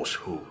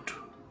falsehood.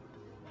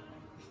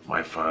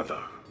 My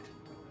father,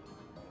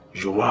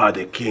 you are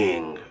the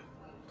king.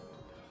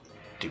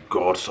 The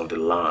gods of the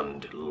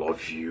land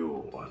love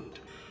you and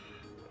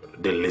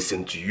they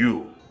listen to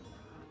you.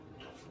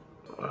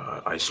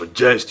 I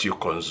suggest you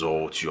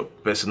consult your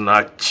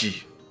personal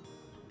chi.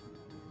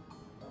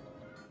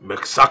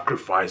 Make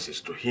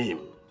sacrifices to him.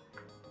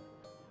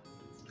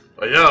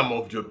 I am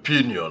of the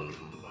opinion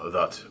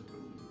that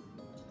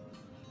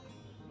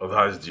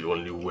is the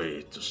only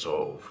way to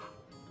solve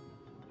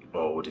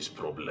all these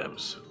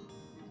problems.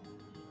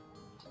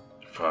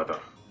 Father,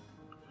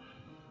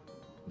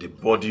 the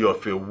body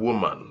of a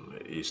woman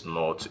is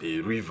not a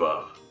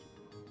river.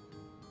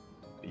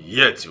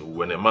 Yet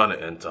when a man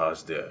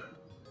enters there,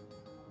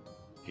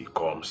 he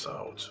comes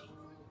out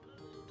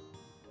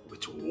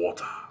with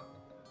water,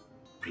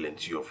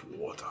 plenty of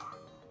water.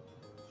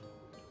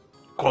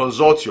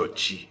 Consult your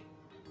chi,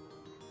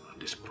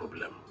 and this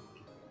problem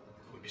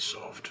will be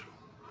solved.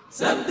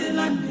 Serve the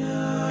land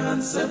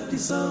and serve the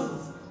soul.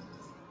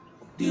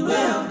 The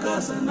way of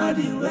God and not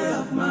the way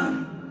of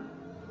man.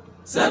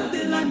 Serve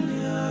the land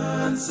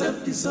and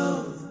serve the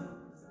soul.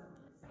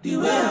 The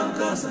way of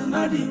God and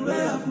not the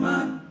way of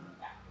man.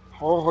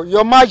 Oh,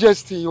 Your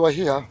Majesty, you are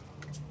here.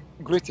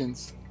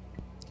 Greetings.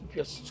 Keep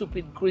your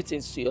stupid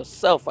greetings to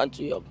yourself and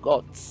to your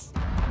gods.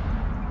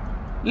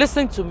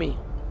 Listen to me.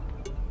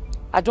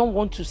 I don't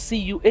want to see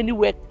you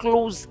anywhere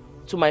close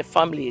to my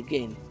family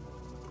again.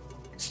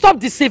 Stop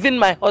deceiving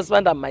my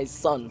husband and my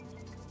son.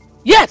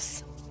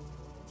 Yes!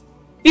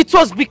 It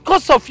was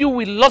because of you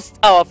we lost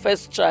our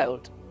first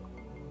child.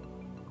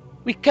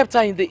 We kept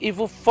her in the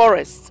evil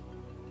forest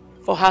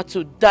for her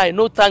to die,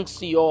 no thanks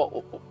to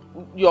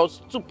your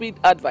stupid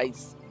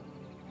advice.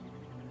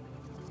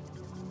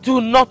 Do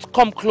not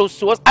come close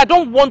to us. I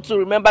don't want to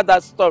remember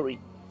that story.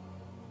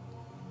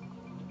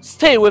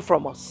 Stay away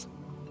from us.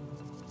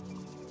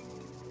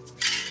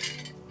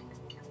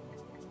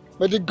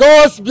 May the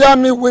gods bear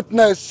me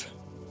witness.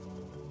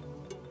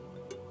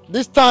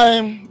 This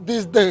time,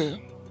 this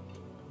day,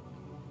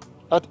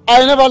 that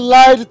I never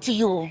lied to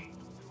you.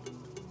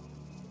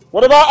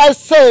 Whatever I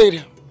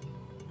said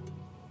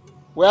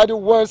were the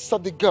words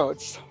of the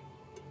gods.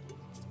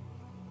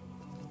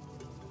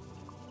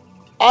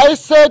 I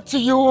said to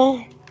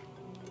you,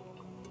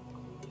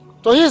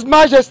 to His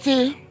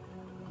Majesty,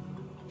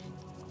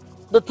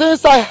 the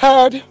things I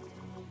heard,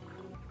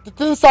 the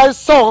things I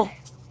saw,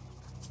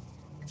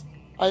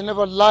 I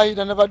never lied,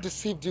 I never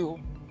deceived you.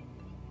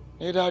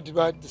 Neither did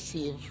I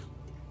deceive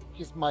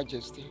His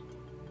Majesty.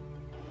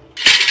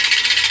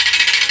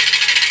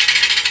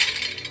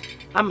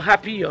 I'm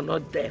happy you're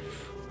not deaf.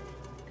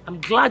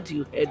 I'm glad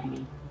you heard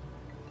me.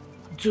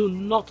 Do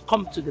not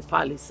come to the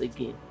palace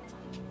again.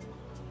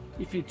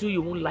 If you do,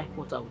 you won't like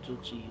what I'll do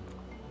to you.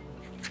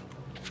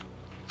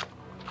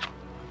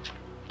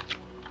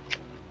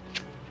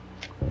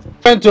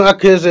 Went to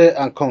Akeze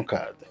and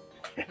conquered.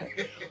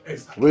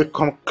 We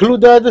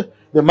concluded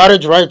the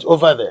marriage right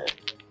over there.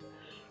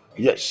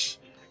 Yes,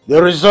 the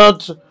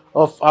result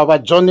of our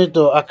journey to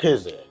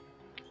Akeze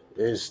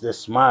is the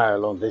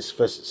smile on these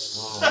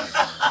faces.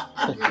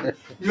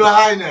 Your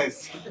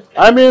Highness.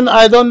 I mean,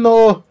 I don't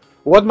know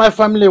what my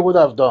family would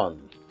have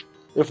done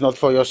if not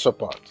for your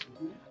support.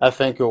 I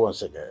thank you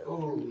once again.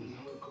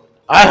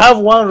 I have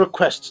one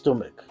request to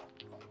make.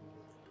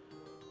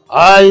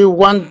 I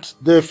want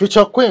the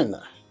future queen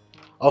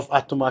of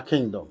Atuma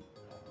Kingdom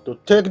to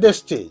take the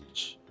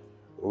stage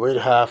with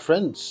her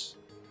friends.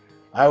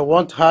 I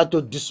want her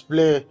to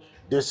display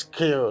the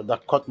skill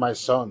that caught my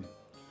son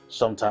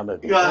some time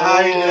ago. Your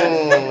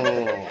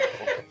Highness.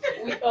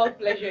 With all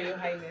pleasure, Your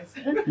Highness.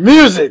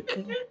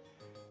 Music!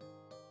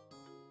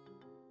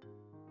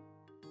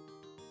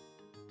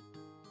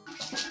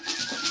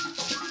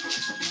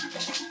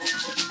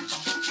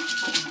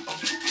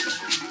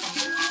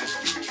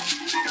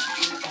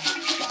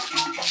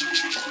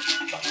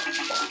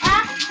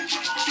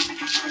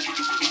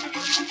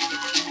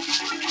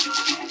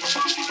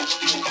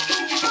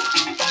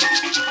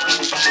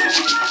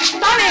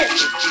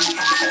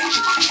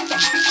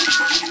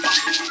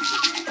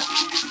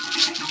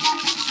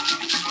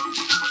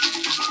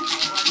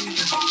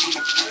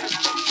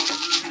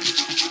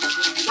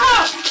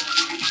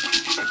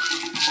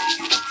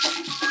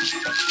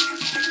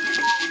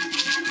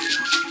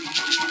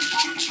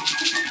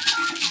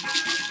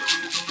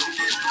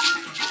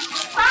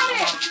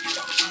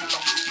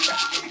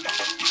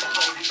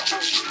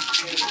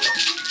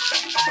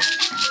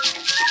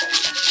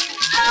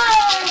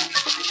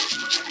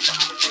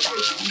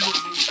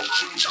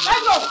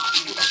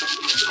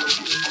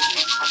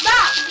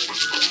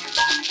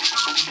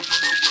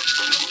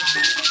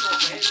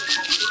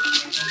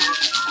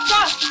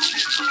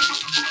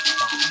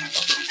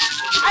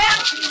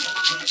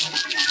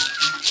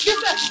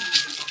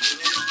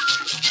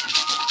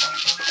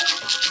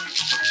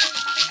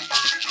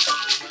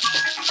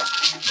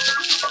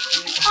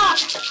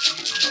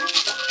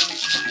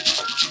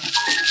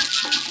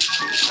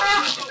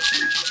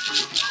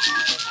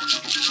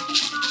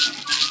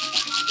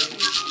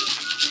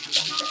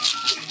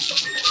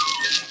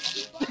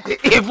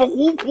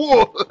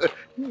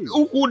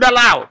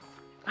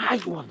 I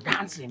was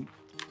dancing.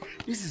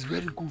 This is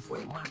very good for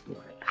a man to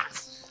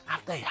relax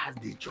after he has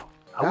the job.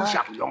 I wish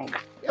I'm younger.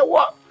 Yeah,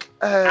 what?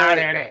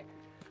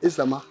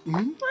 Isama,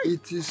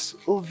 it is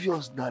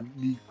obvious that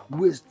the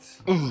waist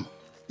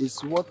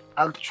is what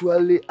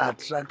actually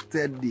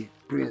attracted the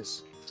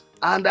prince.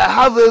 And I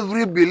have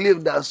every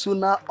belief that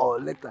sooner or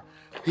later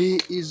he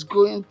is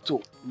going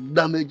to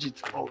damage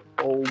it or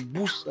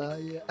boost.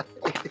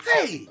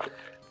 Hey!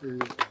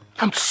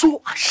 I'm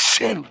so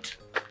ashamed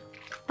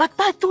that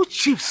title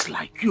chiefs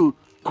like you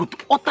could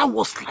utter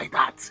words like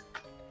that.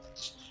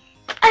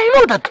 I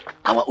know that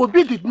our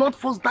Obi did not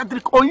force that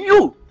drink on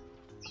you.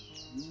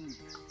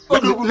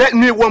 Let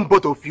me warn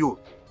both of you.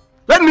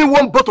 Let me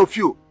warn both of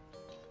you.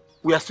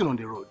 We are still on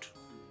the road.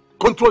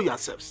 Control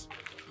yourselves.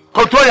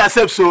 Control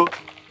yourselves, so.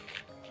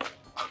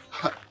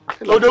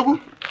 Odogu?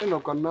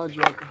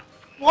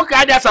 What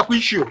kind of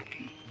issue?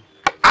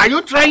 Are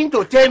you trying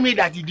to tell me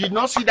that you did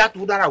not see that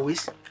Udara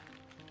waist?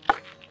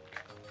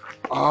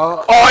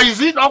 Or is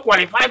it not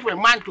qualified for a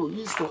man to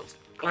use to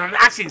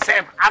relax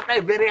himself after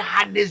a very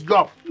hard day's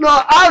job? No,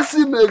 ask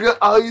him again.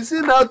 You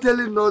see now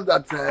telling us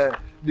that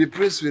the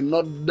prince will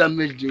not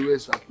damage the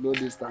waist at no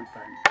distant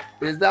time.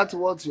 Is that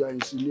what you are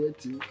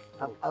insinuating?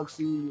 I'm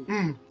asking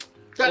you.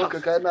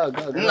 Okay,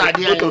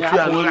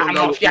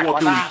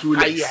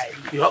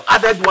 you have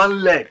added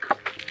one leg.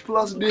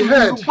 Plus the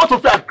head. Both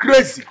of you are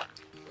crazy.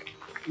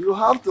 You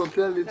have to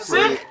tell it.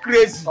 Say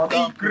crazy.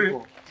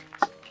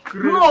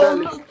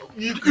 No,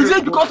 is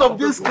it because of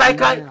this guy?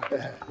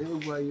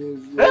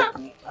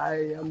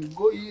 I am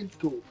going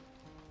to.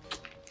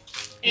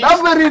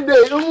 That very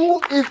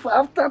day, if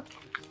after.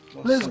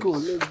 Let's go.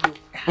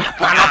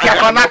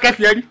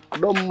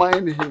 Don't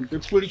mind him.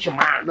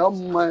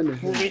 Don't mind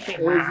him.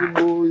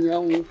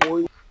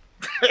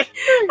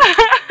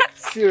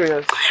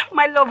 Serious.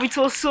 My love, it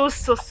was so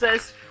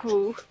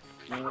successful.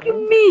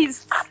 You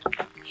missed.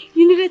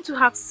 need to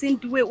have seen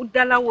the way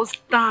Udala was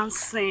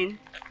dancing.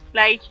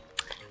 Like,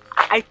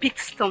 I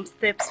picked some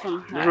steps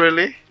from her.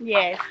 Really?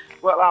 Yes.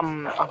 Well,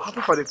 I'm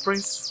happy for the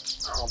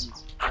prince.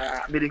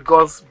 May the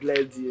gods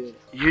bless the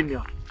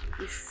union.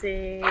 You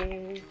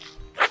say...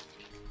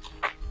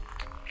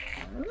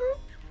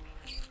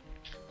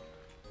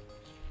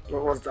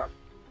 What was that?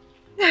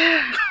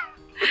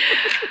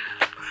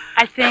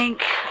 I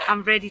think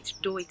I'm ready to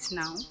do it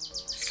now.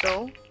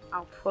 So,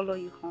 I'll follow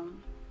you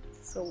home.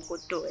 So we'll go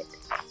do it.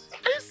 Are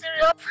you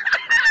serious?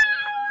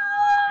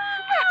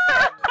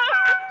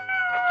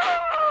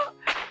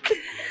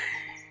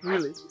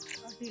 Really?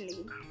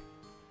 Really?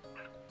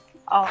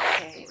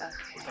 Okay.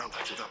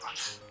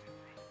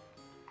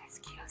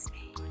 Excuse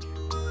me.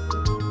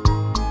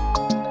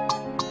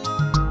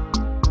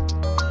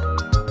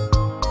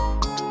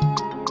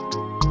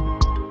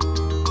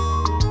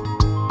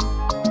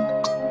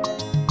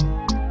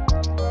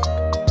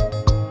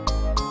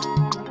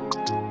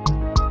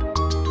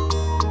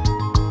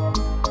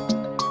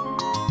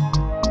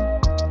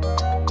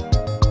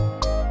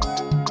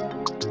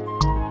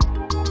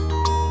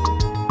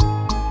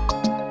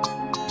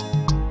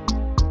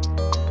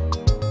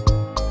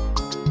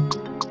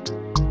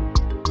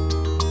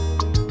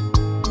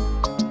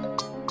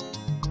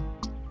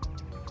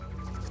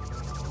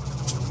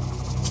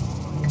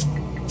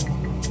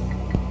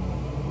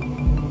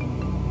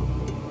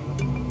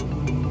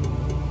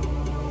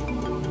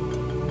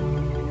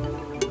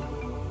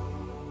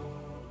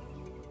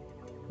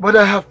 But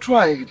I have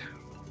tried.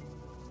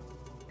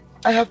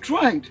 I have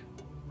tried.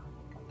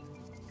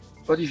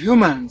 But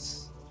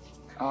humans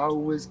are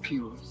always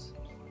curious.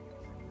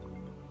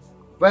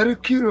 Very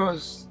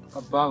curious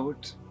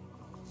about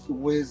the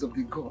ways of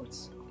the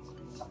gods.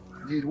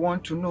 They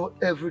want to know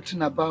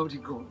everything about the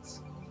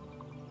gods,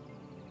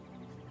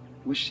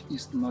 which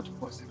is not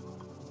possible.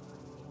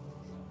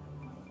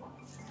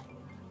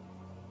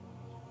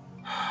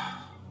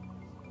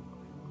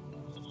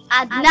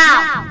 And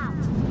now,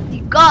 the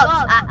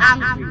gods are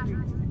angry.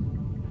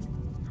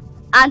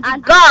 And the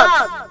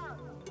gods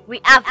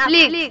will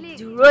afflict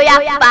the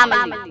royal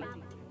family.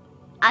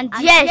 And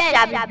there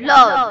shall be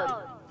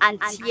blood and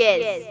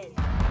tears.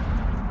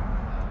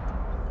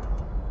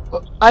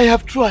 I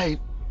have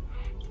tried.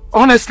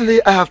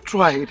 Honestly, I have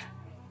tried.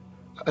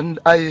 And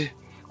I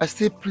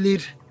still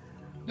plead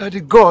that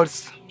the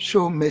gods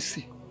show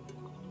mercy.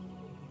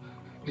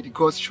 May the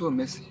gods show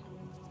mercy.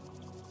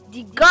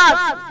 The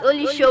gods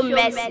only show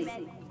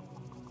mercy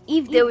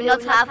if they will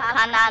not have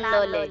carnal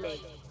knowledge.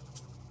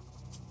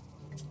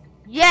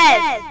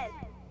 Yes,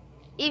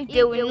 if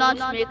they will not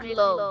make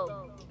love.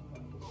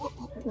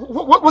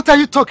 What are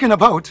you talking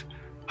about?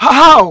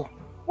 How?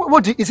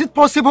 Is it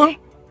possible?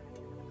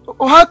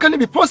 Or how can it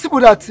be possible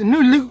that a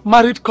newly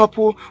married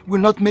couple will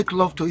not make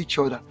love to each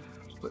other?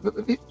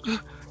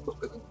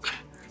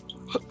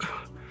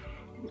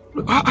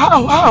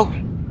 How?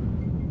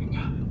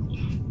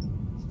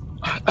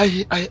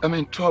 I am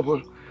in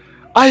trouble.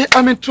 I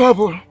am in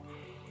trouble.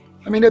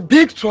 I'm in a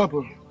big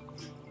trouble.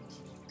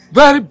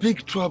 Very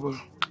big trouble.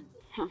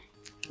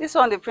 This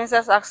one, the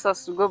princess asked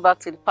us to go back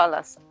to the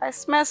palace. I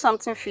smell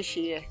something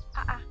fishy here.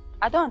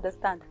 I don't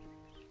understand.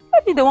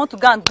 Maybe they want to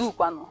go and do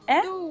Kwano.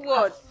 Eh? Do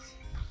what?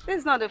 This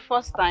is not the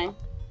first time.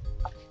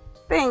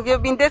 Think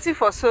you've been dating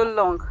for so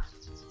long.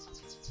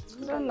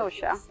 I don't know,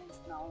 Sha.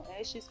 Now,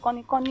 she's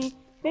conny.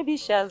 Maybe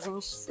she has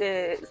been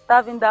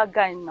starving that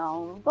guy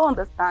now. Don't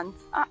understand.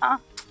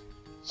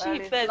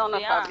 It's none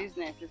of her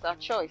business. It's her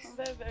choice.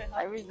 Very, very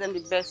I wish them the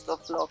best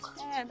of luck.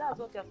 Yeah, that's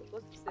what you're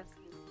supposed to say.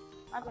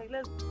 I'm like,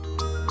 let's go.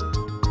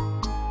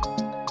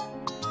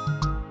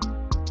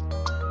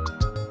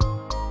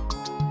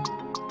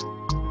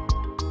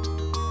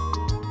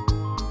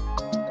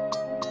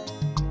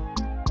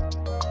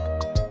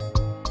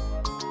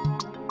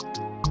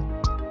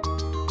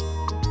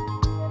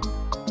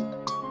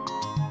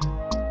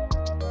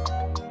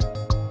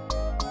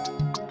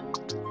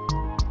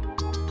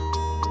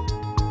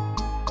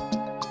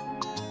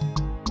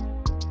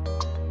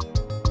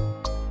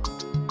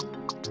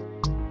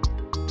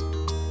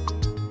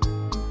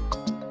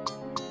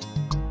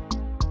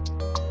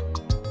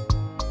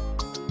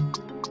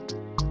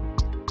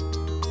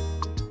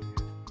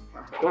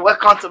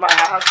 Welcome to my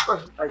house.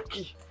 My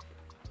key.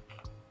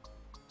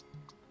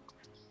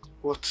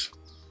 What?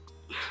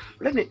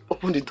 Let me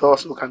open the door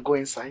so we can go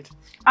inside.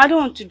 I don't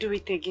want to do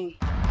it again.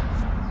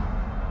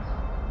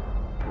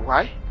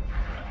 Why?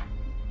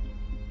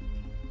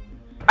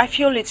 I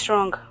feel it's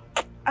wrong.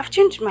 I've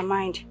changed my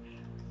mind.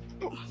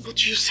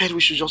 But you said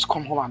we should just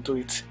come home and do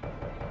it.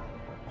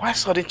 Why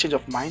sudden change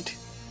of mind?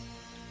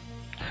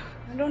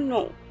 I don't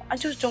know. I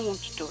just don't want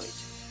to do it.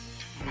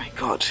 Oh my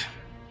God.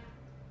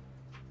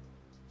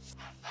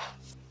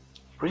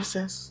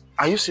 Princess,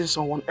 are you seeing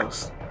someone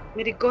else?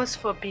 May the gods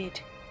forbid.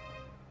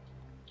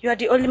 You are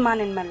the only man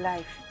in my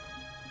life.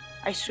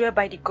 I swear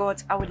by the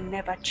gods, I will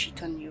never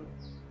cheat on you.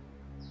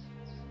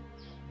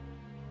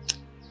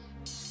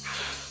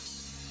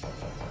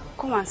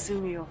 Come and see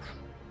me off.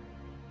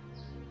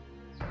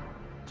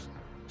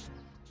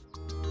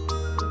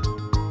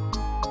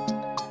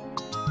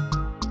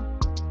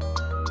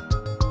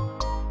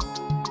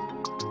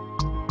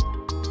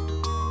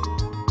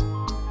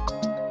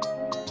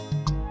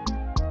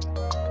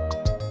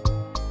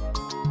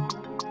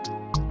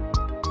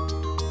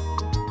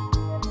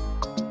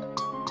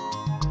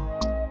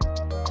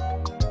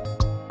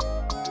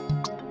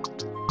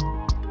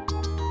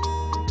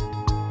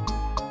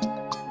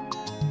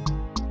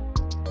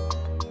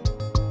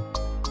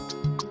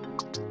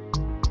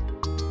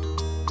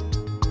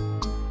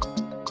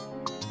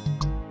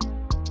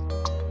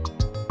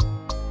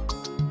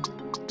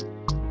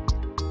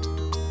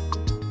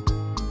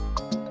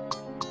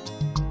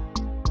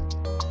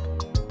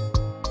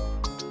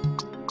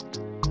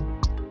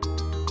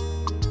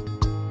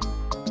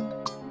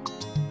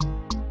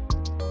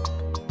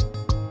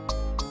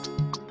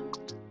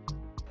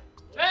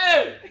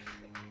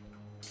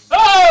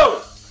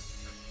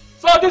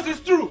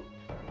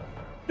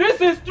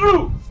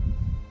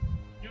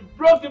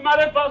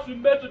 we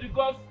made to the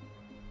gods,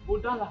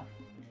 Udala.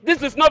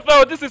 This is not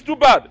fair. This is too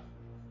bad.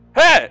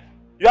 Hey,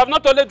 you have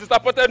not only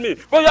disappointed me,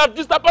 but you have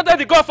disappointed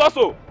the gods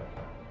also.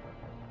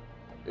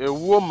 A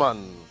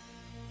woman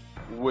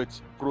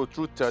with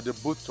protruded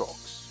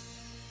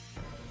buttocks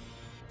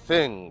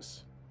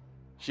thinks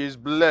she is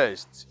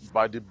blessed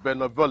by the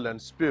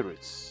benevolent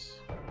spirits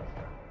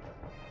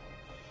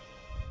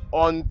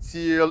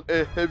until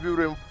a heavy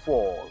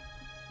rainfall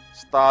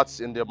starts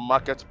in the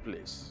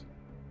marketplace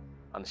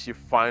and she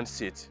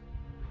finds it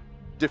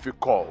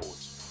difficult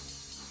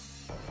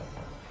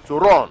to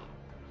run.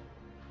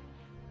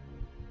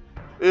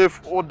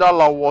 If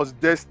Udala was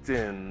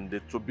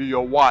destined to be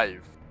your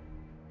wife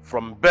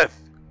from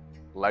birth,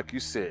 like you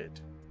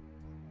said,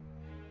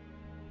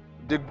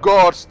 the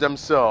gods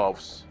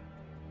themselves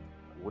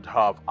would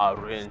have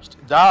arranged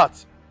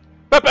that.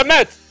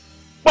 Peppermint!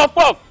 Puff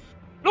puff!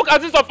 Look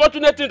at this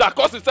unfortunate thing that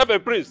calls itself a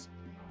prince.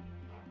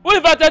 Who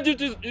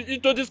invited you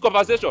into this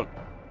conversation?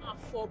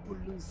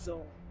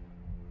 Afobuluzo.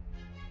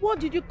 What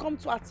did you come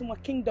to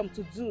Atima Kingdom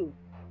to do?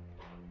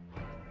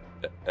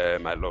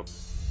 My love,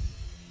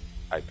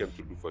 I came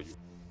to do for you.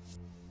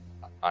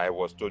 I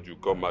was told you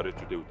got married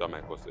today without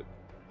my consent.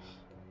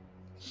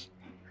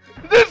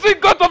 This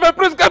ingot of a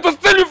prince came to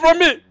steal you from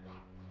me!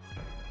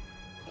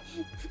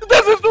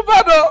 This is too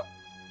bad, though!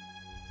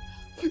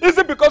 Is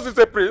it because he's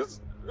a prince?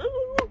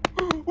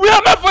 We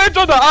are meant for each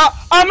other.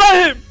 I'm not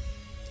him.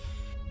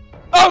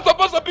 I'm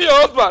supposed to be your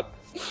husband.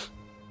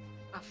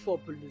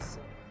 Afobuluzo.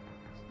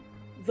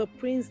 The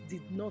prince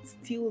did not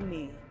steal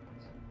me.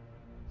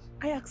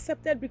 I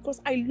accepted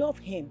because I love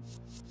him.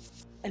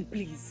 And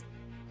please,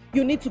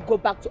 you need to go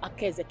back to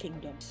Akeze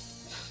Kingdom.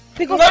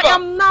 Because never. I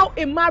am now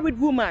a married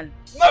woman.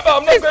 Never,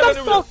 I'm please not going stop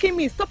anywhere. stalking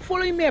me. Stop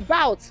following me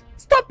about.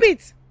 Stop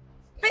it.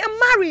 I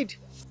am married.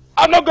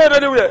 I'm not going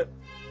anywhere.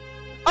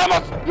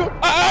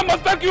 I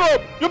must take you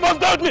home. You must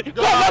doubt me.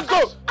 Go, let's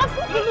go.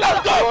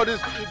 Let's go. Throw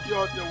this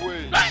idiot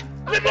away.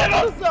 Leave me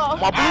alone.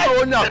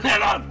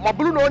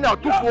 Mabulu no nya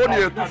tufuo ni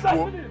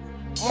etufuo.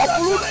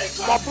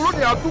 Mabulu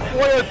ni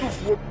atufuo ye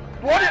etufuo.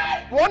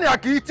 Tuoni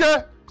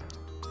akiite.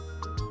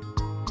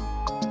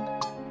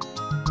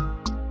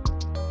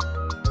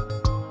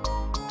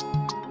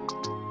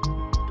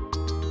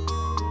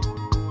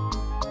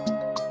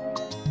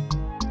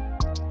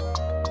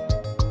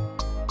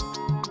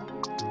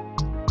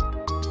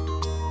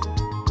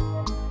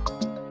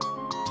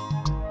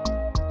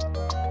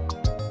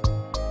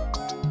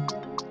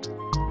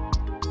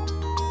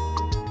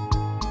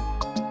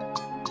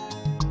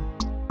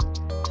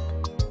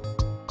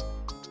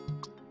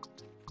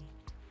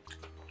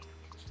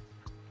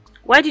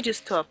 Why did you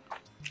stop?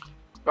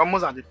 We're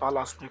almost at the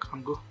palace. You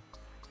can go.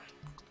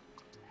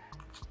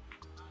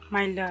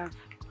 My love,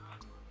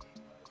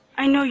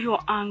 I know you're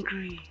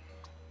angry.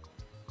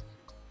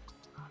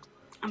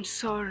 I'm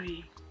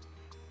sorry.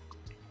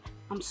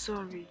 I'm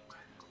sorry.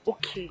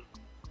 Okay,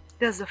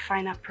 there's a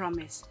final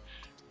promise.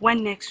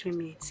 When next we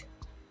meet,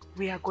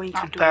 we are going to do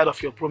it. I'm tired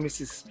of your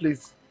promises,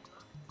 please.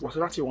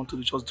 Whatever you want to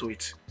do, just do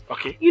it.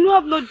 Okay? You know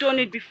I've not done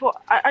it before.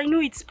 I know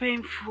it's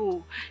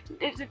painful.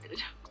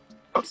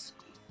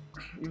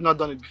 You've not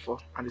done it before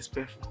and it's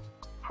painful.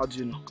 How do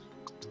you know?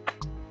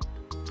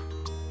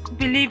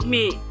 Believe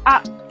me,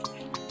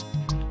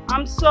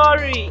 I'm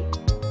sorry.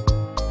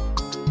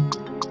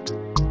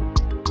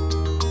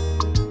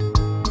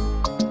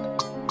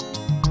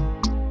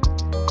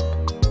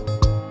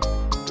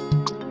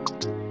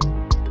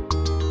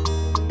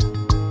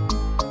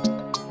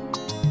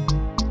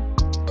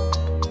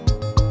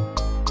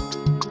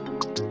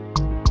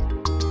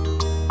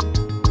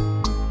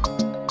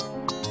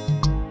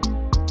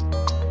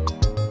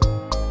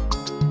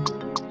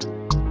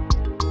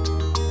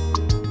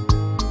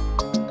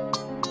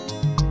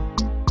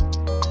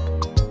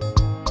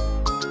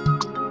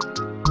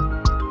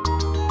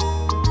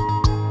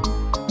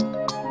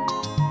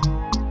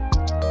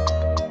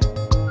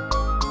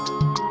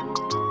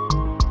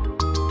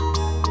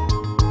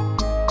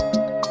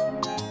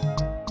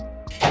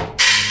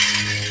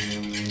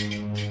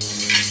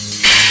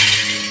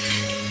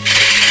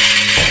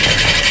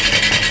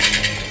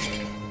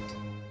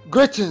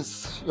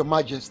 Greetings, Your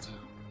Majesty.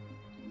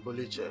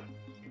 Buliche,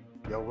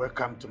 you're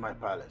welcome to my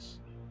palace.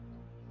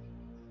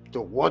 To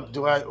what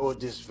do I owe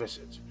this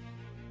visit?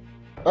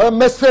 A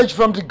message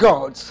from the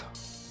gods.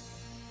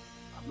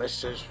 A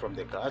message from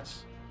the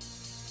gods?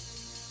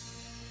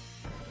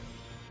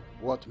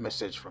 What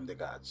message from the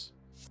gods?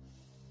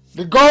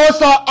 The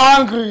gods are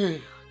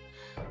angry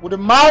with the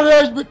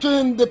marriage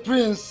between the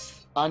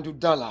prince and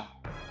Udala.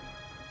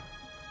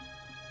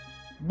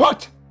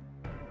 But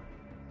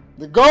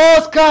the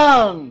gods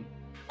can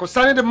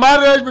concerning the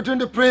marriage between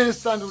the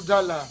prince and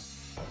Udala.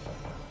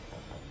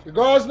 The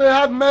gods may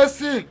have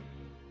mercy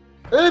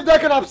if they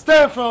can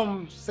abstain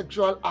from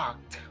sexual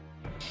act.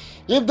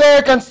 If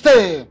they can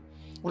stay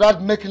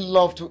without making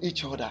love to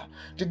each other,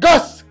 the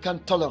gods can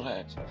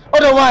tolerate.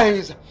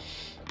 Otherwise,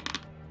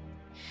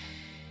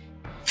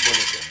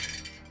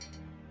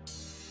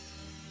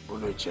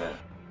 Buliche,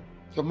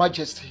 Your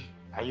Majesty.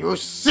 Are you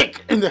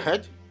sick in the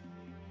head?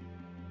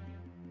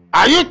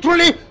 Are you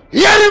truly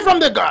hearing from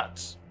the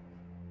gods.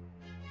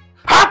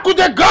 How could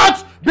the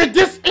gods be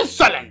this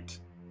insolent?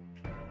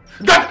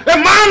 That a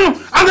man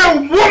and a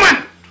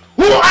woman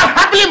who are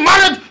happily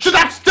married should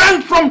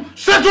abstain from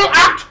sexual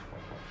act?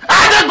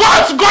 Are the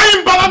gods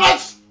going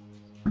bananas?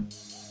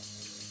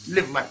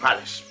 Leave my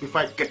palace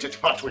before I get it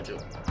hot with you.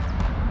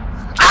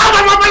 Out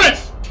of my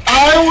palace!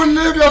 I will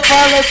leave your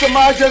palace, Your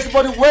Majesty,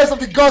 but the ways of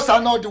the gods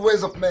are not the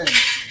ways of men.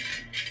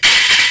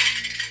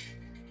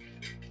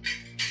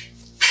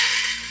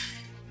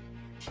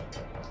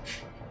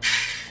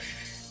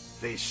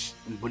 This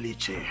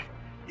Mbuliche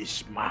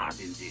is mad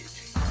indeed.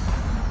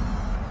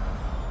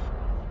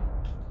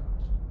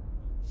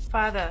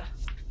 Father,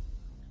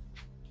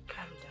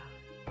 calm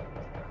down.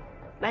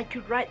 Like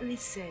you rightly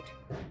said,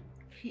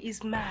 he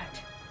is mad.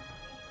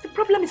 The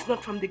problem is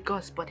not from the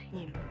gods but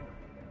him.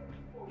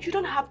 You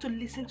don't have to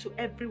listen to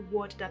every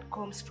word that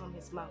comes from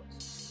his mouth.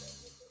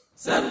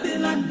 Accept the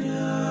land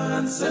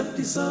and accept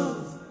the soul.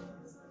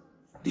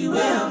 The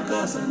way of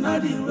God and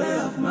not the way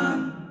of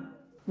man.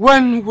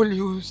 When will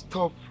you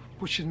stop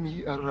pushing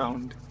me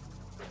around?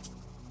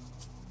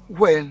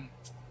 When?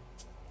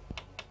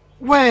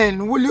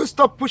 When will you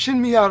stop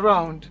pushing me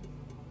around?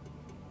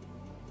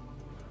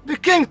 The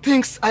king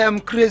thinks I am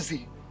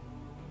crazy.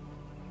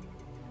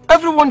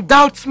 Everyone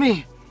doubts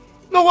me.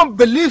 No one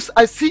believes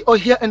I see or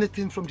hear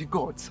anything from the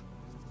gods.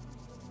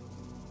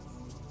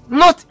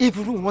 Not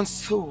even one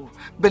soul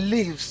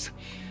believes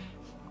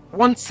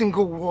one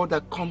single word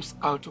that comes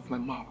out of my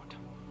mouth.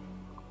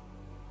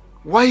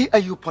 Why are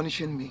you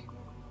punishing me?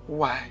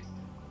 Why?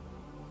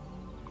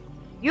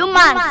 Humans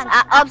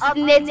are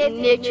obstinate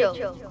in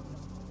nature.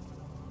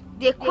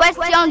 They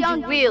question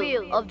the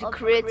will of the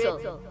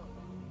Creator.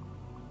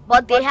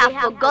 But they have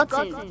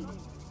forgotten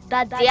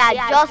that they are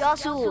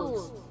just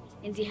tools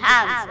in the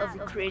hands of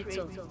the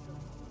Creator.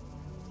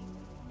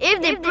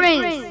 If the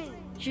prince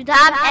should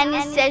have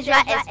any sexual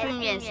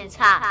experience with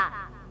her,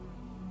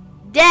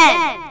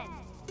 then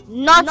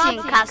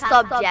nothing can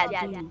stop their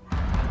doom.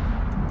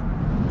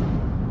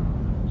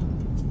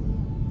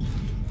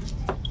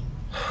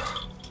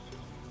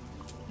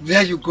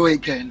 There you go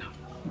again.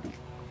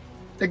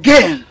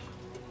 Again!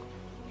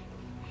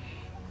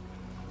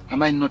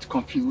 Am I not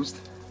confused?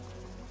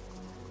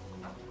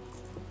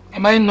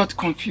 Am I not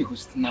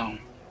confused now?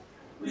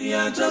 We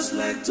are just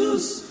like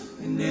tools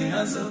in the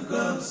hands of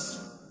gods.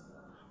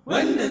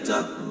 When they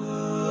talk,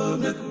 oh,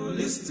 make you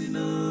listen.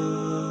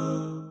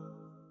 Oh.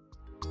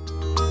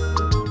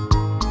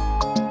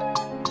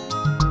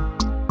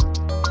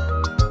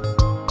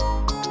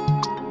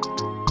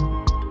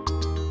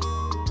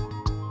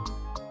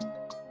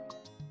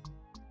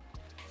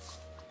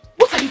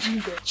 What are you doing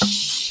there?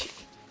 Shh!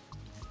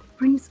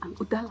 Prince and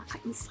Udala are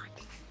inside.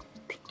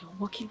 They are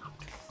walking out.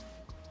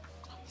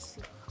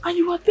 And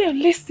you are there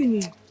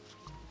listening.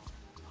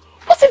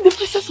 What if the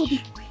princess or the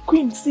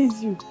queen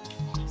sees you?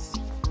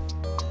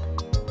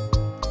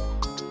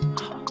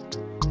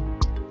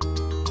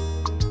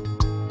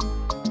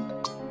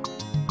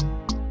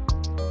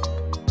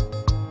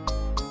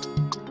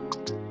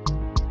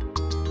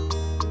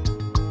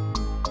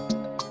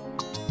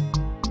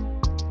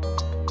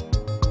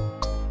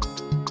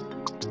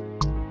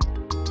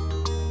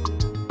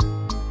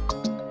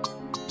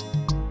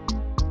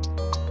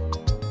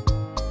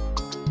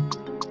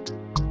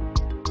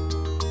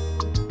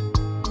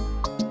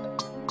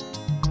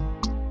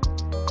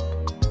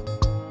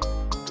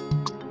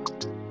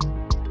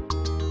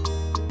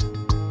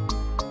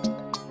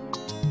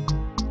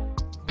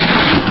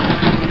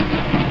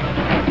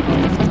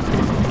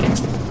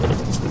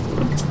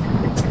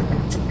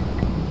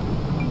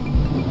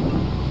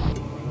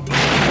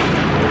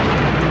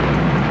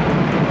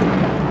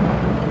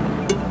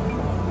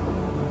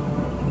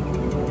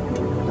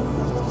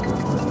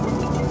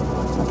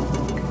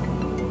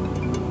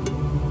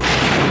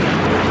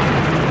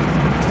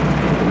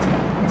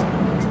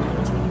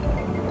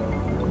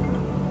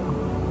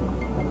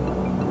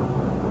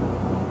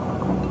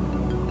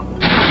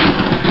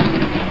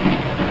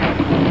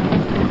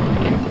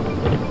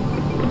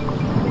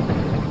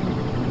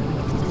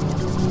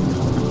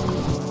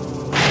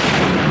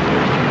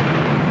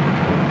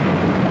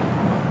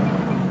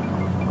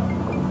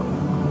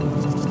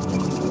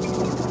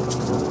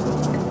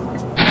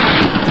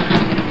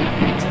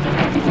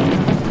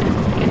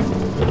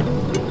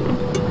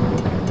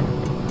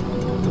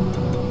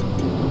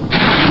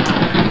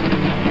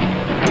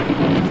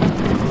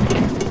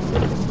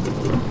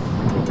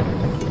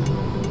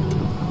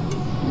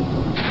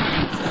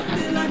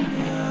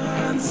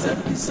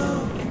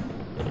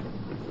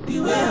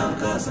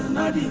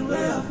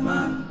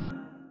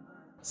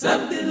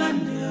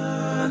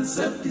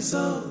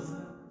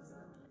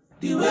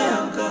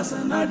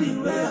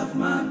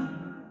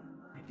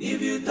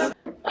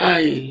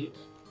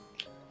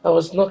 I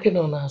was knocking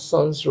on our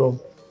son's room,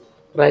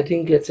 but I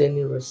didn't get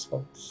any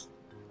response.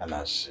 And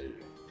I see.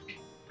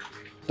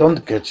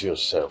 Don't get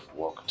yourself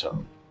worked up.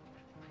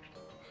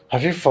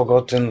 Have you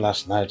forgotten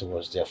last night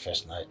was their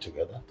first night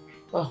together?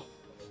 Oh.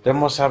 They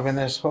must have been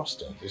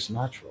exhausted. It's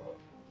natural.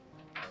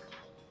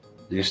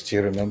 Do you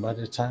still remember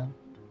the time?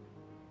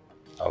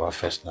 our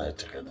first night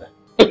together.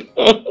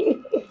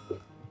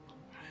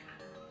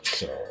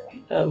 So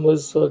I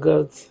almost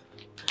forgot.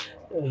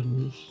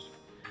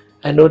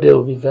 I know they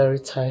will be very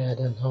tired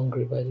and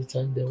hungry by the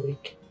time they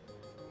wake.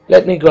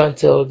 Let me go and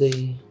tell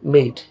the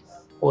maid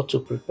what to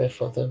prepare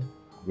for them.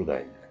 Good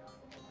idea.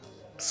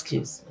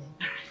 Excuse me.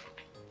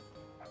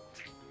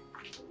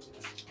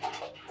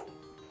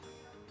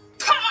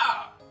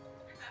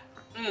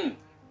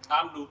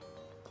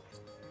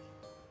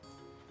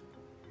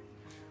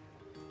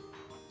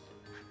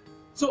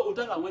 So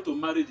Udala went to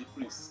marry the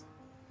prince.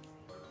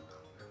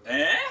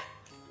 Eh?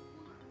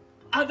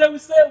 And they will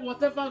say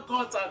whatever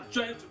gods are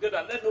joined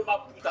together, let no man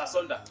put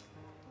asunder.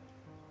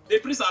 The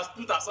prince has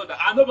put asunder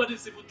and nobody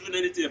is even doing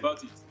anything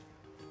about it.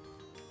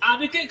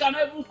 And the king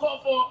cannot even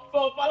call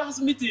for a palace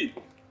meeting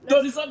to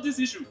resolve this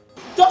issue.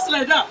 Just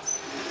like that.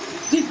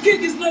 The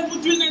king is not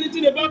even doing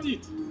anything about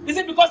it. Is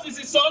it because it's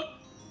his son?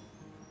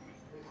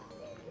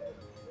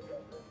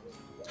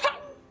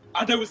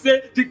 And they will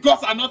say the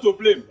gods are not to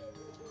blame.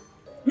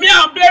 Me,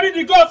 I'm blaming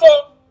the gods,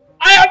 oh!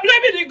 I am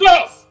blaming the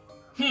gods!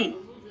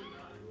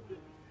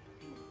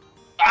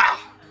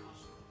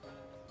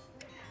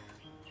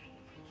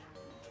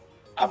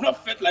 I've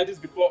not felt like this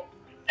before,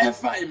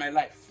 ever in my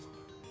life.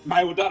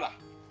 My Udala.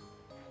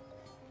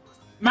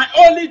 My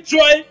only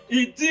joy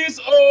in this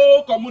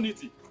whole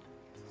community.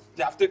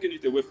 They have taken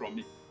it away from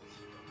me.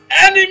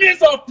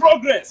 Enemies of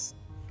progress.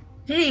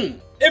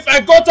 If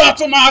I go to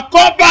Atuma, I'll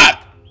come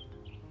back.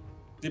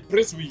 The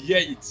prince will hear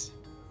it.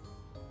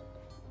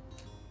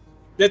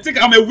 They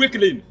think I'm a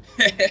weakling.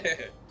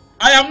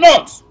 I am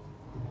not.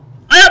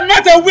 I am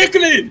not a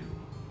weakling.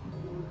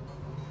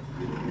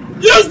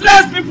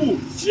 Useless people.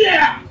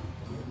 Fear.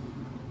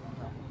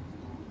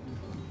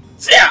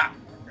 Fear.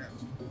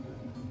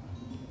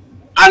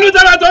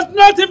 Anudara does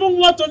not even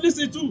want to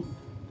listen to.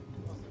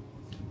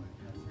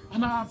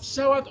 And I have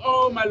showered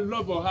all my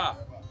love on her.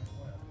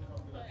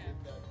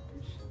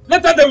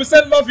 Later they will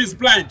say love is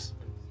blind.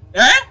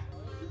 Eh?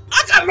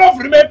 How can love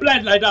remain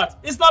blind like that?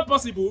 It's not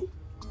possible.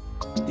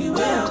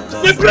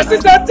 The prince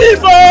is a thief,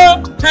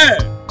 oh! Hey!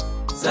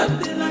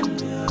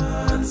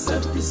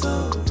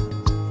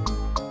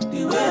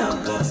 The way of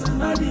God and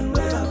not the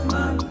way of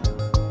man.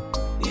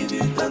 If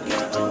you talk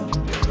your own,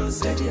 you go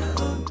say your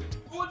own.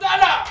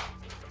 Udala!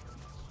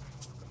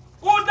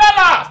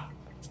 Udala!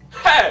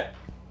 Hey!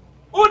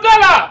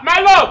 Udala, my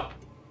love!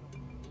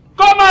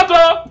 Come out,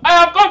 oh! I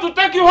have come to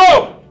take you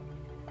home!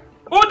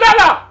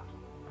 Udala!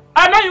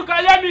 I know you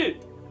can hear me!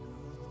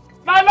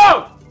 My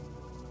love!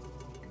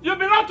 You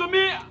belong to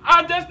me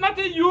and there's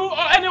nothing you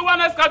or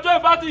anyone else can do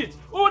about it.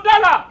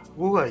 Udala!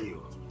 Who are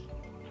you?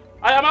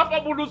 I am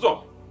Alpha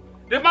Buluzo,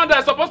 the man that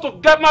is supposed to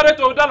get married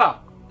to Udala.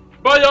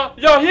 But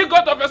your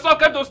he-goat of a son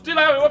came to steal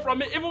her away from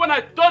me even when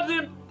I told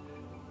him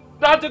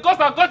that the gods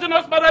had gotten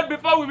us married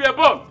before we were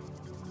born.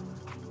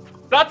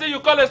 That thing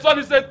you call a son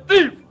is a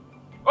thief.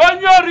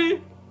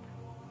 Onyori!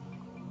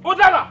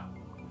 Udala!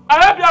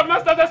 I hope you have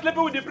not started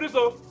sleeping with the priest.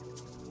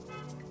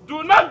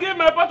 Do not give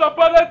my pot of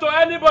porridge to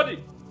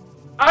anybody.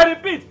 I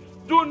repeat,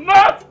 do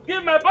not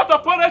give my pot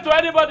of porridge to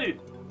anybody.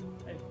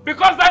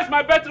 Because that is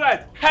my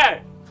birthright.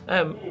 Hey!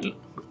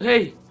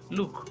 Hey,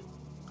 look.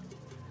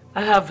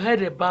 I have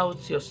heard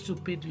about your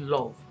stupid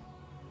love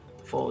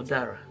for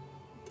Udara.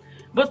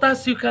 But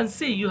as you can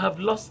see, you have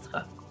lost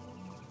her.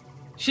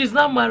 She's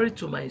now married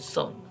to my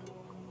son.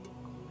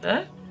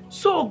 Eh?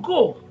 So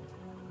go.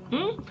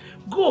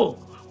 Go.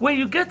 When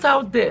you get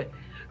out there,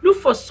 look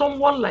for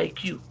someone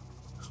like you.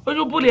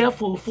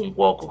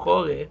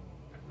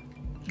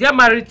 Get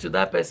married to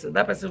that person.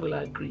 That person will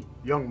agree.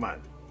 Young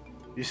man,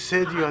 you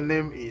said your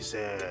name is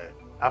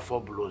Afo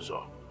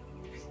Blozo.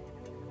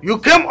 You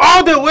came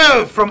all the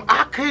way from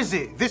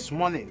Akeze this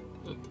morning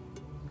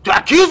to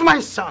accuse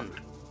my son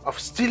of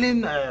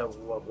stealing,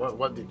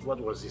 what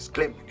was his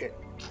claim again?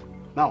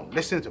 Now,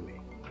 listen to me.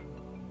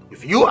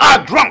 If you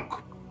are drunk,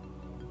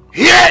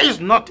 here is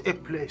not a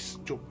place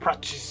to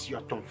practice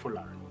your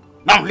tomfoolery.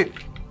 Now leave.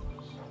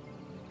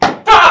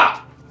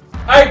 Ah!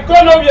 I go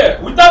nowhere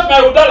without my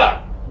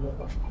Udala.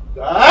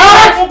 You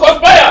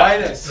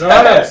conspire.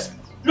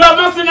 You have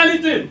not seen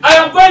anything. I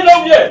am going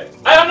nowhere.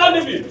 I am not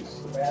leaving.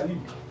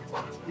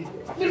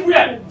 Leave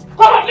where?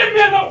 Come on, leave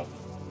me alone.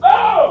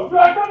 Oh, you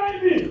are not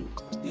leaving.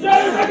 You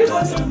are the way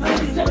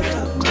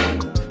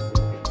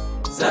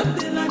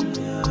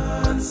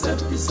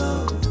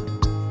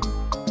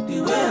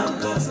of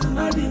God and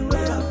not the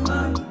way of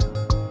man.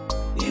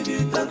 If you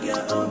talk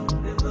your own,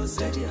 they go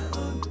say your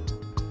own.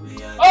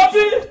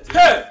 Obi,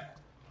 hey!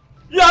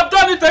 You have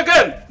done it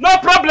again. No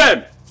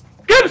problem.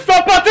 Keep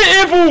supporting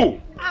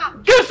evil.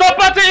 Keep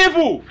supporting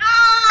evil.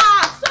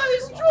 So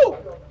it's true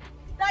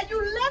that you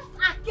left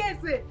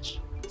Akeze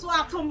to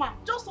Atoma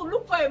just to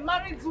look for a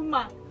married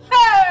woman.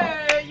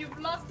 Hey, you've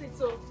lost it,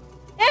 so.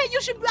 Hey,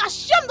 you should be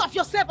ashamed of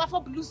yourself, Afo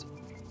Blues.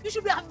 You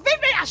should be very,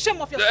 very ashamed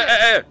of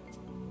yourself.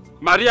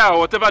 Maria or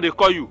whatever they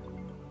call you.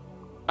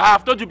 I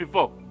have told you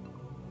before.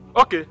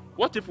 Okay,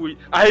 what if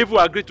I even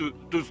agree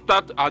to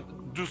start and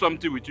do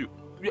something with you?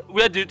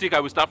 Where do you think I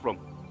will start from?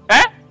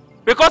 Eh?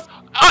 Because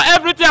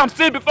everything I'm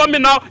seeing before me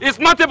now is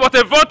nothing but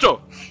a vulture.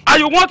 And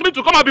you want me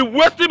to come and be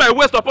wasting my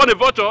waste upon a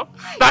vulture?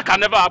 That can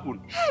never happen.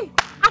 Hey,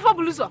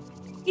 Afobuluzo,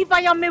 if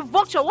I am a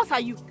vulture, what are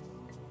you?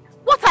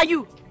 What are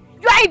you?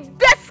 You are a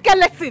dead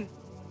skeleton.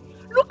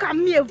 Look at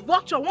me, a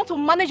vulture, want to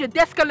manage a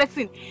dead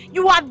skeleton.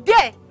 You are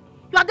there.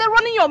 You are there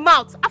running your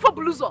mouth.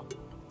 Afobuluzo.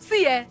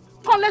 See,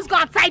 come, let's go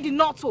and tie the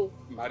knot. Oh.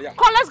 Maria.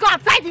 Come, let's go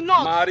and tie the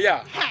knot.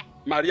 Maria.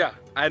 Maria,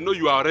 I know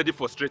you are already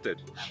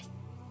frustrated.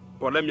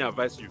 But let me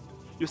advise you.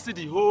 You see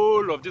the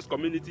whole of this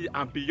community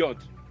and beyond.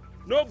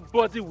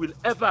 Nobody will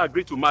ever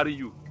agree to marry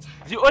you.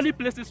 The only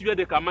places where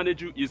they can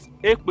manage you is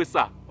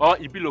Ekwesa or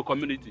Ibilo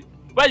community.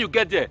 When you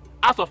get there,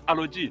 House of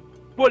Aloji,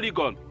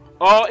 Polygon,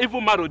 or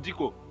even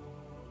Marodiko.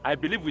 I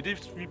believe with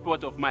this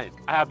report of mine,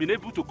 I have been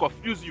able to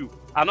confuse you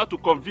and not to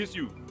convince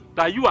you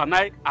that you and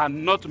I are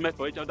not meant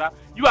for each other.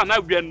 You and I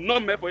were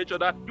not meant for each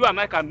other. You and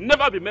I can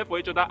never be meant for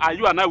each other, and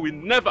you and I will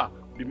never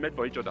be meant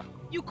for each other.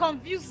 You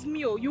confuse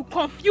me, oh. You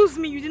confuse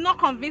me. You did not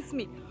convince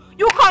me.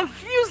 You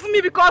confuse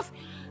me because,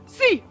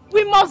 see,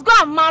 we must go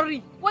and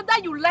marry, whether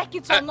you like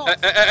it or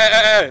not.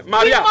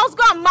 Maria. We must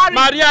go and marry.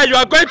 Maria, you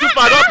are going too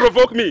far. Don't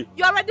provoke me.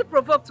 You already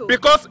provoked, oh.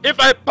 Because if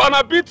I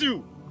pana beat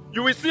you,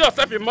 you will see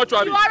yourself in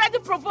mortuary. You already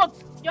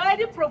provoked. You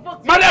already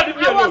provoked. Maria, leave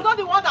me alone. I was not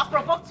the one that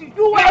provoked you.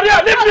 You were.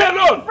 Maria, leave me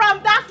alone.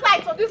 From that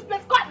side to this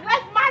place. God,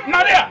 let's marry.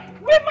 Maria.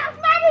 We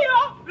must marry,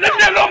 oh. Leave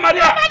me alone,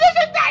 Maria. Somebody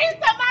should tell you to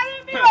marry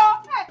me, oh.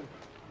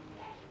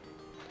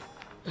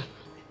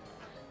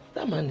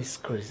 That man is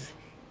crazy.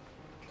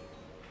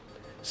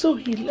 So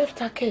he left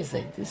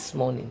Akeze this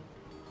morning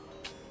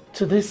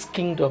to this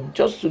kingdom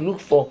just to look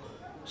for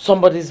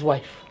somebody's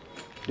wife.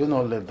 Do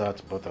not let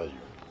that bother you.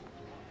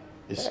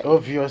 It's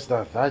obvious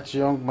that that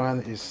young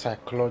man is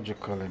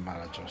psychologically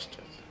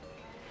maladjusted.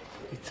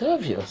 It's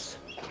obvious.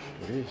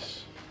 It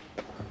is.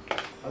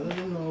 I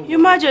don't know. Your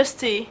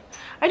Majesty,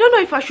 I don't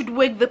know if I should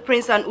wake the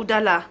prince and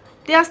Udala.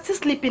 They are still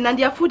sleeping and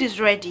their food is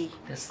ready.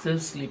 They're still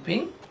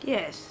sleeping?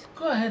 Yes.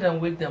 Go ahead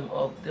and wake them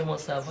up. They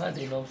must have had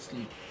enough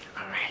sleep.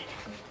 Alright.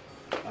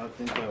 I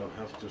think I will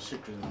have to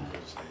secretly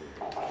use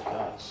the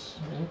gas.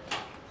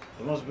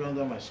 They must be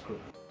under my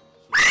screen.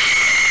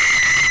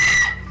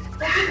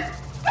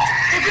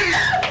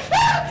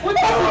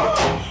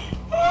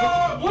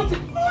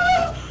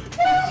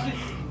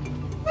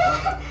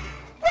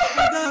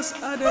 Gods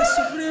are the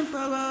supreme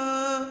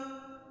power.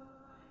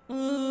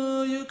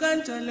 You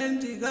can't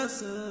challenge the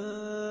gods.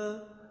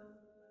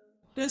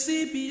 They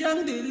see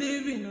beyond the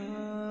living.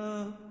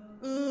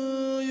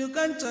 You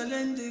can't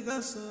challenge the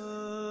gods.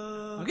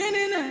 Again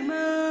in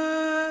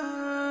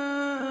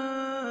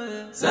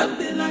save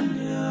the land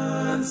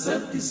and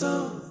save the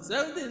soul.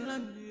 Save the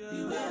land.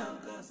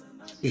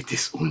 It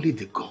is only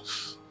the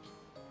gods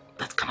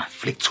that can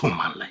afflict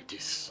woman like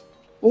this.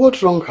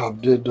 What wrong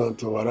have they done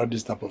to warrant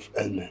this type of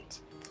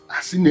ailment?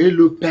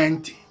 Asinelo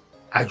Penti,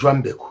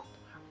 Ajuambeku.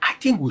 I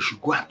think we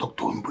should go and talk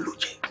to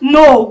Mbuluche.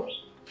 No!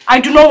 I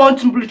do not want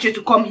Mbuluche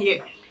to come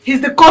here.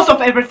 He's the cause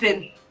of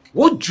everything.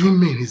 What do you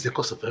mean he's the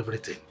cause of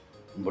everything?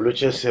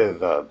 Mbuluche said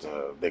that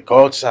the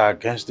gods are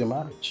against the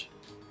marriage.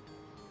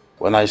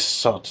 When I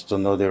sought to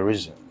know the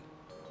reason,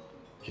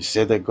 he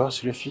said the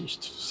gods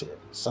refused to say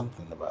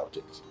something about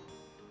it.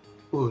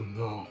 Oh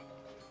no.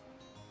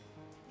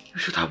 You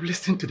should have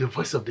listened to the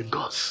voice of the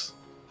gods.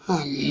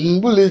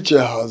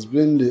 Mbuluche has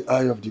been the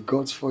eye of the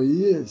gods for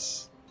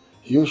years.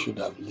 You should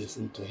have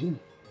listened to him.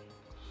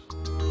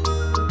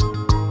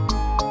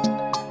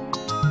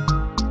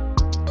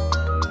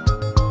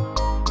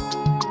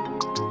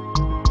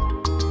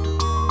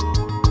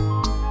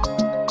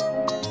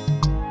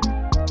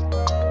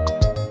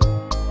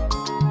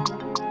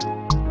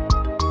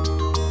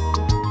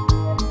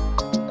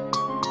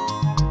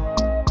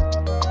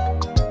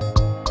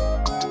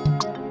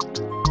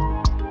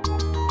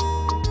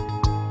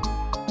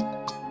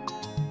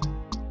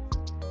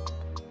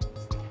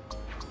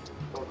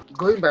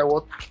 Going by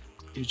what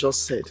you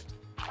just said,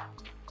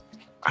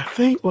 I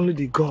think only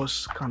the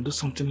gods can do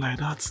something like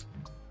that.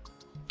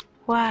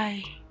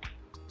 Why?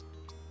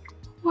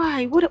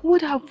 Why?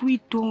 What have we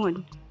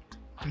done?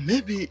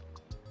 Maybe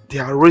they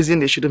are reason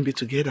they shouldn't be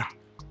together.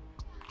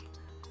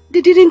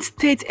 They didn't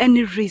state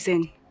any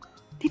reason.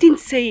 They didn't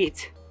say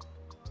it.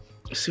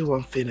 You see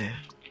one thing,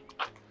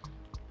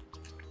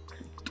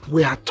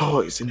 we are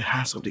toys in the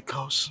hands of the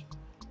gods.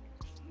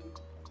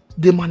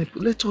 They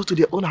manipulate us to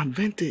their own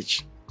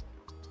advantage.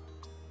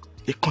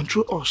 They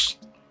control us.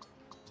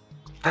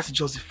 That's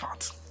just the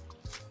fact.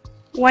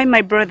 Why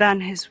my brother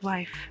and his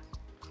wife?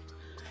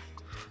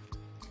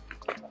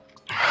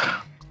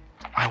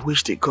 I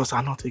wish the gods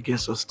are not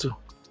against us too.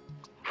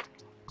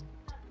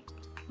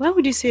 Why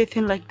would you say a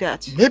thing like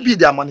that? Maybe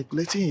they are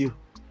manipulating you.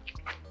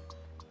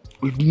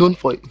 We've known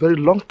for a very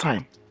long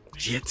time,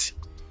 yet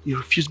you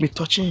refuse me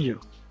touching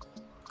you.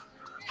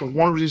 From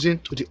one reason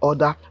to the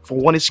other, from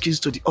one excuse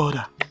to the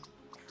other.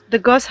 The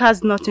gods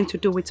has nothing to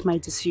do with my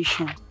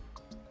decision.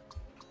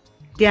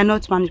 They are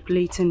not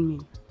manipulating me.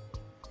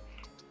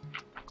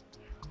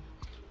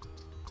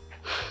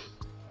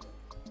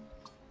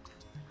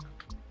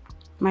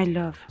 My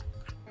love,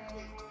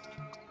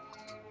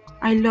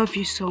 I love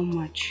you so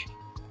much.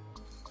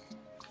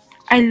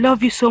 I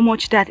love you so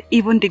much that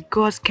even the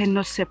gods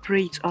cannot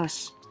separate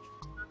us.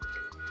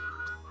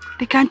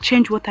 They can't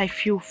change what I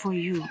feel for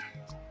you.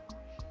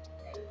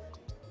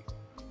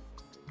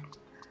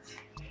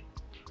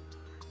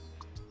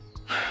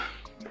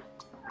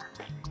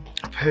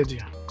 I've heard you.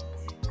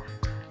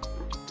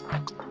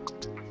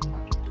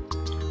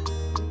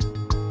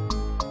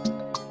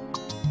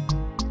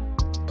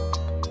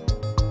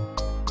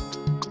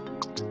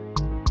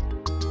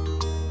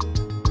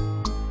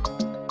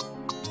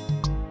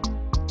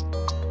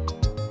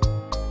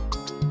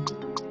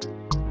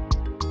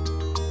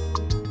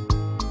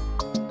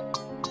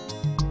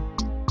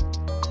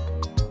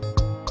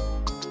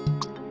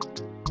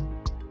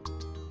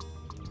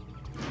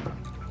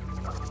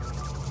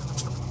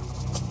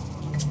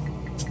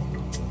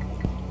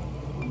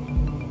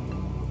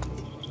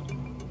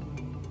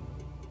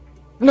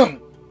 No.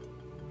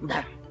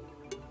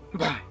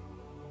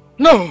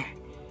 No.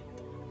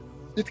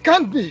 It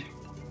can't be.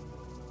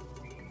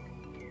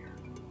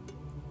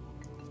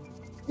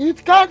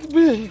 It can't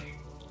be.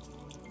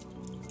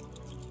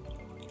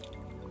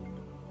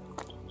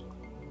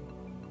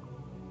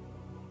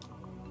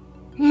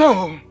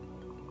 No.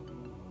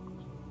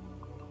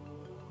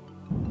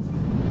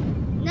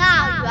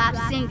 Now you have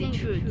seen the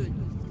truth.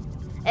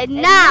 And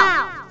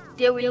now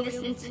they will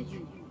listen to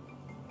you.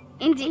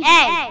 In the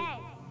end,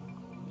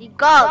 the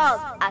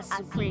gods are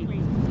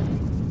supreme.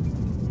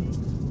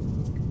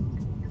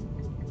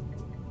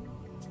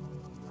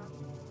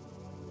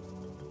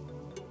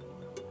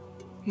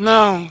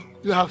 Now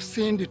you have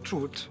seen the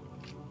truth.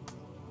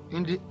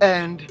 In the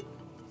end,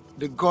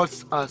 the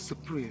gods are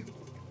supreme.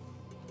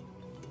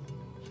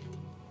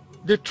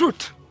 The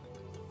truth.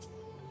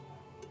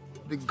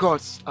 The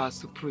gods are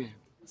supreme.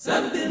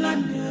 Serve the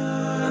land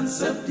and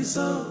serve the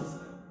soul.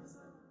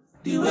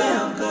 The way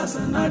of God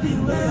and not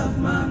the way of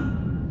man.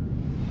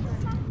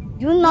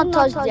 Do not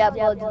touch their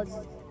bodies.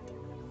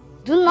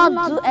 Do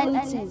not do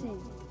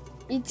anything.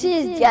 It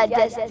is their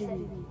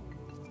destiny.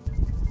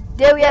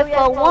 They were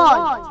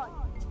forewarned,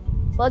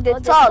 but they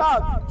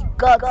thought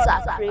gods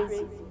are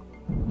crazy.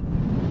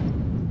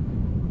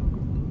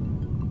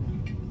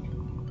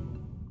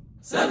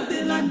 Serve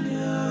the land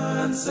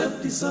and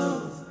serve the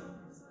soul.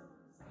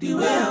 The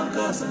way of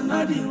God and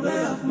not the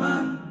way of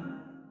man.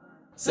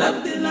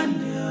 Serve the land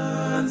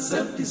and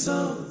serve the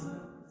soul.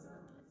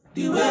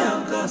 The way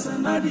of God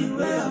and not the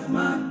way of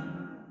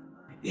man.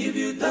 If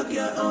you talk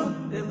your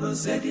own, they will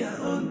say their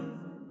own.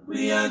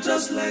 We are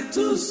just like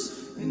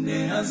tools in the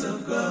hands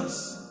of God.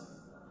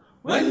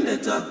 When they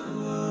talk,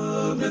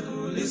 oh, make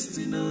you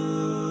listen.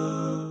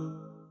 Oh.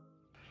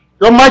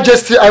 Your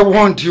Majesty, I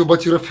warned you,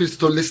 but you refused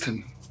to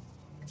listen.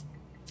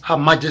 Her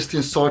Majesty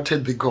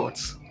insulted the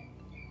gods.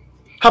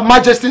 Her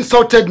Majesty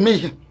insulted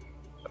me.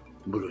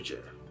 Buluje,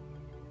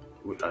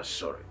 we are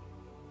sorry.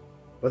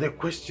 But the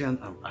question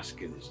I'm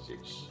asking is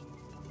this.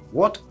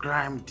 What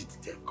crime did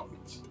they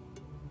commit?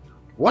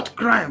 What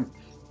crime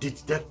did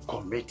they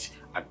commit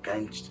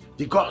against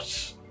the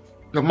gods?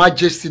 Your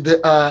Majesty,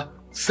 they are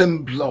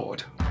same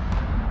blood.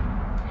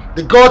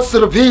 The gods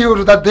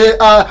revealed that they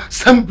are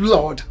same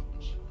blood.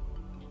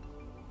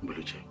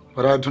 Buluje.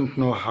 But I don't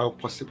know how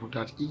possible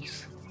that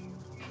is.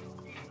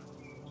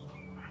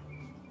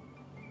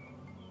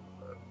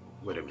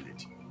 Wait a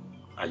minute.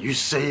 Are you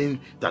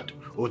saying that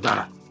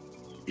Udara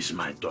is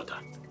my daughter?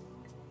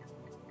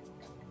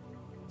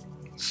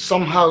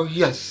 Somehow,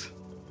 yes.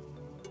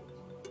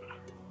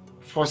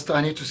 First,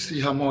 I need to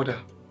see her mother.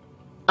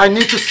 I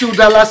need to see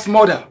Udala's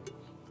mother.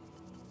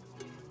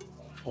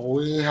 For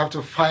we have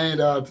to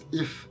find out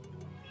if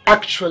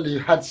actually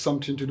had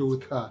something to do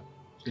with her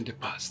in the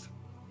past.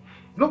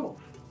 No,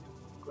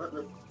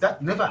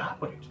 that never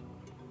happened.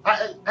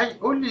 I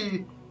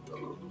only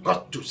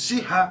got to see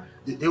her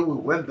the day we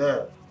went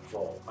there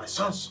for my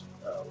son's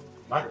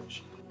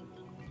marriage.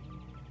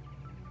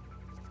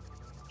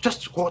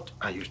 Just what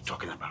are you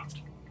talking about?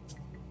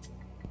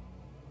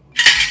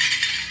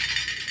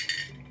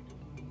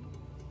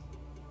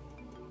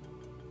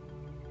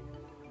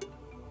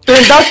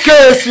 In that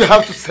case, you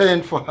have to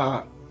send for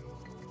her.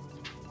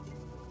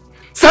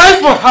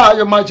 Send for her,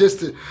 Your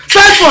Majesty.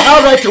 Send for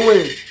her right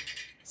away.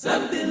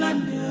 Serve the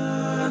land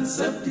and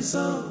serve the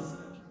soul.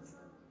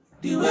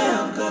 The way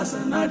of God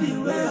and not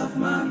the way of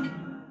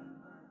man.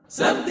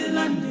 Serve the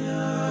land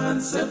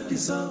and serve the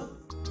soul.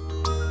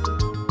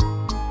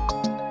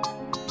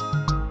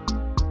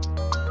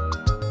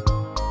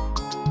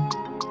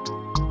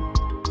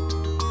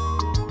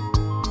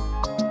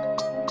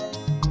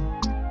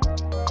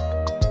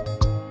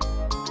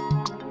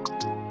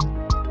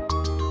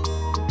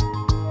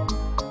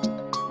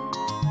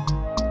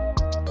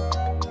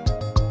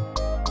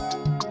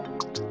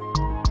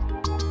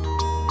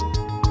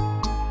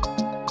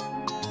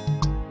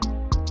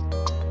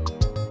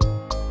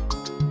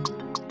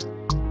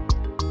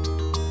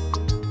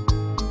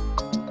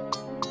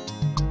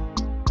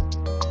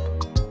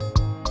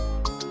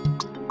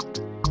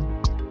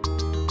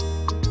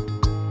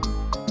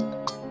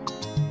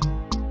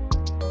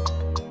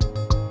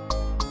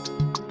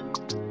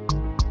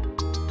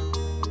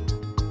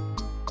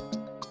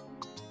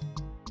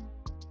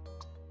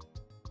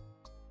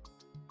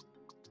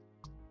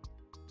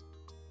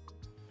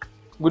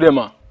 Good day,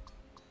 ma.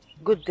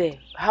 Good day.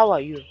 How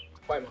are you?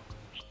 Fine, ma.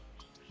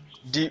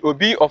 The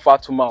Obi of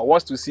Atuma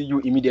wants to see you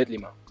immediately,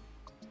 ma.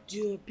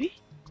 The Obi?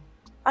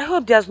 I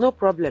hope there's no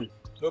problem.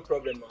 No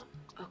problem,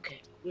 ma.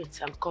 Okay, wait,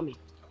 I'm coming.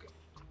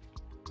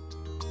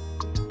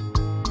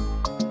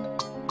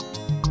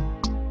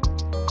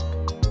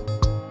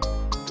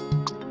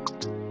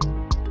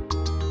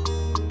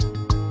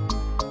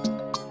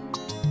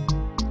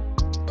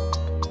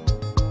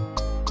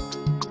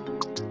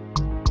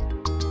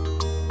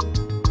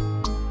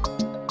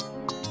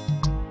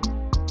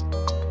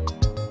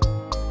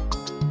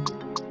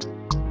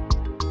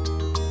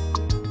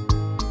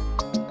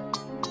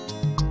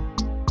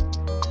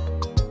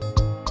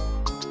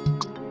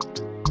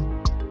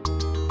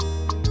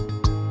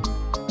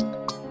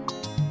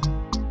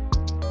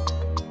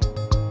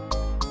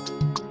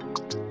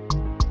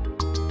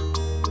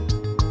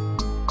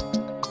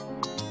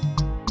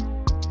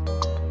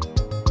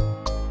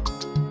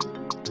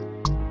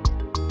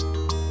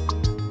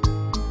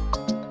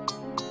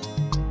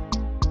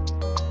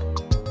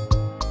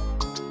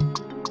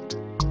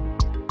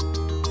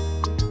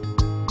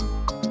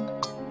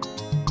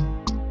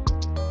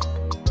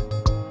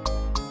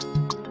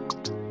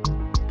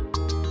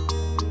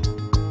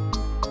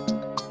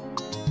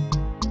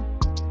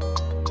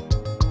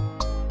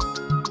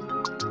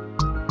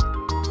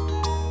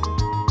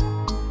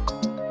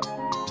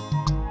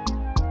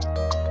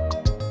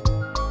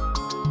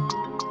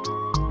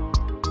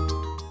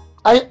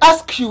 I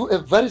ask you a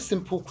very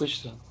simple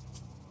question.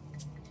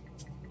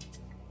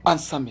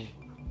 Answer me.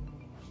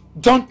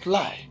 Don't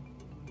lie.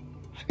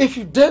 If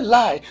you dare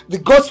lie, the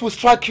gods will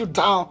strike you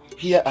down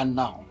here and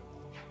now.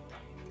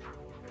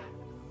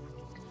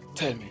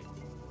 Tell me,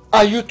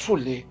 are you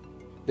truly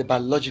the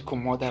biological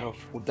mother of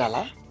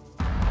Udala?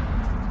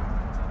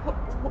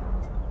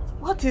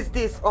 What is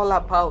this all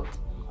about?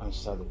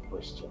 Answer the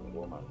question,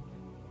 woman.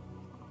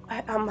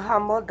 I am her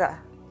mother.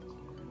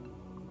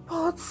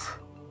 But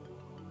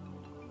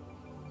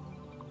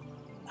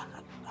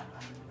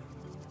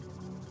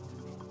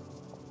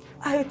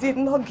I did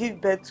not give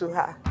birth to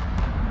her.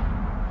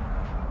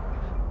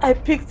 I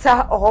picked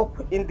her up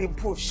in the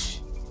bush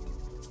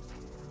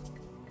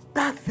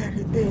that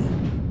very day.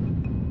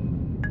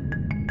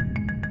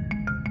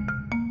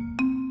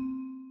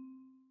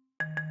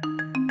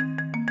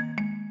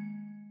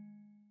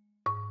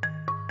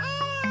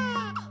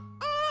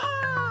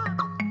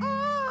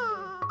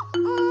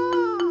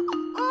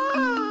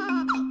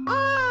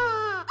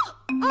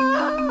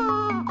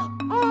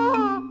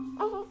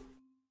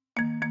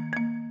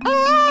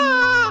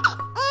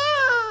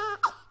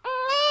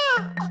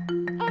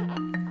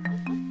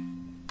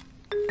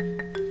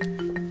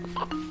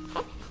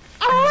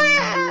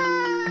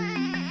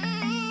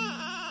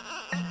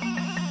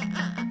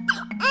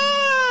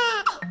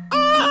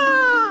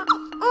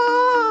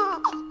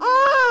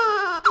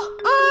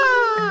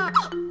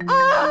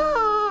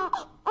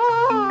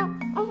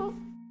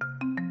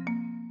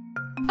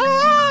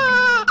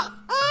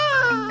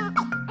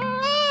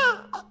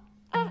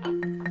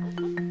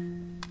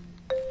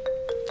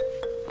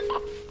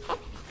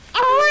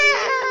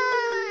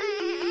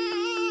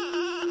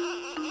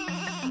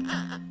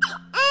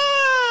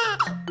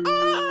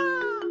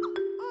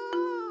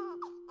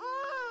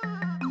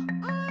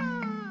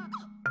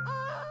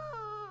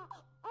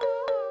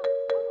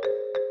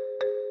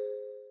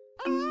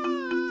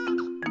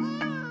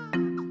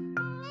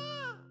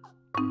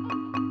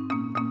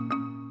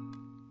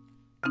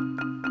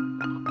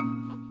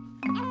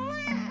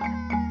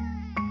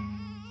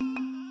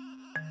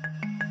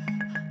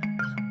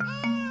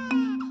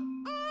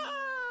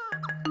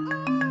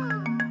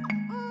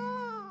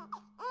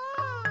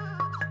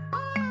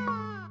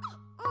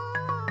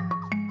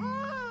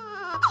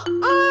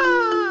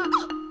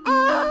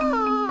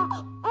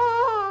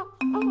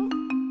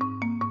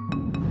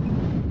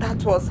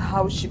 That was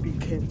how she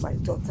became my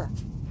daughter.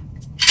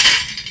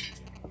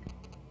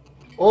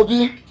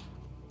 Obi,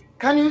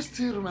 can you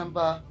still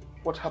remember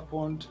what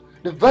happened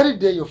the very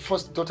day your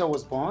first daughter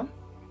was born?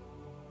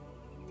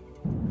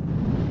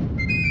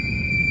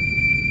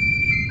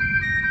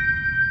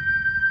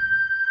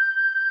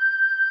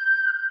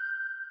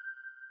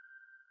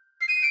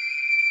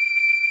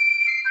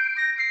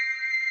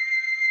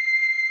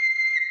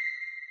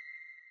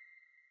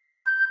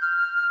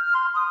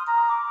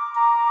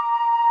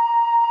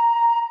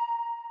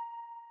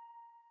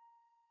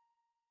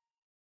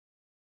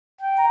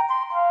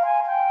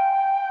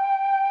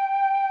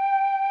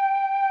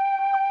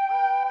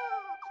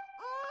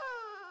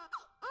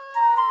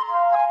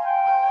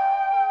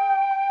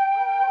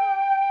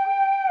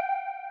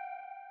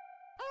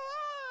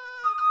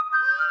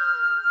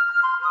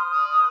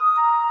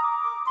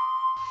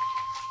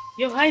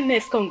 Your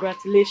Highness,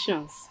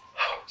 congratulations.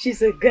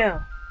 She's a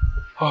girl.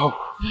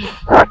 Oh,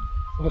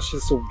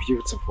 she's so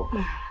beautiful.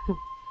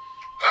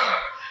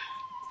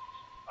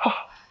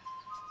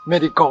 May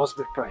the gods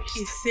be praised.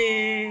 She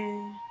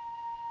say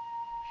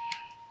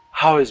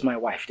How is my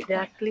wife? they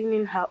are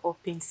cleaning her up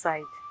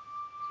inside.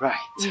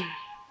 Right.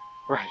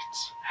 Right.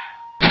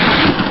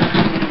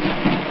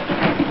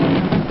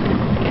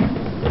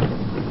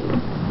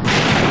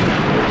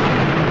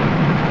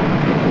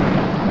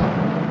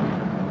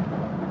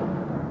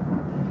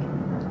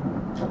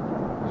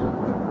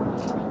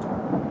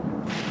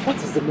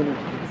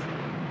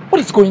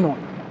 What's going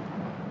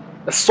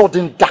on? A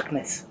sudden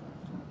darkness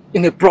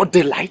in a broad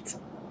daylight?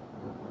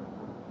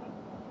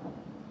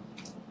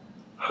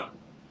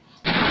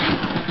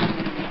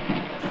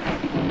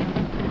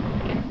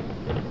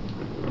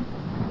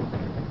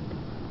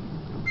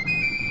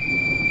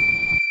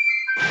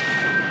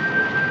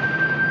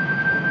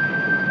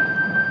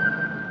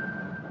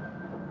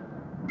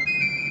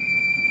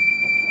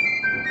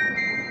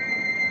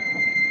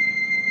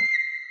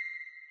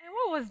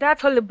 What was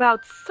that all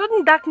about?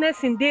 Sudden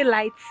darkness in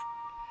daylight?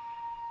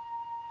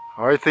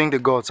 I think the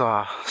gods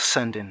are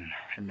sending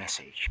a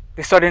message.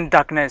 The sudden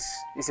darkness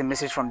is a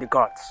message from the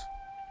gods.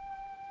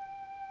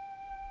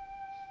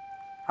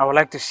 I would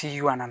like to see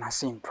you and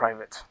Anasi in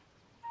private.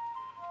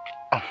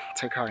 Oh,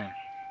 take her in.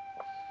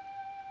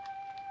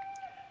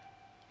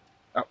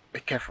 Oh, be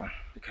careful,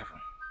 be careful.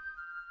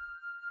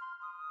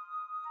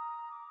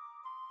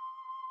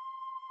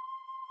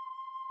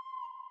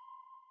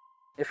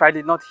 If I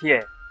did not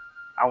hear,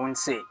 I won't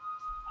say.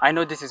 I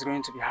know this is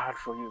going to be hard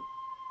for you,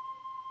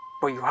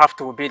 but you have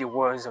to obey the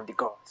words of the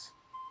gods.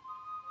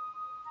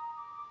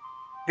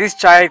 This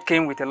child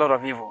came with a lot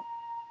of evil.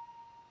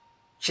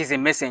 She's a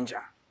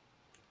messenger,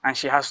 and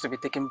she has to be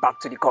taken back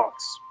to the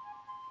gods.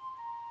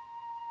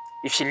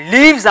 If she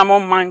lives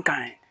among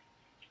mankind,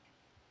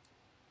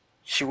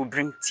 she will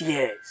bring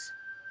tears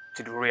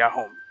to the royal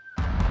home.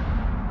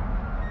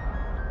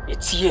 A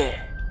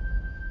tear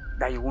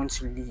that you won't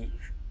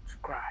leave to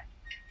cry.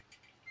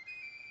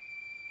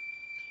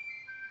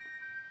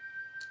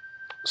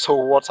 So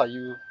what are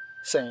you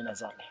saying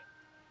exactly?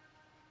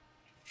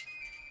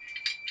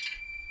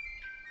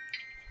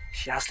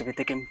 She has to be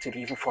taken to the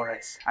evil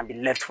forest and be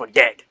left for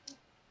dead.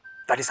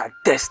 That is her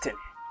destiny.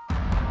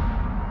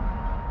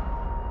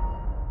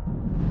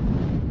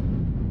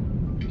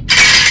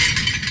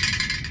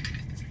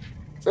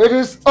 It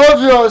is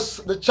obvious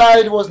the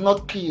child was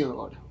not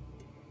killed.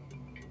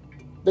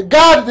 The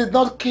guard did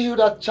not kill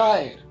that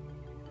child.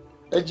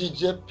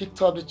 Ejije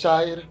picked up the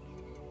child,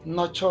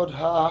 nurtured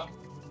her.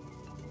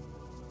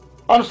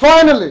 And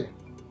finally,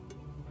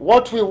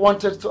 what we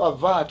wanted to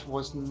avert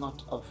was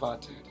not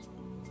averted.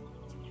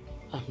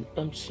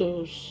 I'm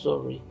so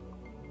sorry.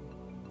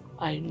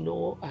 I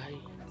know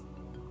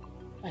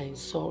I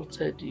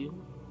insulted you.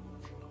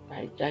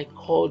 I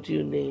called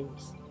you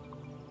names.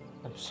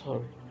 I'm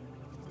sorry.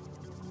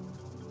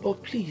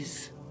 But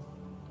please,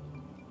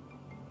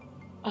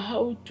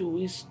 how do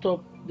we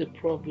stop the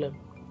problem?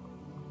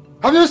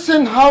 Have you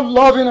seen how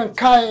loving and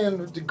kind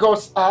the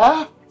gods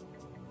are?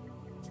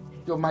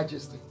 Your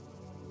Majesty.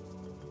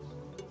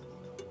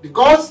 The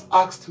gods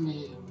asked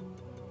me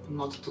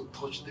not to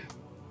touch them.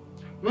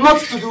 Not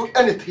to do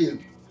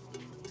anything.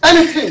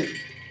 Anything!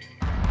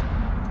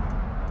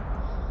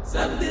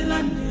 Save the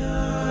land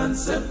and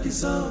save the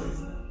soul.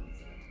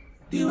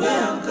 The way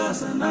of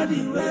God and not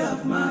the way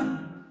of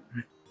man.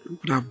 Who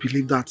could have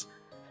believed that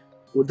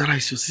Odara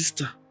is your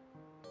sister?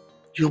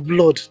 Your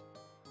blood.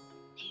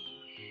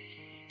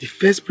 The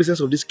first princess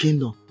of this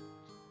kingdom.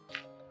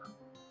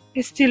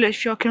 It's still a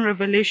shocking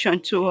revelation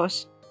to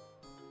us.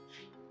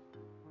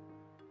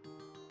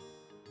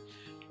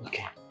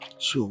 Okay,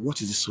 so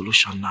what is the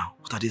solution now?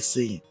 What are they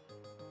saying?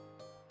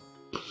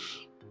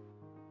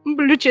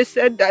 Mbuluche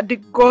said that the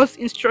gods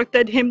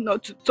instructed him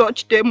not to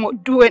touch them or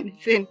do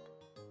anything.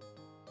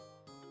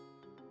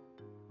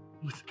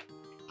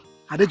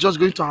 Are they just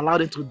going to allow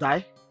them to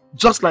die?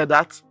 Just like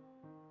that?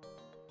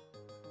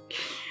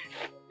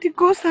 The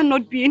gods are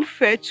not being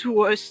fair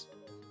to us.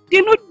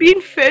 They're not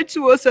being fair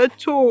to us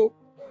at all.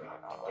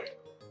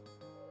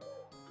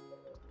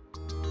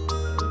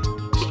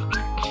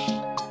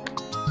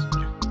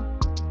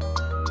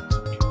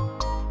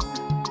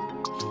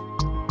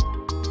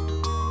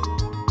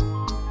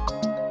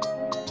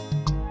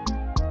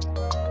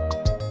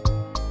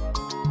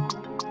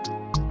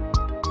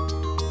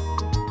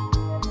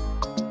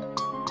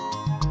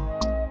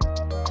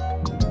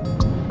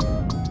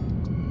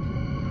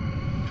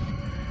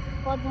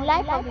 For the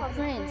life of the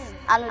prince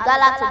and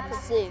Udala to be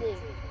saved,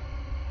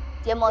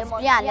 there must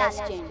be an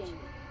exchange.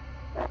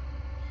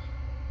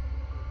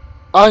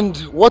 And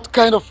what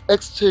kind of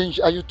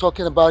exchange are you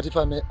talking about, if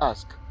I may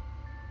ask?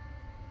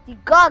 The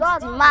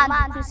gods demand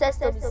the princess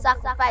to be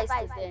sacrificed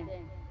to them.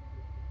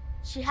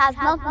 She has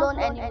not known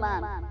any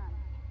man,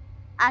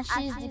 and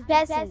she is the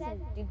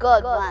person the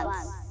god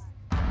wants.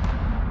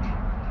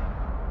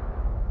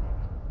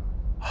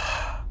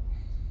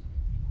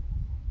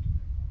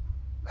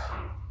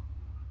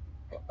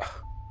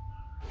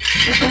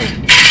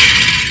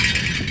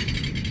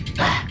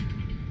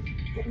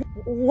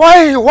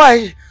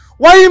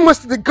 Why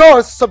must the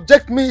gods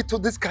subject me to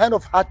this kind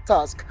of hard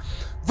task?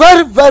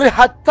 Very, very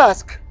hard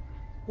task.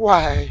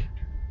 Why?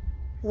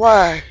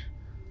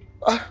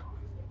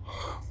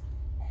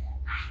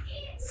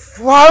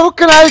 How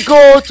can I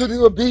go to the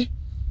Obi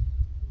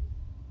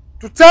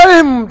to tell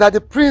him that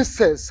the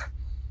princess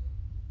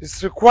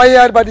is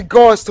required by the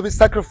gods to be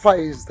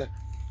sacrificed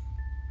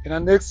in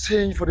an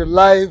exchange for the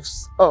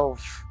lives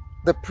of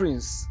the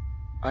prince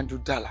and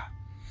Udala?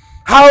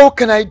 How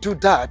can I do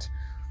that?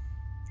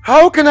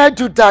 How can I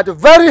do that? A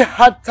very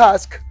hard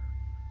task.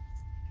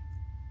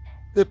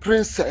 the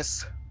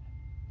princess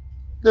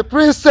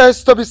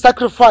to be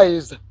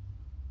sacrificed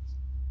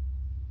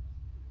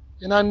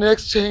in an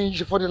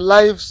exchange for the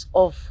lives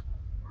of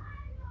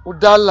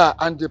Udala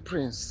and the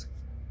prince.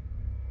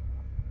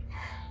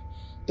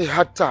 A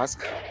hard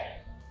task.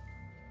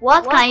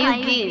 What can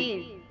you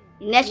give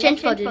in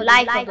exchange for the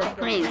life of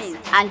the prince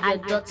and your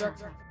daughter?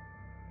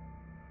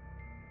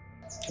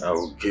 I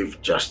will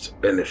give just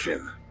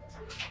anything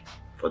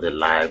for the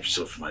lives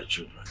of my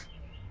children.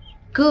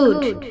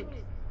 Good.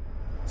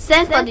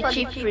 Send for the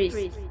chief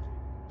priest.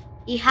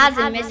 He has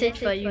a message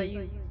for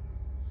you.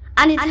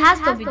 And it has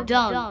to be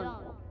done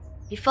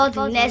before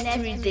the next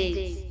 3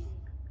 days,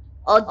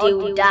 or they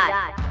will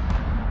die.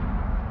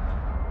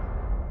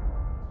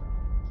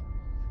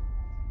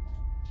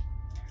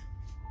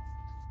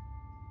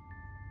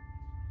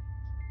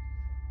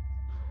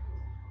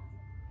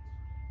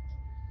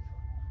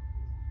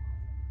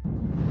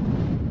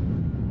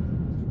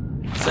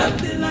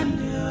 Save the land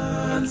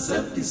and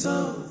save the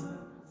soul.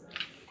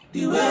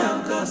 The way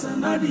of God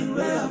and not the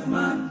way of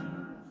man.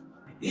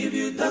 If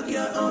you talk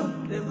your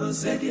own, they will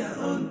say their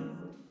own.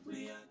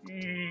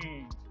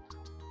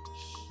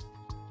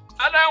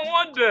 And I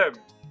want them.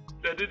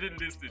 They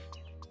didn't listen.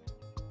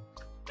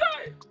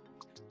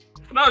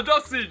 Now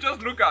just see,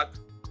 just look at.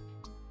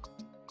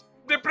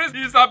 The priest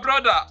is a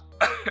brother.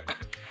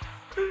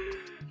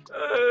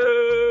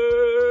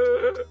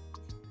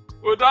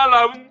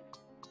 Udala.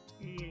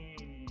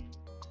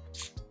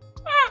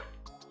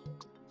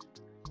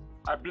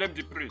 I blame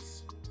the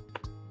priest.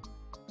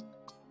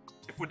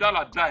 If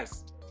Udala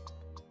dies,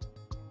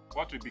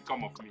 what will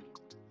become of me?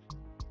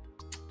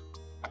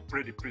 I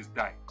pray the priest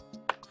die.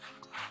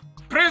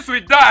 Prince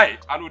will die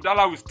and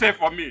Udala will stay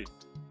for me.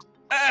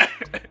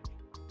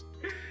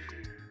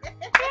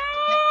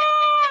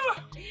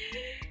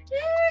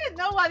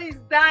 Nobody's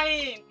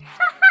dying.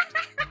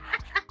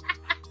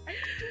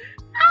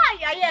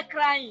 You're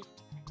crying.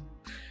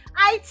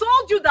 I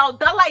told you that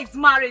Udala is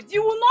married.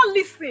 You will not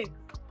listen.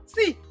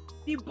 See,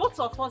 the both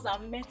of us are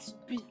meant to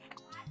be.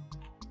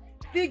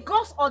 The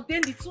gods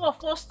ordained the two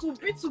of us to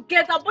be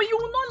together, but you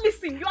will not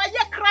listen. You are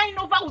here crying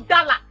over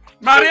Udala.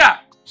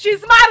 Maria!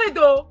 She's married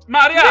though.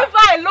 Maria! Leave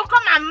her alone,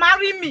 come and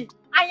marry me.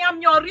 I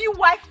am your real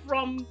wife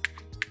from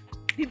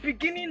the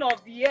beginning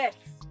of the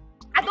earth.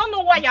 I don't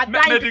know why you are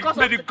dying because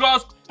may the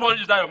gods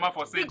punish that your man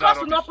for saying the that gods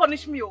will not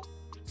punish me. Oh.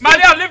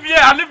 Maria, leave here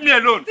and leave me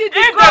alone. See,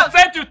 if they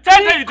said you 10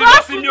 days, you did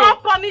not see me. The gods will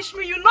not punish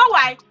me. You know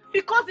why?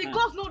 Because the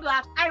gods know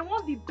that I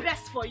want the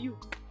best for you.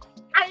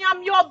 I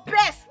am your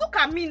best. Look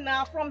at me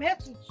now, from head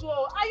to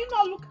toe. Are you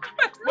not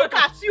look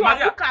at you Maria,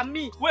 and look at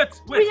me? Wait,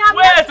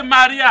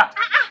 Maria.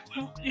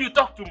 You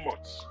talk too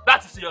much.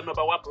 That is your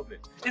number one problem.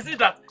 Is it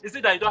that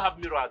you don't have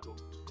mirror at home?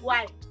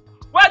 Why?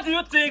 Why do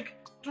you think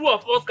two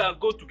of us can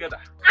go together?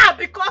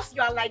 Because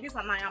you are like this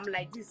and I am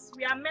like this.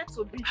 We are meant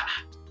to be.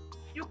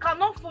 You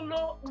cannot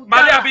follow Udala.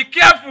 Maria, be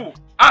careful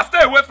and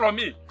stay away from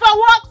me. For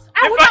what?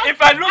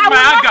 If I lose my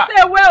anger.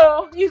 Stay away,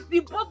 oh. It's the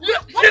both.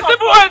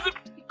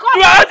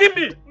 You are hurting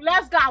me.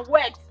 Let's go and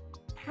wed.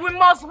 We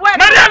must wed.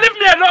 Maria, leave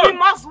me alone. We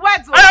must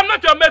wed. Oh. I am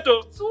not your mate.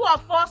 Two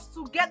of us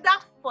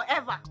together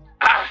forever.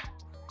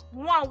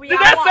 One, we Did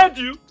are I one. send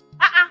you?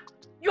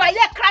 You are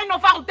here crying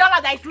over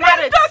Udala that is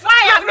married.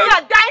 Why am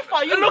I dying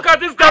for you? Look at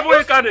this devil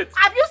incarnate.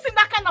 Have you seen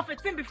that kind of a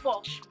thing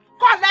before?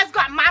 Come, let's go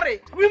and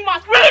marry. We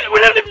must. Will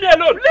you leave me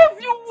alone?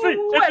 Leave you. See,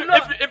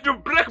 if you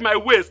break my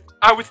waist,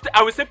 I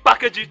will say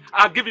package it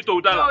and give it to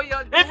Udala.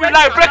 No, if you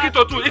like, break it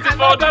to two. It is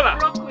for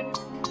Udala.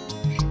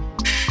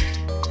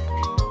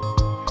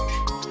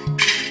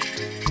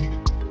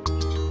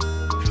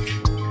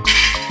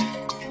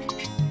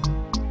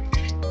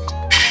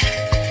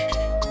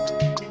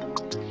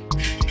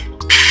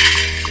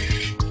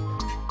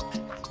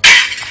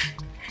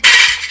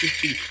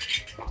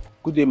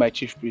 Good day, my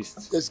chief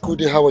priest. Yes, good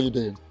day. How are you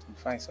doing? I'm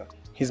fine, sir.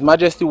 His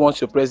Majesty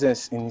wants your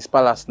presence in his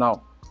palace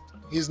now.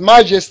 His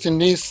Majesty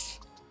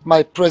needs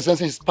my presence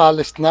in his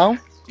palace now?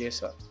 Yes,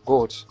 sir.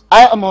 Good.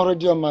 I am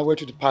already on my way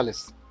to the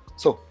palace.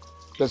 So,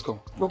 let's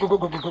go. Go.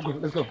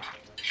 Let's go.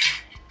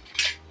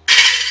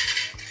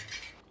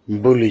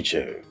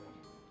 Mbuliche.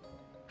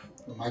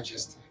 Your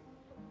Majesty.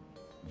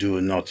 Do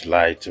not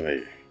lie to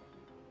me.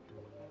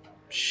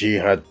 She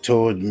had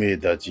told me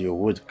that you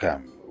would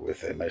come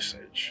with a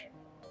message.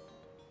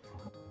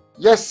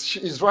 Yes, she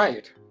is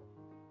right.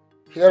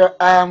 Here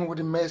I am with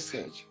a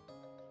message.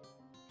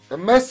 A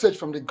message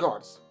from the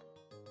gods.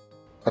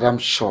 But I'm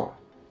sure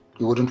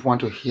you wouldn't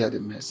want to hear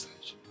the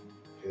message.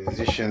 The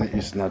decision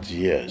is not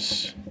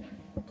yours.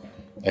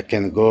 I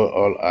can go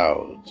all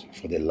out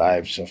for the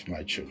lives of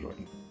my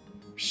children.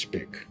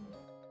 Speak.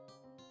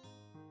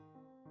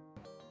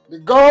 The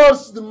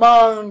gods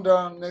demand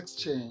an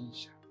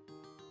exchange.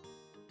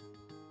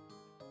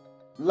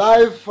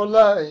 Life for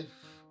life.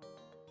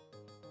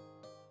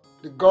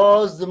 The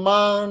gods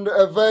demand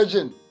a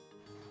virgin,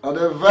 and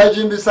a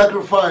virgin be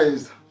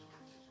sacrificed.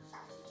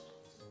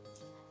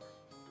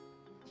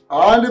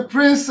 And the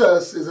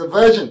princess is a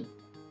virgin.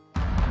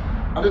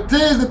 And it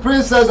is the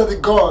princess that the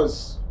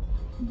gods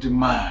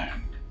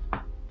demand.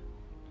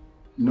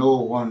 No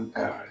one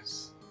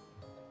else.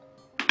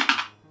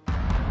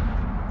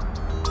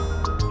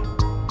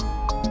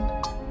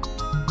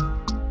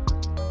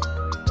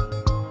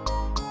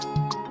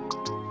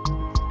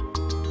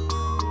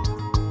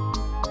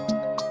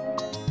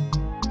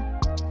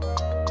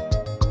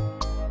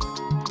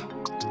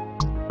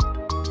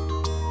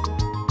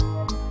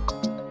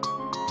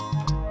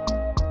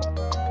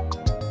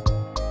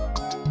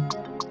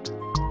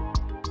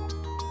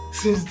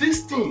 since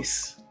these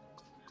things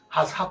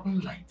has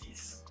happened like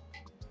this,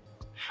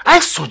 I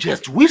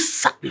suggest we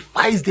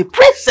sacrifice the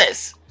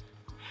princess.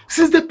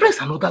 Since the prince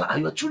and Odala are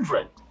your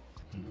children,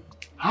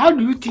 how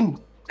do you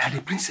think that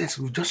the princess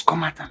will just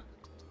come out and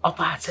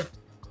offer herself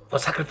for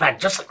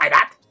sacrifice just like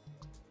that?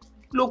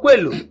 Look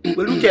well,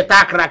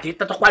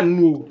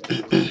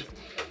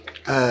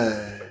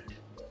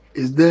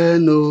 is there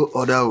no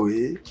other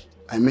way?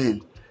 I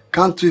mean,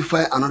 can't we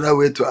find another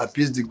way to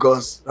appease the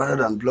gods rather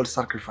than blood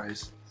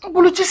sacrifice?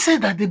 Buluchi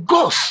said that the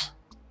gods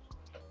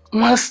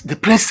wants the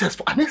princess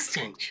for an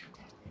exchange.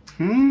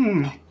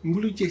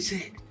 Buluchi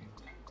said,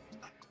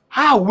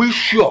 how are we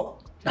sure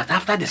that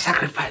after the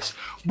sacrifice,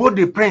 both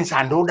the prince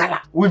and Odala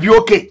will be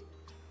okay?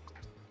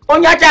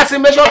 Only just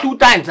measure 2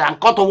 times and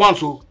cut once.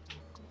 So.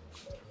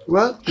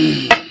 Well,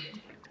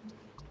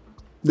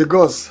 the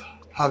gods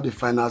have the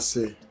final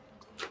say.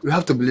 We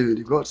have to believe in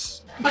the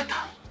gods. But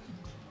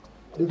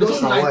the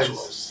gods are lie to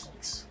wise.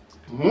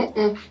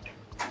 us.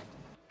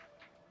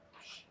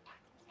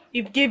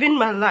 If giving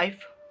my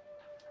life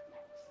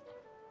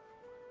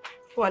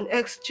for an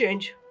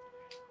exchange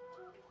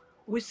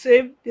will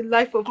save the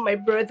life of my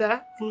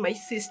brother and my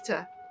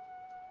sister,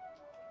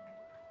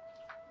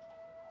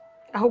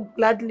 I will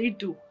gladly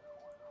do.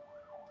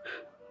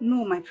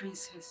 No, my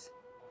princess.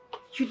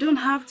 You don't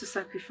have to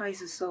sacrifice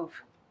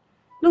yourself.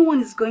 No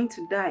one is going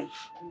to die.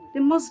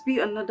 There must be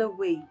another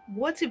way.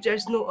 What if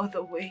there's no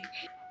other way?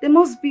 There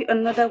must be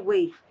another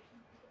way.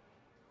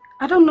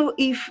 I don't know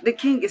if the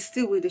king is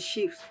still with the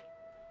chief.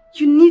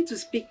 You need to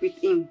speak with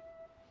him.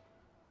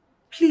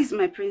 Please,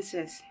 my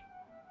princess.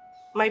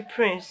 My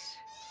prince,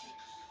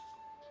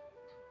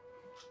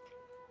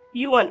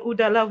 you and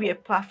Udala were a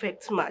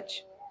perfect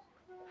match.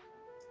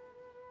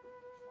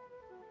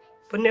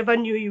 But never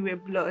knew you were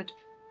blood.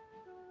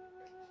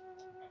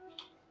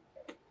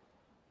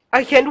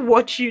 I can't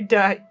watch you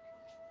die.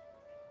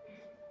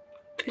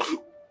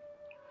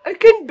 I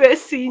can't bear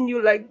seeing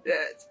you like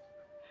that.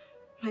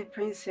 My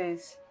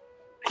princess,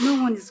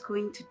 no one is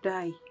going to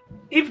die.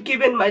 If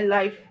given my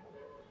life,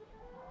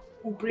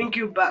 will bring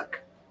you back,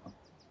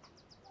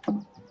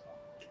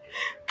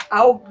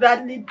 I'll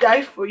gladly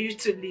die for you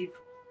to live.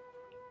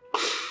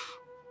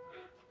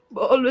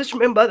 But always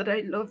remember that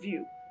I love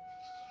you.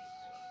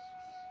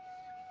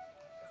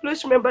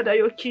 Always remember that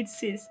your kid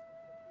sis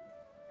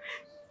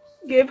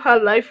gave her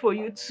life for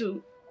you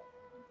too.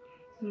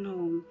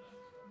 No.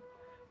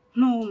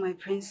 No, my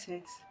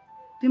princess.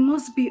 There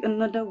must be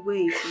another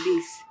way to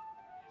this.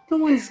 No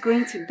one is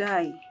going to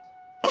die.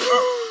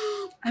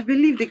 I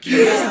believe the king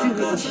is still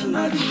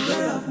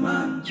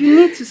with you. You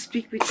need to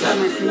speak with her,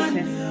 my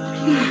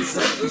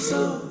princess.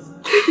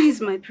 Please. Please,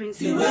 my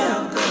princess.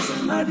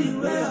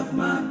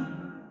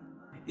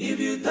 If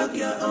you talk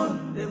your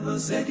own, they will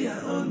say their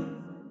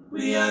own.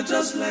 We are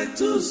just like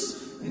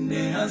tools in the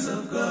hands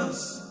of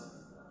gods.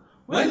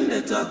 When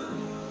they talk.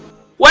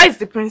 Where is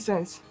the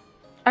princess?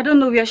 I don't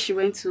know where she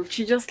went to.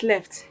 She just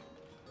left.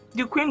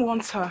 The queen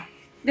wants her.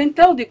 Then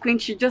tell the queen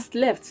she just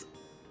left.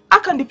 How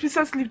can the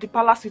princess leave the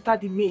palace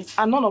without the maids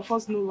and none of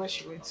us know where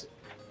she went to?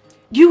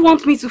 Do you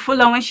want me to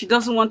follow her when she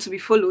doesn't want to be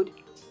followed?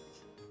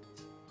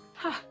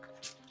 Ha.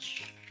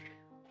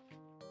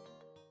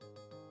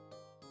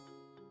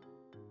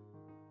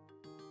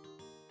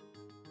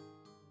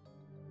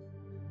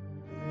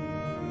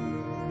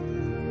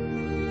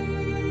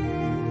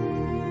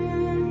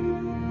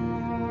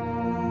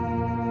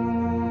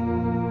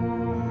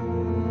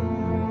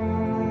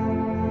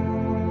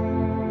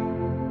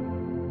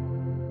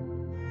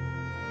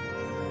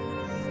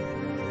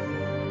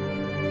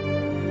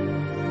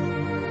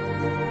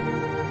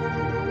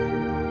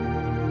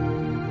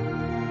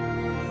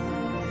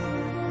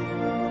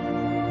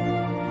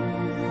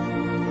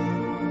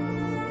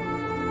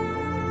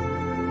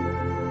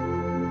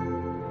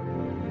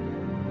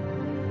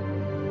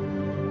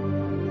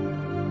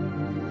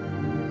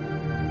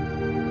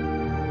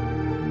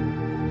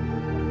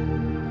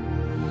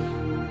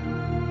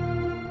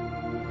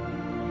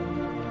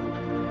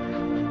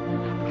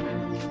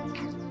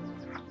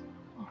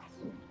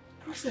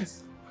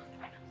 Princess,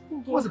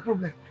 what's the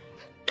problem?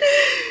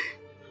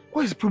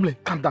 What is the problem?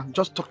 Calm down.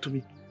 Just talk to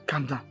me.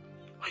 Calm down.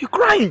 Why are you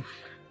crying?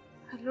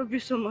 I love you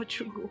so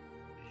much, Ugo.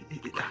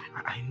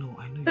 I know.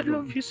 I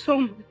love you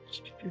so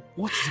much.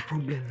 What is the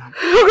problem now?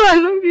 Ugo, I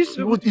love you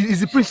so much.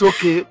 Is the prince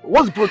okay?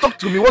 What's the problem? Talk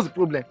to me. What's the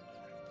problem?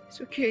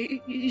 It's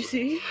okay. You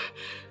see,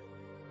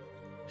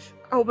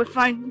 I'll be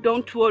fine.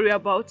 Don't worry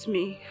about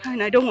me.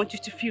 And I don't want you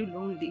to feel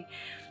lonely.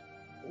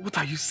 What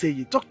are you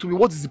saying? Talk to me.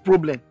 What is the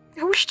problem?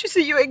 I wish to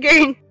see you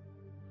again.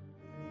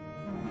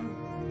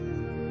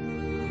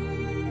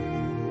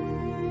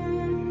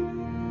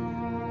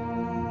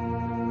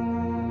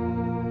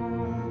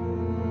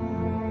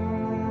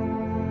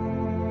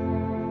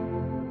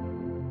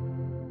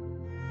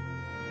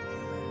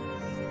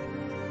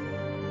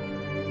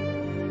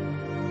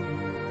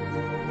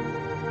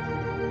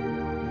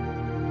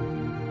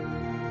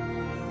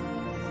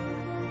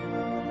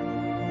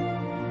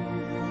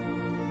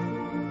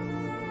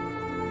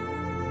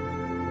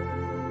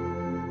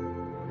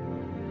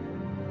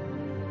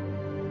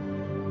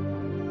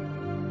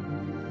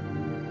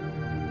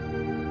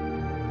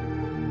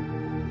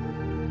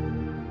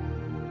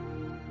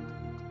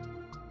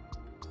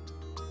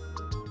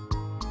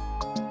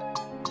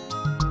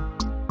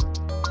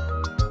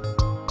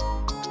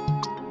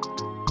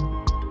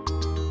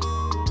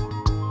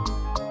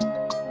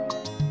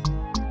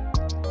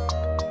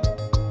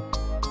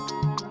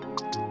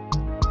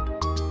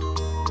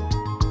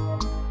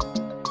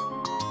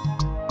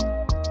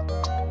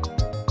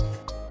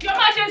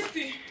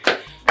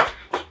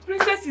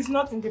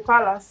 not in the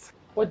palace.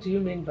 What do you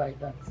mean by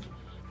that?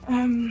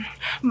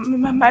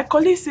 My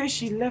colleague says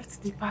she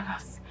left the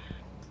palace.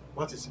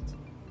 What is it?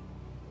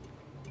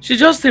 She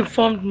just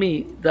informed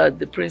me that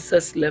the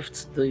princess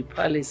left the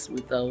palace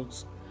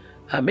without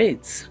her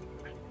maids.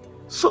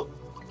 So,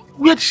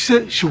 where did she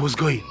say she was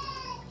going?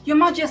 Your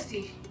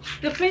Majesty,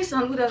 the prince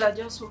and Udala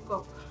just woke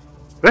up.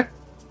 Eh?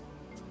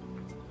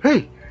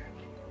 Hey!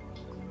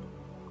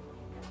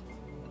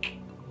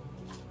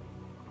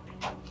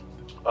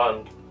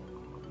 And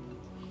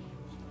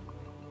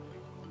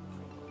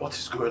what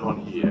is going on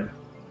here?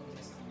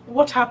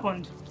 What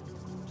happened?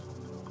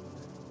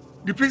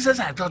 The princess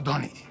has just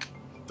done it.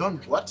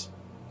 Done what?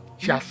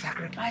 She has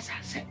sacrificed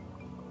herself.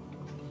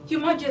 Your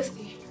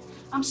Majesty,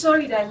 I'm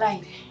sorry that I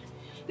lied.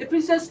 The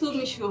princess told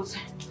me she was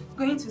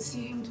going to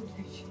see him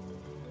today.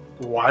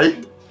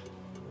 Why?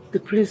 The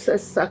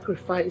princess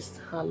sacrificed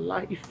her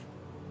life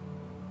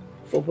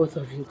for both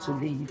of you to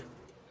live.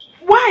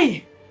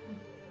 Why?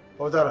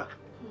 Odara.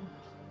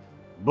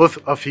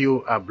 Both of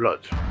you are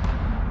blood.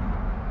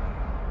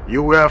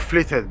 You were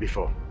afflicted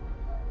before.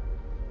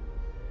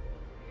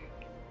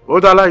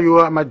 Odala, you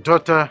are my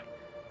daughter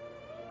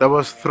that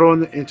was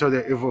thrown into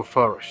the evil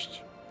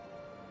forest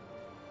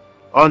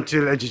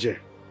until Ejije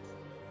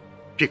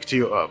picked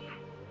you up.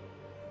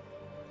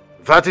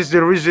 That is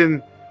the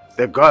reason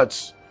the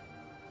gods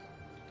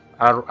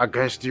are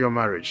against your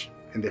marriage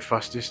in the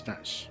first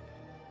instance.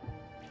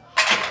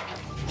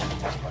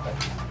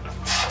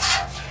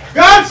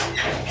 Guards!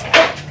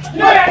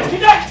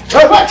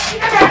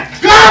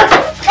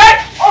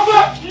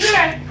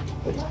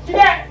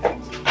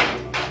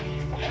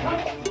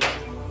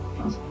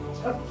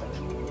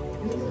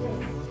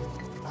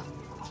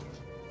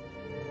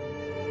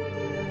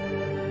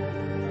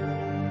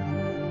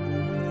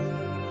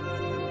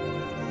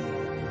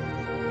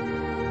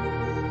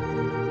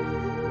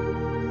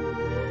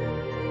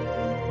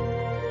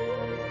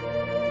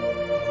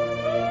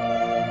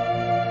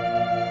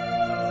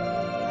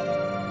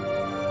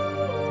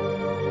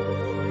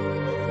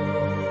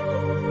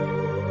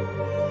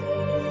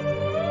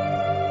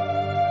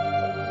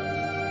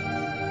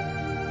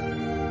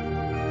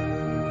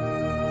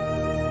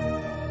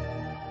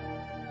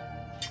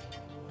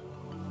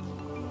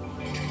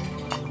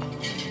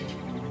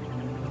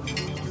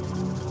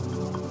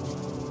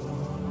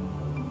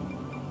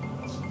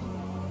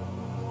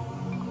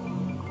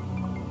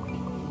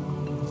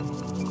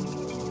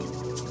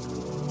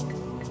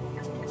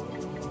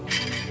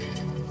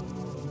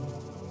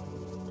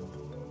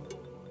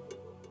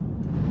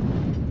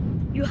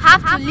 You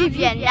have to leave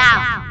here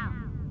now.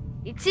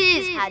 It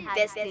is her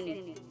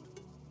destiny.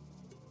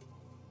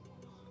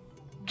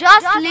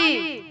 Just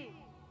leave.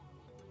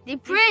 The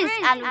prince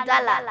and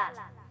Udala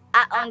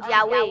are on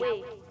their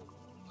way.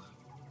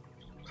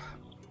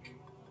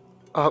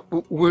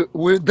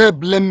 Will they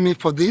blame me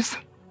for this?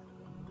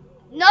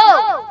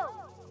 No!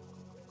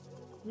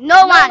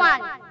 No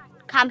one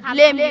can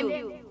blame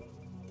you.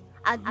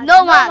 And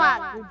no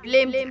one will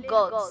blame the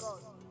gods.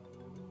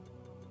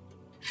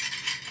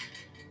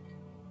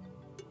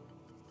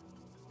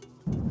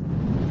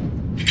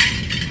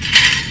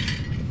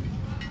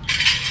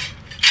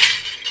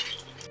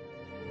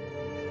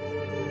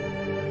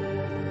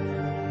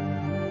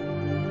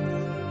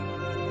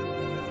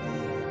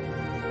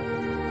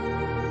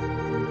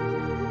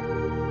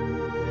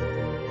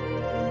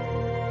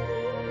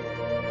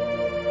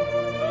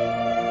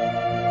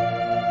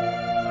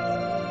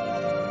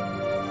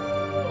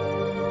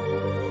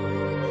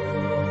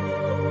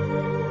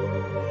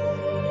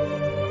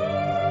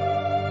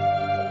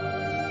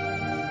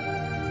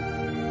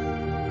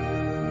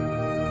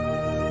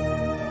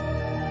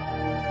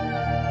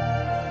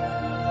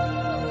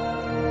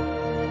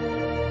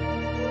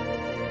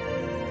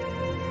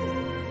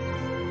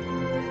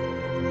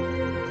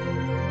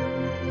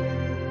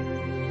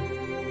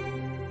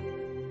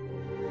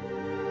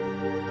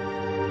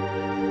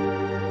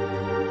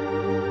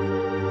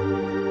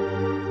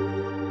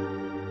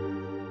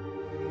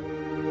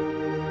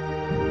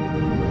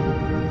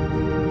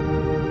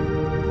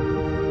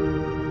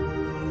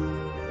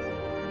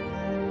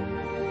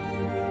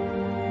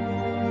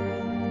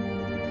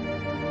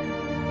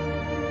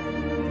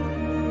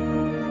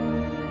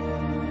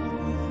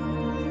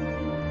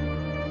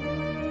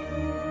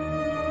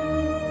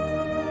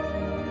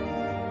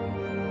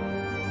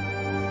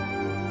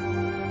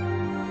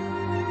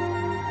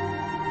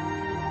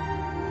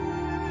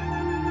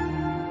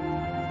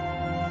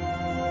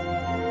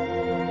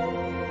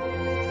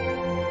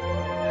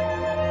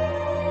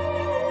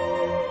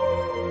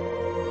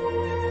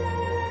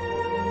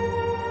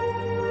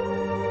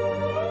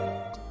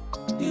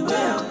 The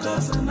way of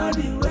God and not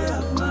the way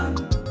of man.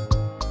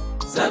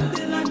 Save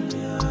the land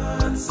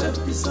and save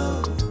the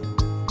soul.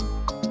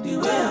 The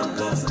way of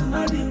God and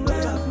not the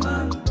way of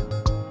man.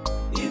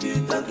 If you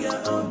talk your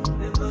own,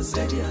 they will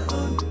say their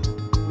own.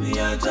 We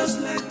are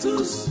just like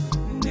tools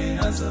in the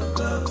hands of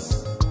God.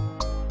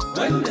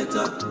 When they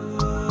talk,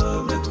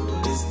 oh, make we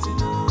listen.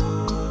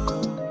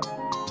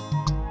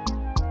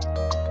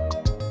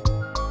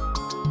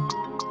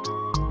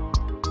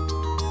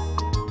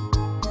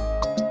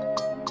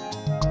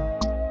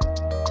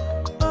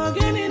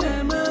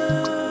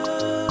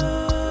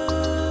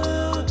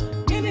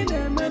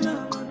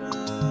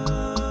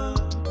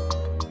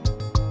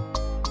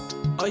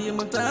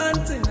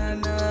 importante